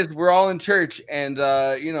guys, we're all in church, and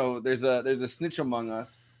there's a snitch among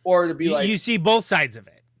us, or to be like, you see both sides of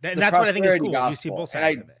it, and that's what I think is cool. You see both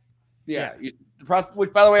sides of it.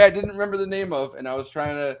 Which by the way I didn't remember the name of, and I was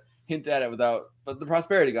trying to hint at it but the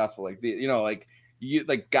prosperity gospel, like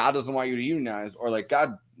God doesn't want you to unionize, or like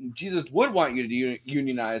Jesus would want you to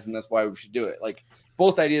unionize, and that's why we should do it. Like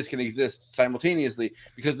both ideas can exist simultaneously,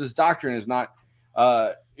 because this doctrine is not,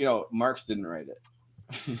 Marx didn't write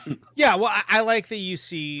it. Yeah, well, I like that you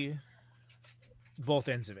see both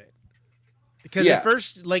ends of it. Because at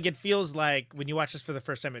first, like, it feels like when you watch this for the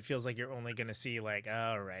first time, it feels like you're only going to see like,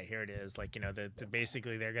 oh, right, here it is. Like,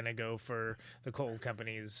 basically they're going to go for the coal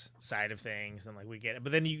company's side of things, and like we get it.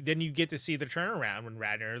 But then you get to see the turnaround when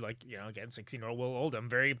Radner, like, again, 16-year-old Will Oldham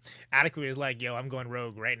very adequately is like, yo, I'm going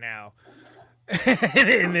rogue right now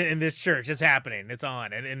in this church. It's happening. It's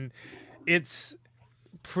on. And it's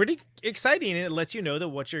pretty exciting, and it lets you know that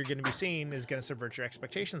what you're going to be seeing is going to subvert your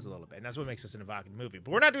expectations a little bit, and that's what makes this an evocative movie.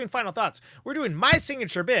 But we're not doing final thoughts. We're doing my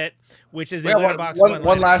signature bit, which is the Letterboxd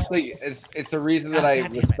one last thing. It's the reason that I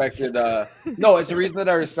respected. It's the reason that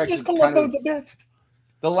I respected. Just go about the bit.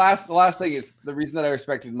 The last thing is the reason that I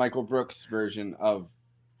respected Michael Brooks' version of.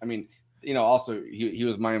 I mean, also he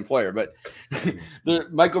was my employer, but the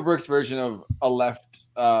Michael Brooks version of a left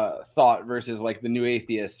thought versus like the new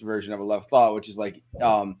atheist version of a left thought, which is like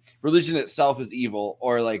religion itself is evil,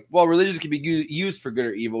 or like, well, religion can be used for good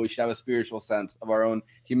or evil. We should have a spiritual sense of our own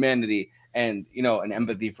humanity, and an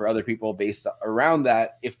empathy for other people based around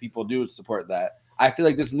that, if people do support that. I feel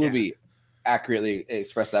like this movie accurately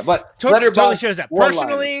express that, but totally shows that.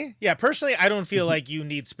 Personally, I don't feel like you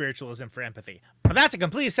need spiritualism for empathy, but that's a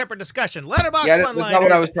completely separate discussion. Letterboxd one-liners. That's not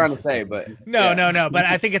what I was trying to say, but no. But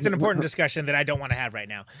I think it's an important discussion that I don't want to have right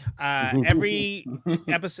now. Every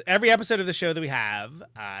episode of the show that we have,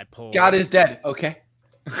 I pull. God is dead. Okay.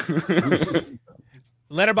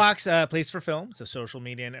 Letterboxd, place for films, a social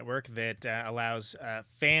media network that allows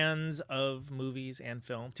fans of movies and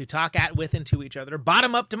film to talk at, with, and to each other.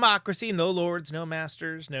 Bottom up democracy, no lords, no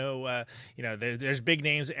masters, no, there's big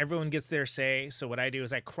names. Everyone gets their say. So what I do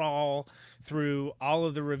is I crawl through all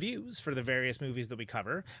of the reviews for the various movies that we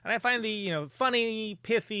cover, and I find the funny,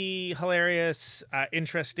 pithy, hilarious,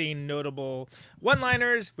 interesting, notable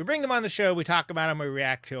one-liners. We bring them on the show. We talk about them. We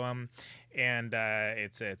react to them. And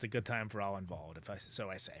it's a good time for all involved, I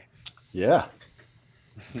say. Yeah.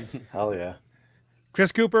 Hell yeah.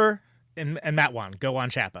 Chris Cooper and Matt Wan go on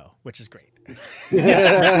Chapo, which is great.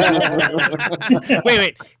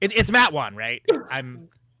 Wait. It's Matt Wan, right? I'm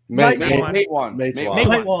Mate Wan.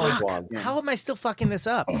 How am I still fucking this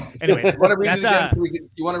up? Anyway, you want to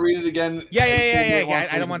read it again? Yeah.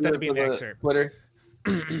 I don't want that to be in the excerpt. Twitter.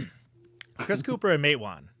 Chris Cooper and Mate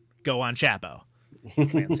Wan go on Chapo.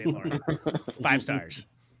 Man, St. Laurent. 5 stars.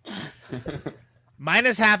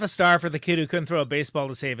 Minus half a star for the kid who couldn't throw a baseball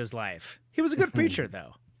to save his life. He was a good preacher,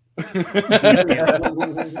 though.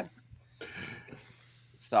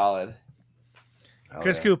 Solid.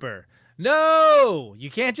 Chris Cooper. No!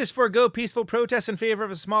 You can't just forego peaceful protest in favor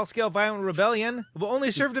of a small-scale violent rebellion. It will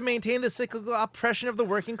only serve to maintain the cyclical oppression of the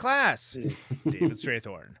working class. David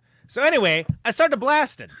Strathorn. So anyway, I started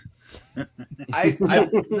blasting. This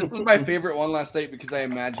was my favorite one last night, because I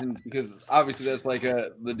imagined, because obviously that's like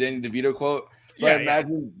the Danny DeVito quote. So I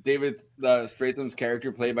imagine David Stratham's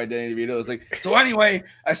character, played by Danny DeVito, is like, so anyway,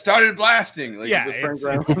 I started blasting. Like,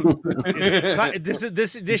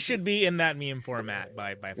 this should be in that meme format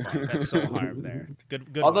by far. That's so hard there.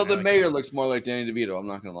 Good. Although the mayor looks more like Danny DeVito, I'm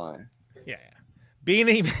not gonna lie. Yeah. Being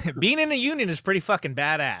in a union is pretty fucking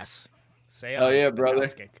badass. Oh yeah, brother.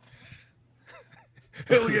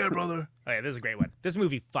 Hell yeah, brother. Oh yeah, this is a great one. This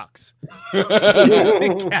movie fucks.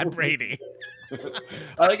 Cat Brady.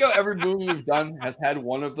 I like how every movie we've done has had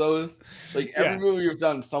one of those. Like every movie we've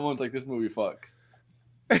done, someone's like, this movie fucks.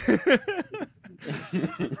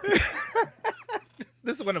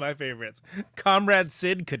 This is one of my favorites. Comrade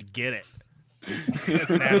Sid could get it. That's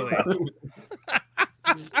Natalie.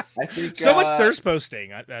 I think So much thirst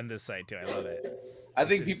posting on this site too. I love it. I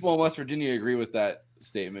think people in West Virginia agree with that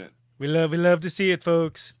statement. We love to see it,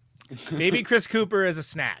 folks. Baby Chris Cooper is a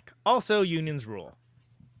snack. Also, unions rule.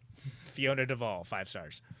 Fiona Duvall, 5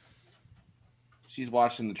 stars. She's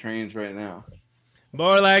watching the trains right now.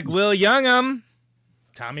 More like Will Youngham.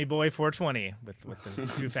 Tommy Boy 420 with the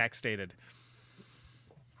 2 facts stated.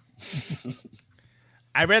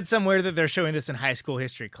 I read somewhere that they're showing this in high school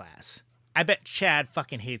history class. I bet Chad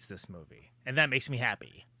fucking hates this movie, and that makes me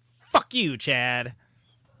happy. Fuck you, Chad.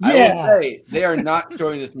 I will say they are not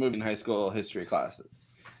showing this movie in high school history classes.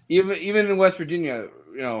 Even in West Virginia,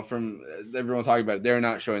 from everyone talking about it, they're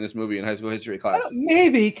not showing this movie in high school history classes.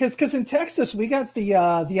 Maybe because in Texas we got the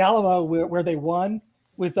Alamo where they won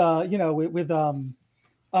with John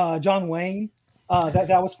Wayne.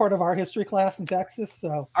 That was part of our history class in Texas.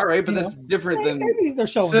 So all right, but that's different than maybe they're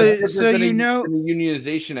showing. So a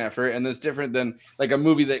unionization effort, and that's different than like a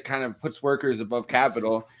movie that kind of puts workers above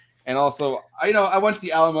capital. And also, I went to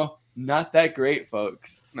the Alamo. Not that great,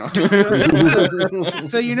 folks. No.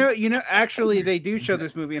 So actually, they do show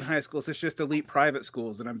this movie in high schools. It's just elite private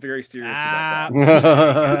schools, and I'm very serious about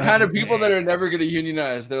that. The kind of people that are never going to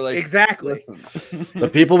unionize. They're like exactly the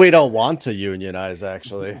people we don't want to unionize.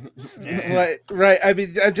 Actually, right. I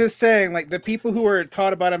mean, I'm just saying, like the people who are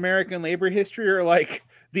taught about American labor history are like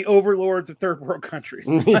the overlords of third world countries.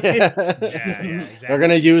 Exactly. They're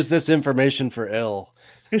going to use this information for ill.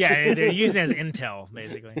 Yeah, they're using it as intel,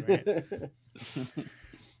 basically. Right?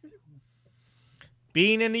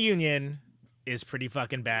 Being in the union is pretty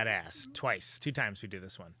fucking badass. 2 times we do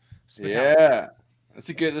this one. Yeah, that's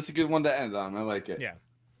a good one to end on. I like it. Yeah.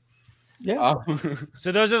 Yeah.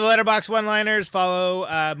 So those are the Letterboxd one-liners.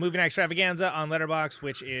 Follow Movie Night Extravaganza on Letterboxd,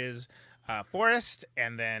 which is Forrest,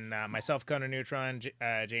 and then myself, Conan Neutron, J.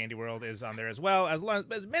 Andy World is on there as well, as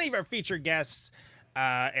many of our featured guests.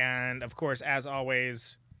 And of course, as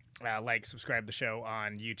always, subscribe the show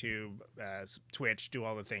on YouTube, Twitch, do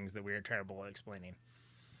all the things that we are terrible at explaining.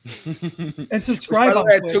 And subscribe. By the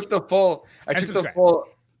way,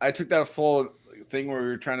 I took that full thing where we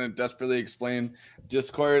were trying to desperately explain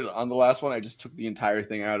Discord on the last one. I just took the entire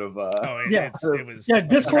thing out of.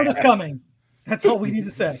 Discord is coming. That's all we need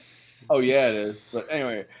to say. Oh yeah, it is. But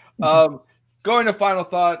anyway, going to final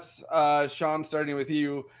thoughts. Sean, starting with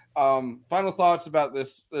you. Final thoughts about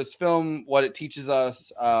this film, what it teaches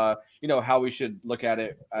us, how we should look at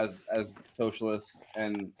it as socialists,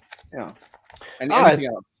 and anything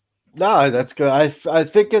else. No, that's good. I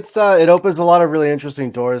think it opens a lot of really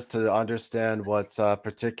interesting doors to understand what's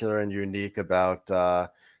particular and unique about the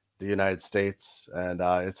United States and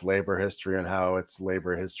its labor history and how its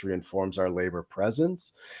labor history informs our labor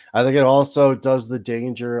presence. I think it also does the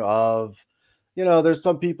danger of, there's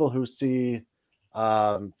some people who see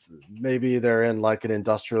maybe they're in like an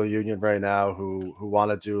industrial union right now who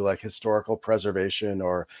want to do like historical preservation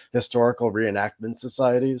or historical reenactment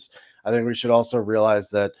societies. I think we should also realize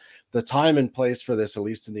that the time and place for this, at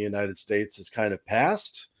least in the United States, is kind of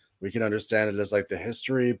past. We can understand it as like the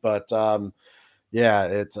history, but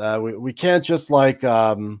we can't just like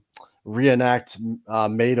reenact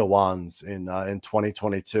Maidawans in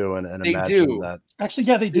 2022 and imagine that. Actually,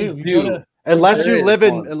 yeah, they do. Unless you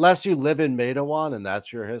live in Maidawan and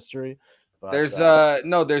that's your history. But, there's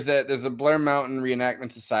a Blair Mountain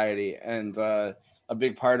Reenactment Society, and a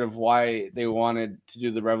big part of why they wanted to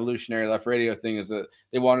do the Revolutionary Left Radio thing is that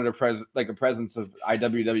they wanted a presence of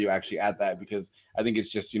IWW actually at that, because I think it's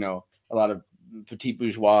just a lot of petite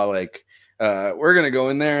bourgeois we're gonna go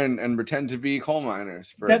in there and pretend to be coal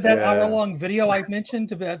miners. That hour-long video I mentioned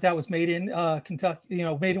that was made in Kentucky,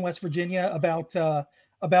 made in West Virginia about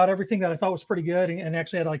everything that I thought was pretty good, and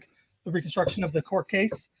actually had like the reconstruction of the court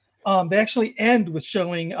case. They actually end with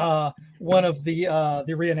showing one of the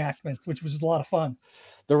reenactments, which was just a lot of fun.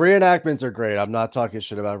 The reenactments are great. I'm not talking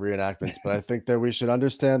shit about reenactments, but I think that we should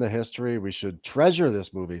understand the history. We should treasure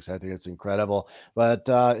this movie because I think it's incredible. But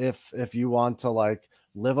if you want to like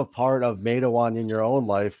live a part of Maidawan in your own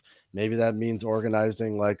life, maybe that means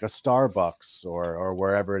organizing like a Starbucks or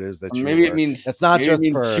wherever it is that you maybe work. It means it's not just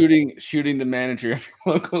for shooting the manager of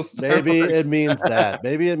your local Starbucks. Maybe it means that.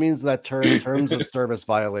 Maybe it means that terms of service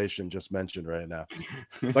violation just mentioned right now.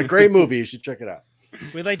 But great movie. You should check it out.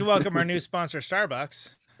 We'd like to welcome our new sponsor,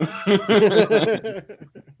 Starbucks.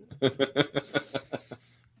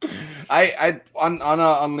 I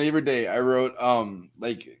on Labor Day I wrote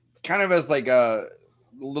kind of as like a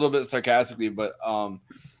little bit sarcastically, but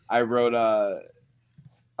I wrote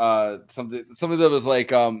something that was like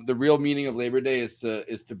the real meaning of Labor Day is to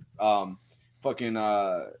fucking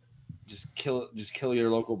just kill your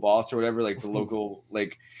local boss or whatever, like the local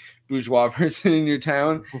like bourgeois person in your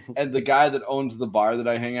town. And the guy that owns the bar that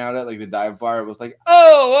I hang out at, like the dive bar, was like,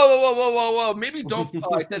 oh, whoa, maybe don't.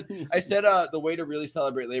 I said the way to really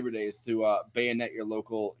celebrate Labor Day is to bayonet your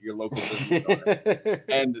local business owner.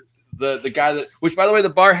 And the guy that, which by the way, the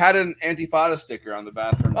bar had an Antifada sticker on the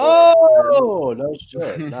bathroom door. Oh, no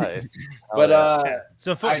shit, nice. But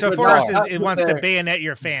so Forrest wants to bayonet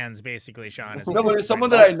your fans, basically, Sean. No, but it's someone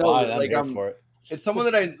that I know. Like it's someone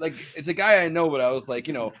that I like. It's a guy I know, but I was like,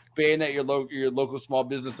 bayonet your local small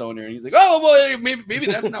business owner, and he's like, oh, well, maybe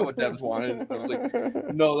that's not what Debs wanted. I was like,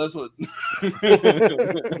 no, that's what.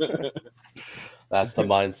 That's the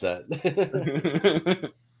mindset.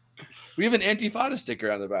 We have an Antifada sticker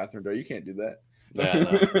on the bathroom door. You can't do that.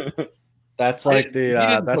 Yeah, no. That's like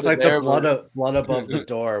the blood above the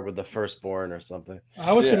door with the firstborn or something.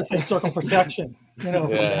 I was going to say circle protection, for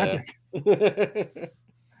magic.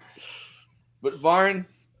 But Varn,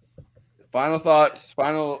 final thoughts,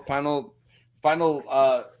 final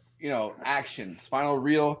actions, final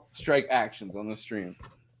real strike actions on the stream.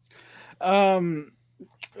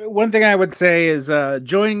 One thing I would say is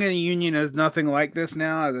joining a union is nothing like this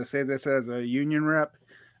now. As I say this as a union rep,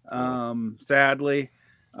 sadly,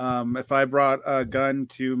 if I brought a gun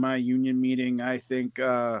to my union meeting, I think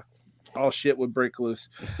all shit would break loose.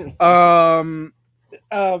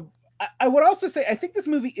 I would also say I think this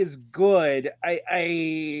movie is good.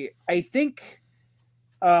 I think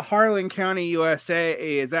Harlan County, USA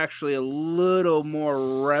is actually a little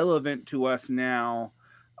more relevant to us now.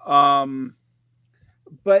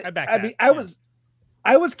 But I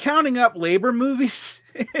was counting up labor movies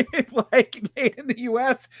like made in the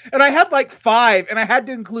US, and I had like 5, and I had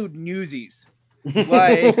to include Newsies.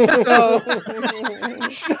 Like so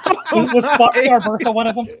was Boxcar Bertha one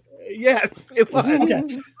of them? Yes, it was.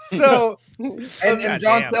 Okay. So, and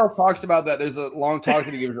John Sayles talks about that. There's a long talk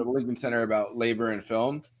that he gives at the Lincoln Center about labor in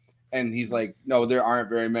film, and he's like, "No, there aren't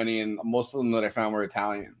very many, and most of them that I found were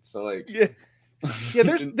Italian." So, like, yeah,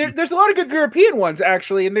 there's a lot of good European ones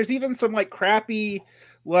actually, and there's even some like crappy,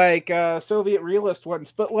 like Soviet realist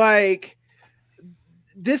ones. But like,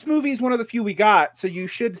 this movie is one of the few we got, so you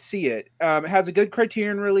should see it. It has a good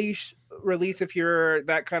Criterion release if you're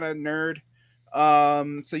that kind of nerd.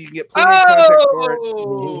 So you can get plenty of context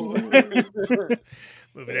for it.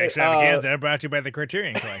 Movie Night Extravaganza brought to you by the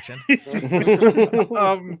Criterion Collection.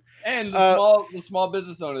 And the small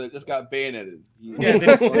business owner that just got bayoneted. Yeah,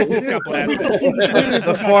 this couple had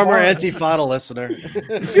the former Antifada listener.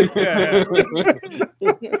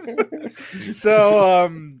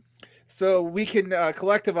 So we can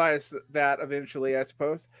collectivize that eventually, I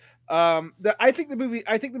suppose. I think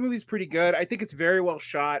the movie's pretty good. I think it's very well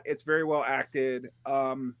shot. It's very well acted.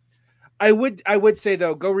 I would say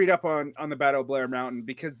though, go read up on the Battle of Blair Mountain,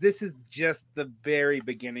 because this is just the very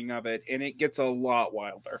beginning of it, and it gets a lot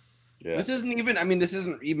wilder. Yeah. This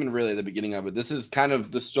isn't even really the beginning of it. This is kind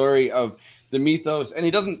of the story of the mythos, and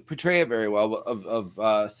he doesn't portray it very well,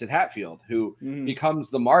 of Sid Hatfield, who becomes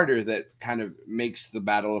the martyr that kind of makes the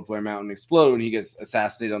Battle of Blair Mountain explode when he gets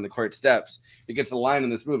assassinated on the court steps. It gets a line in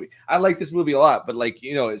this movie. I like this movie a lot, but like,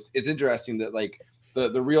 it's interesting that like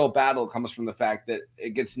the real battle comes from the fact that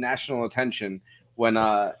it gets national attention when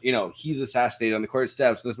he's assassinated on the court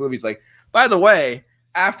steps. This movie's like, by the way,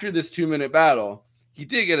 after this 2-minute battle, he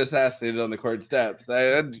did get assassinated on the court steps.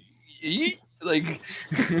 Like,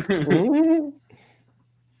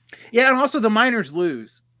 yeah, and also the miners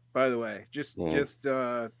lose, by the way, just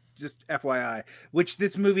FYI, which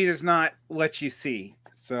this movie does not let you see.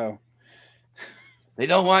 So they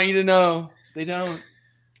don't want you to know. They don't.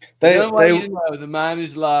 They don't want you to know. The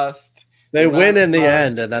miners lost. They win in the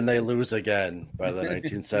end, and then they lose again by the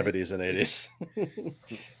 1970s and 80s.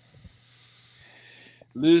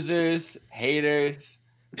 Losers, haters,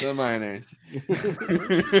 the miners.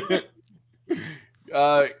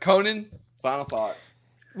 Conan, final thoughts.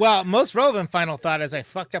 Well, most relevant final thought is I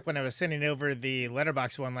fucked up when I was sending over the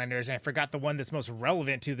Letterboxd one-liners, and I forgot the one that's most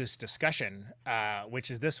relevant to this discussion,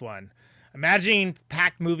 which is this one. Imagining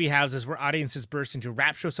packed movie houses where audiences burst into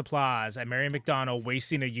rapturous applause at Mary McDonnell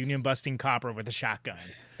wasting a union-busting copper with a shotgun.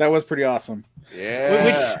 That was pretty awesome.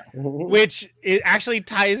 Yeah. Which it actually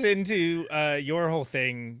ties into your whole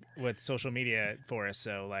thing with social media for us.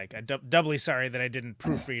 So, like, I'm doubly sorry that I didn't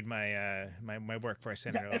proofread my my work before I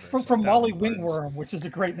sent it over. From Molly Ringworm, which is a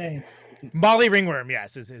great name. Molly Ringworm,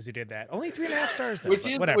 yes, as he did that. Only 3.5 stars, though.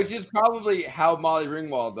 Which is probably how Molly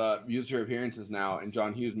Ringwald used her appearances now in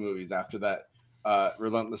John Hughes movies after that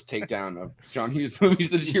relentless takedown of John Hughes movies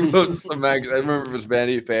that she wrote in some magazine. I remember it was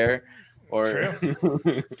Vanity Fair. Or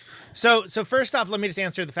True. So first off, let me just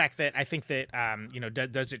answer the fact that I think that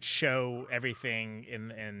does it show everything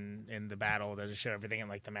in the battle? Does it show everything in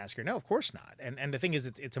like the massacre? No, of course not. And the thing is,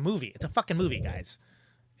 it's a movie. It's a fucking movie, guys.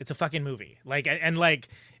 It's a fucking movie. Like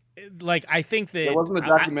I think that it wasn't a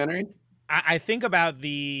documentary. I think about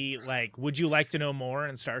the would you like to know more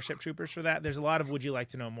and Starship Troopers for that. There's a lot of would you like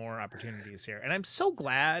to know more opportunities here, and I'm so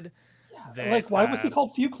glad that why was he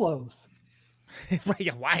called Few Clothes?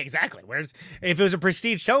 Yeah, why exactly? Where's if it was a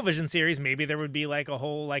prestige television series, maybe there would be like a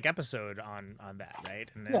whole episode on that, right?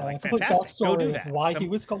 And fantastic. Go do that. Why he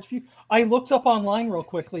was called Few? I looked up online real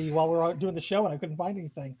quickly while we were doing the show, and I couldn't find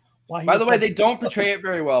anything. By the way, they don't portray it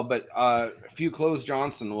very well, but Few Clothes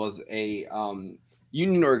Johnson was a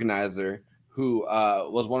union organizer who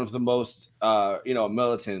was one of the most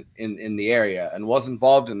militant in the area and was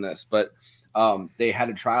involved in this, but they had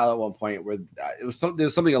a trial at one point where there was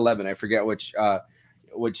something 11. I forget which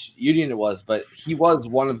union it was, but he was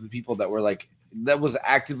one of the people that were that was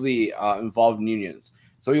actively involved in unions.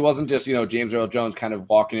 So he wasn't just James Earl Jones kind of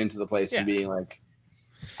walking into the place and being like,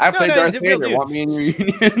 I played Darth Vader. Want me in your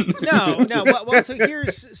union? No. Well, so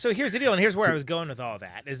here's the deal, and here's where I was going with all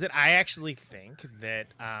that is that I actually think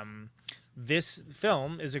that this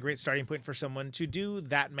film is a great starting point for someone to do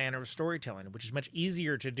that manner of storytelling, which is much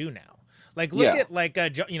easier to do now. Look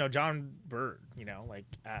at John Bird,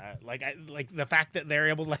 the fact that they're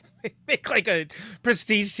able to make a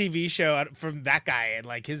prestige TV show from that guy, and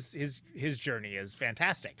his journey is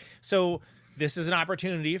fantastic. So this is an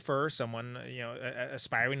opportunity for someone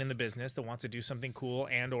aspiring in the business that wants to do something cool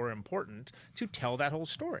and or important to tell that whole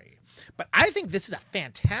story. But I think this is a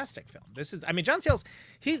fantastic film. John Sayles,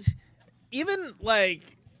 he's even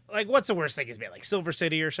what's the worst thing he's made? Silver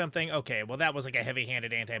City or something? Okay, well that was a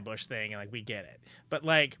heavy-handed anti-Bush thing, and we get it. But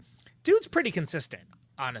dude's pretty consistent,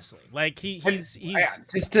 honestly. He's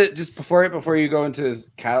just before you go into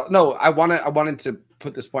his no, I wanted to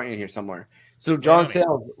put this point in here somewhere. So John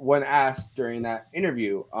Sayles, when asked during that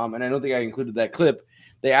interview, and I don't think I included that clip,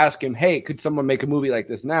 they asked him, "Hey, could someone make a movie like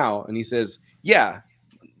this now?" And he says, "Yeah,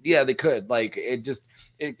 they could."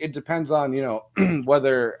 It depends on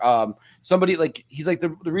whether somebody he's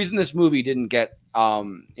the reason this movie didn't get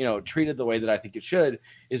treated the way that I think it should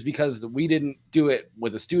is because we didn't do it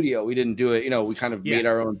with a studio. We didn't do it. We kind of made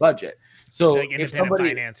our own budget. So independent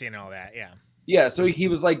financing and all that, yeah. Yeah, so he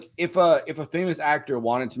was if a famous actor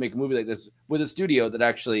wanted to make a movie like this with a studio that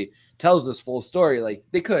actually tells this full story,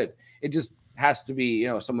 they could. It just has to be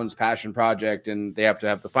someone's passion project, and they have to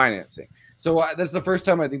have the financing. So that's the first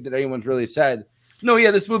time I think that anyone's really said, "No,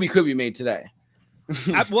 yeah, this movie could be made today."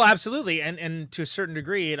 Well, absolutely, and to a certain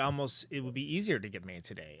degree, it would be easier to get made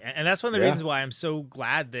today, and that's one of the reasons why I'm so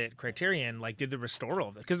glad that Criterion did the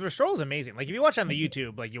restoral, because the restoral is amazing. If you watch on the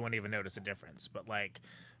YouTube, you won't even notice a difference, but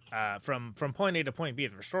from point A to point B,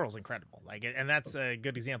 the restoral is incredible. And that's a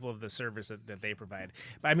good example of the service that they provide.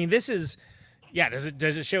 But this is,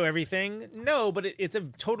 does it show everything? No, but it's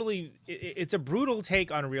a brutal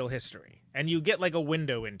take on real history, and you get a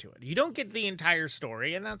window into it. You don't get the entire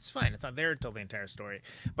story, and that's fine. It's not there to tell the entire story.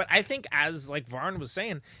 But I think, as Varn was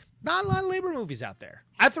saying, not a lot of labor movies out there.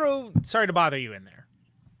 I throw Sorry to Bother You in there.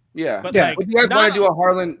 Yeah, but do you guys want to do a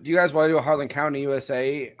Harlan? Do you guys want to do a Harlan County,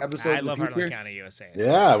 USA episode? I love Harlan County, USA. So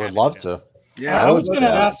yeah, I would love to. Yeah, I was going to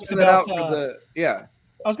ask about. I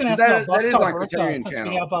was going to ask about that is on Criterion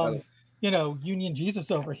Channel. We have, Union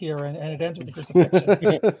Jesus over here, and it ends with the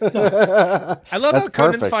crucifixion. I love how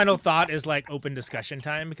Conan's final thought is open discussion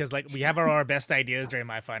time, because we have our best ideas during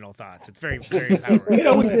my final thoughts. It's very, very powerful.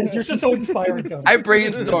 You're just so inspiring, Conan. I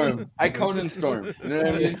brainstorm. I Conan storm. You know what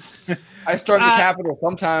I mean? I storm the Capitol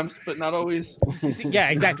sometimes, but not always.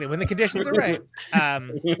 Yeah, exactly. When the conditions are right.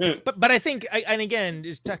 But I think, and again,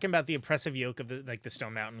 just talking about the oppressive yoke of the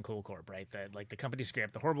Stone Mountain Coal Corp, right? The company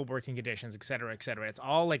script, the horrible working conditions, et cetera, et cetera. It's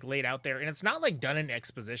all laid out there, and it's not done in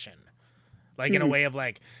exposition, in a way of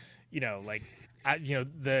the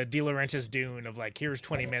De Laurentiis Dune of here's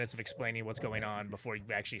 20 minutes of explaining what's going on before you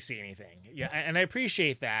actually see anything. Yeah, and I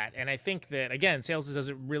appreciate that, and I think that again, Sayles does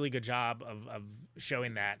a really good job of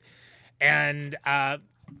showing that. And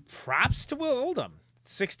props to Will Oldham,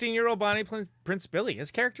 16-year-old Bonnie Prince Billy.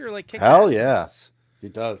 His character kicks ass. Hell yes, he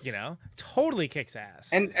does. Totally kicks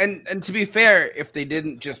ass. And to be fair, if they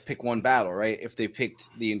didn't just pick one battle, right? If they picked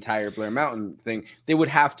the entire Blair Mountain thing, they would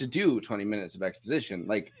have to do 20 minutes of exposition.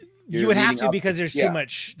 You would have to, because there's too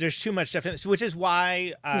much. There's too much stuff in this, which is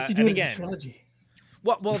why. And again,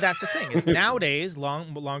 Well, that's the thing is nowadays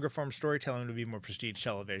longer form storytelling would be more prestige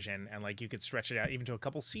television, and like you could stretch it out even to a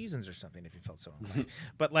couple seasons or something if you felt so inclined.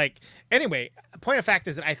 But like anyway, point of fact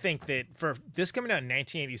is that I think that for this coming out in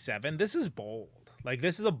 1987, this is bold. Like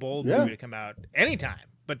this is a bold movie to come out anytime,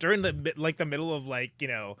 but during the middle of like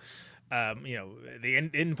the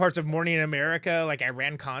in parts of Morning in America, like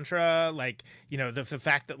Iran Contra, like the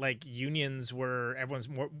fact that like unions were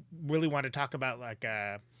really wanted to talk about like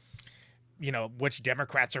which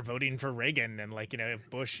Democrats are voting for Reagan, and like if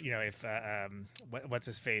Bush, if what's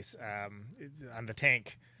his face on the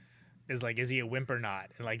tank is like, is he a wimp or not?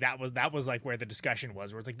 And like that was like where the discussion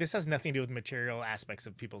was, where it's like this has nothing to do with material aspects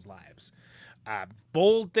of people's lives.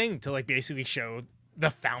 Bold thing to like basically show the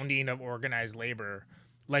founding of organized labor,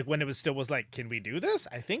 like when it was like, can we do this?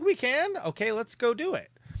 I think we can. Okay, let's go do it.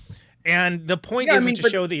 And the point isn't to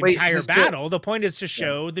show the entire battle. The point is to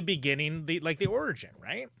show the beginning, the origin,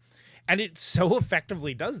 right? And it so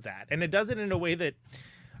effectively does that. And it does it in a way that,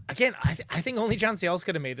 again, I think only John Sayles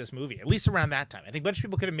could have made this movie, at least around that time. I think a bunch of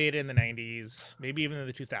people could have made it in the 90s, maybe even in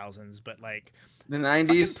the 2000s, but like... The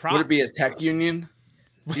 90s? Would it be a tech union?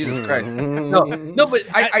 Jesus Christ. No, but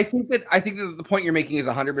I think that the point you're making is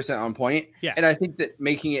 100% on point. Yeah. And I think that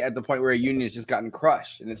making it at the point where a union has just gotten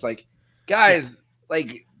crushed. And it's like, guys,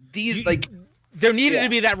 like, these, there needed to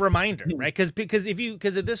be that reminder, right? Because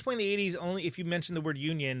at this point in the 80s, only if you mention the word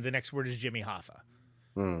union, the next word is Jimmy Hoffa.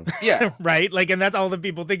 Yeah. Right. Like, and that's all that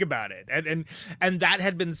people think about it. And that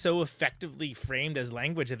had been so effectively framed as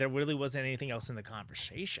language that there really wasn't anything else in the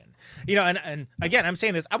conversation, and again, I'm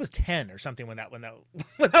saying this, I was 10 or something when that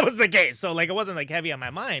was the case. So like, it wasn't like heavy on my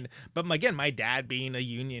mind, but again, my dad being a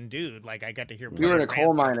union dude, like I got to hear. If you were in a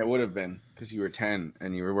coal mine, it would have been because you were 10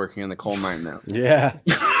 and you were working in the coal mine now. Yeah.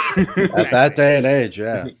 At that day and age.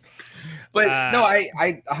 Yeah. But no,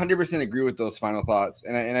 I 100% agree with those final thoughts.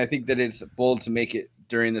 And I think that it's bold to make it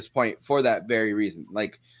during this point for that very reason.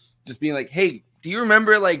 Like just being like, hey, do you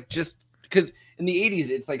remember like just because in the 80s,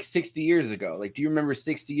 it's like 60 years ago. Like, do you remember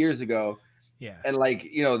 60 years ago? Yeah. And like,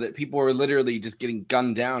 that people were literally just getting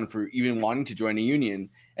gunned down for even wanting to join a union.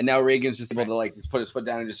 And now Reagan's just able to like just put his foot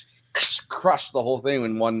down and just crush the whole thing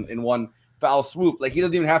in one foul swoop. Like he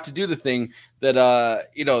doesn't even have to do the thing that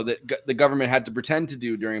that the government had to pretend to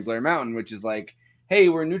do during Blair Mountain, which is like, hey,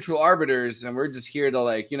 we're neutral arbiters and we're just here to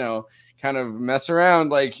like kind of mess around,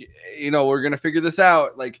 like we're gonna figure this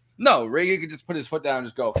out. Like no, Reagan could just put his foot down and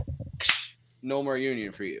just go, no more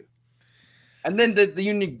union for you. And then the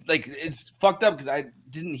union, like it's fucked up because I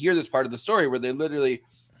didn't hear this part of the story where they literally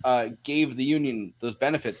gave the union those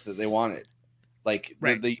benefits that they wanted, like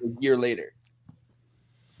the year later.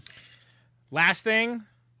 Last thing,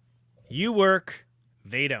 you work,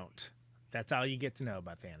 they don't. That's all you get to know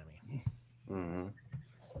about the enemy. Mm-hmm.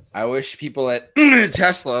 I wish people at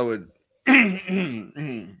Tesla would.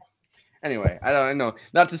 Anyway, I don't know.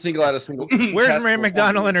 Not to single out a single. Where's Mary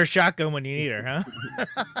McDonald and her shotgun when you need her, huh?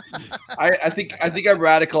 I think I'm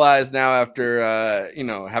radicalized now after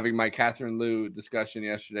having my Catherine Liu discussion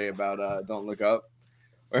yesterday about Don't Look Up,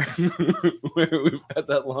 where we've had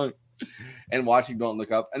that long, and watching Don't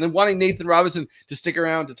Look Up, and then wanting Nathan Robinson to stick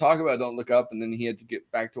around to talk about Don't Look Up, and then he had to get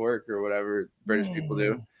back to work or whatever British people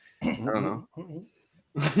do. I don't know.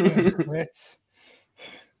 Grits,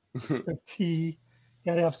 tea,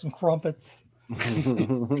 gotta have some crumpets.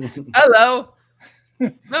 Hello.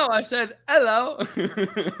 No, I said hello.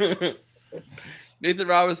 Nathan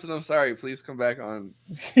Robinson, I'm sorry. Please come back on.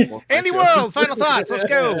 Andy World, final thoughts. Let's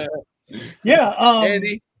go. Yeah,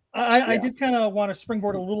 Andy. I did kind of want to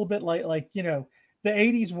springboard a little bit, like the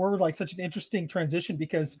 80s were like such an interesting transition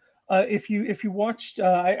because if you watched,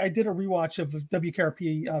 I did a rewatch of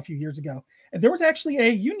WKRP a few years ago, and there was actually a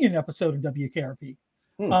union episode of WKRP,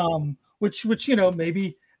 which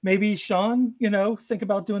maybe Sean, think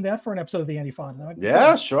about doing that for an episode of the Andy Fodden.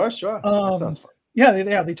 Yeah, sure. That sounds fun.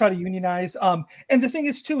 Yeah, they try to unionize. And the thing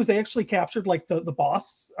is too is they actually captured like the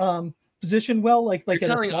boss position well, like You're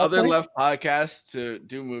telling other place. Left podcasts to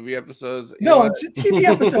do movie episodes. No, TV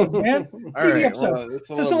episodes, man. TV episodes.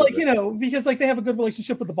 Well, so because like they have a good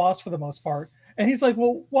relationship with the boss for the most part, and he's like,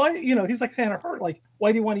 well, why? He's like kind of hurt. Like,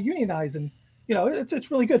 why do you want to unionize? And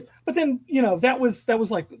it's really good. But then that was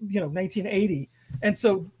like 1980, and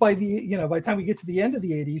so by the time we get to the end of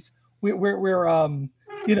the 80s, we're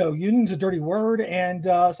union's a dirty word, and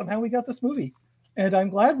somehow we got this movie, and I'm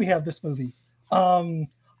glad we have this movie.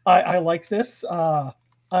 I like this.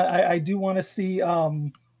 I do want to see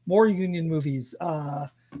more union movies, and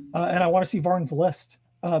I want to see Varn's List.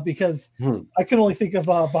 because I can only think of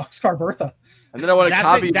Boxcar Bertha. And then I want to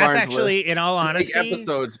copy that's Barnes' actually, list, in all make honesty,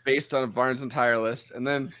 episodes based on Barnes' entire list. And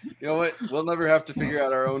then, you know what? We'll never have to figure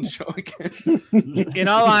out our own show again. in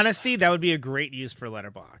all honesty, that would be a great use for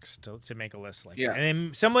Letterboxd to make a list like that. And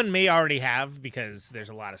then someone may already have, because there's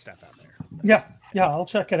a lot of stuff out there. Yeah, I'll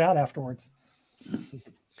check it out afterwards.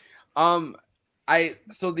 So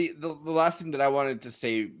the last thing that I wanted to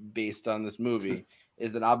say based on this movie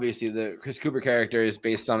is that obviously the Chris Cooper character is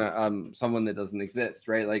based on someone that doesn't exist,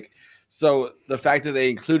 right? Like, so the fact that they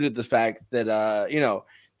included the fact that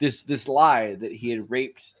this lie that he had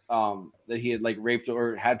raped, that he had like raped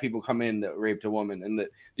or had people come in that raped a woman, and that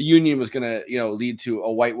the union was gonna lead to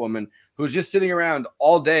a white woman who was just sitting around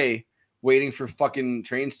all day waiting for fucking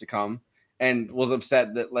trains to come, and was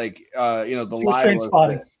upset that the She was lie train was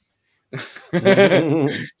spotting.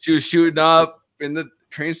 she was shooting up in the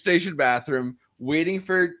train station bathroom, waiting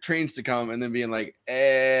for trains to come, and then being like,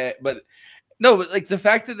 but like the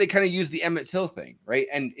fact that they kind of use the Emmett Till thing, right?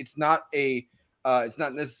 And it's not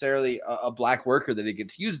necessarily a black worker that it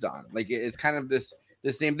gets used on. Like it's kind of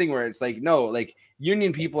the same thing where it's like, no, like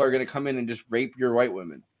union people are going to come in and just rape your white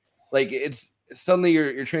women. Like it's suddenly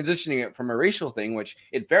you're transitioning it from a racial thing, which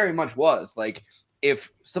it very much was. Like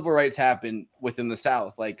if civil rights happened within the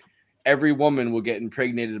South, like every woman will get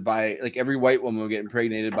impregnated by, like every white woman will get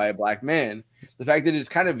impregnated by a black man. The fact that it's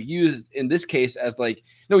kind of used in this case as like,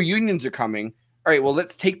 no, unions are coming. All right, well,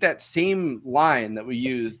 let's take that same line that we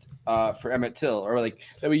used for Emmett Till, or like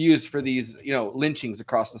that we used for these, lynchings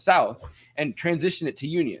across the South, and transition it to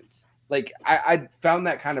unions. Like I found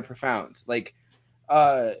that kind of profound. Like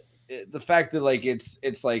the fact that like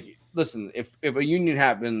it's like, listen, if a union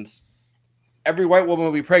happens, every white woman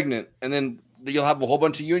will be pregnant, and then you'll have a whole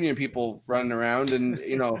bunch of union people running around, and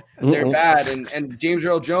they're bad. And James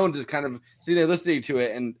Earl Jones is kind of sitting there listening to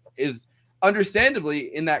it and is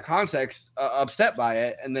understandably in that context upset by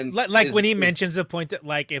it. And then when he mentions the point that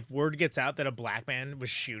like if word gets out that a black man was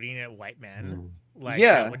shooting at a white man,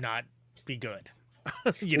 that would not be good.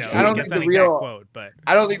 I don't think the real quote, but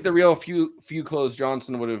I don't think the real few clothes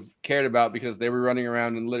Johnson would have cared about, because they were running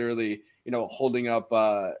around and literally holding up.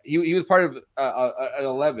 He was part of an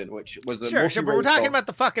 11, which was sure, but we're talking about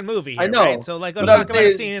the fucking movie here, I know, right? So like, let's talk about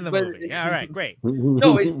a scene in the movie. Yeah, all right, great.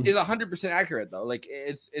 No, it's 100% accurate though. Like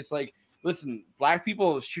it's like, listen, black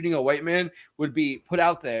people shooting a white man would be put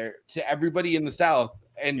out there to everybody in the South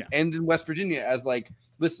and in West Virginia as like,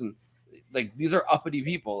 listen, like these are uppity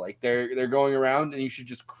people. Like they're going around, and you should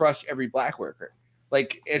just crush every black worker.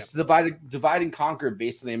 Like it's divide and conquer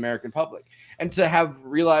based on the American public. And to have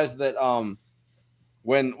realized that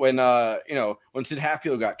when Sid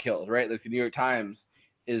Hatfield got killed, right? Like the New York Times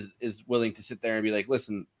is willing to sit there and be like,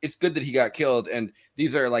 listen, it's good that he got killed, and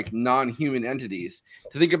these are like non-human entities.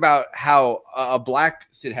 To think about how a black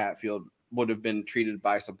Sid Hatfield would have been treated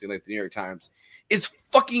by something like the New York Times is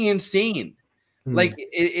fucking insane. Like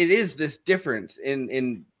it is this difference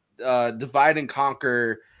in divide and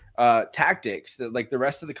conquer tactics that like the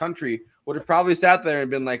rest of the country would have probably sat there and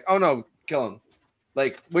been like, oh no, kill him.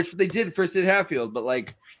 Like, which they did for Sid Hatfield, but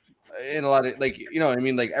like in a lot of like, what I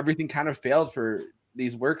mean? Like everything kind of failed for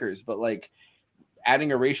these workers, but like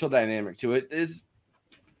adding a racial dynamic to it is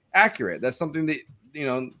accurate. That's something that,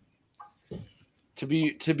 to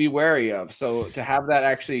be wary of. So to have that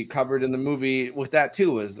actually covered in the movie with that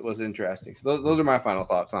too was interesting. So those are my final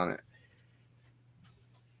thoughts on it.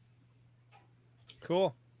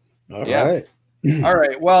 Cool. All right. All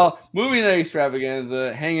right. Well, movie night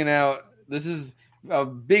extravaganza, hanging out. This is a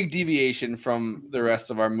big deviation from the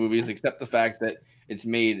rest of our movies, except the fact that it's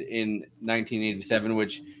made in 1987,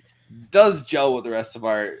 which does gel with the rest of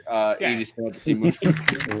our 80s fantasy movies.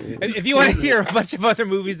 If you want to hear a bunch of other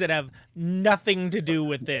movies that have nothing to do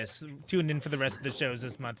with this, tune in for the rest of the shows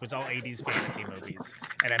this month, which is all 80s fantasy movies.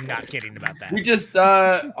 And I'm not kidding about that. We just,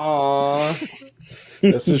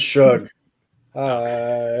 This is Shug.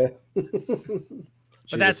 Hi.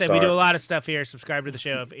 But that's it. We do a lot of stuff here. Subscribe to the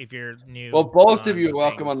show if you're new. Well, both of you are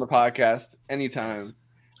welcome on the podcast anytime. Yes.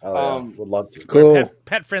 Would love to. Cool.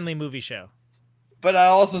 Pet friendly movie show. But I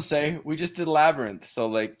also say we just did Labyrinth, so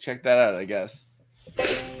like check that out, I guess.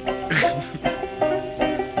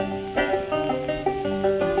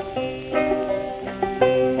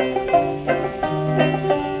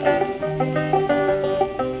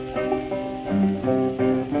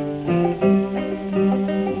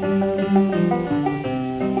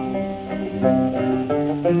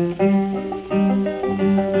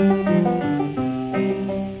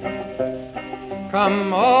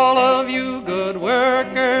 Come all of you good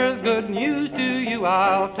workers, good news to you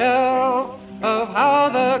I'll tell. of how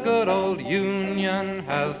the good old Union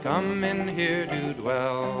has come in here to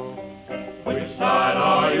dwell. Which side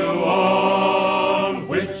are you on?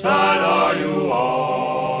 Which side are you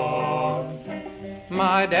on?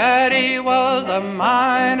 My daddy was a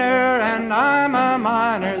miner and I'm a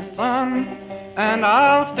miner's son, and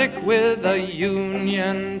I'll stick with the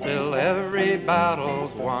Union till every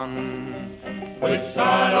battle's won. Which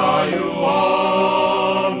side are you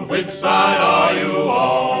on? Which side are you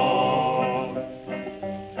on?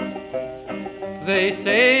 They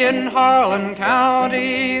say in Harlan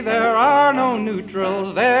County there are no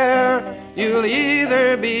neutrals there. You'll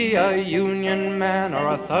either be a Union man or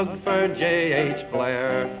a thug for J.H.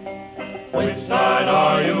 Blair. Which side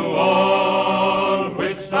are you on?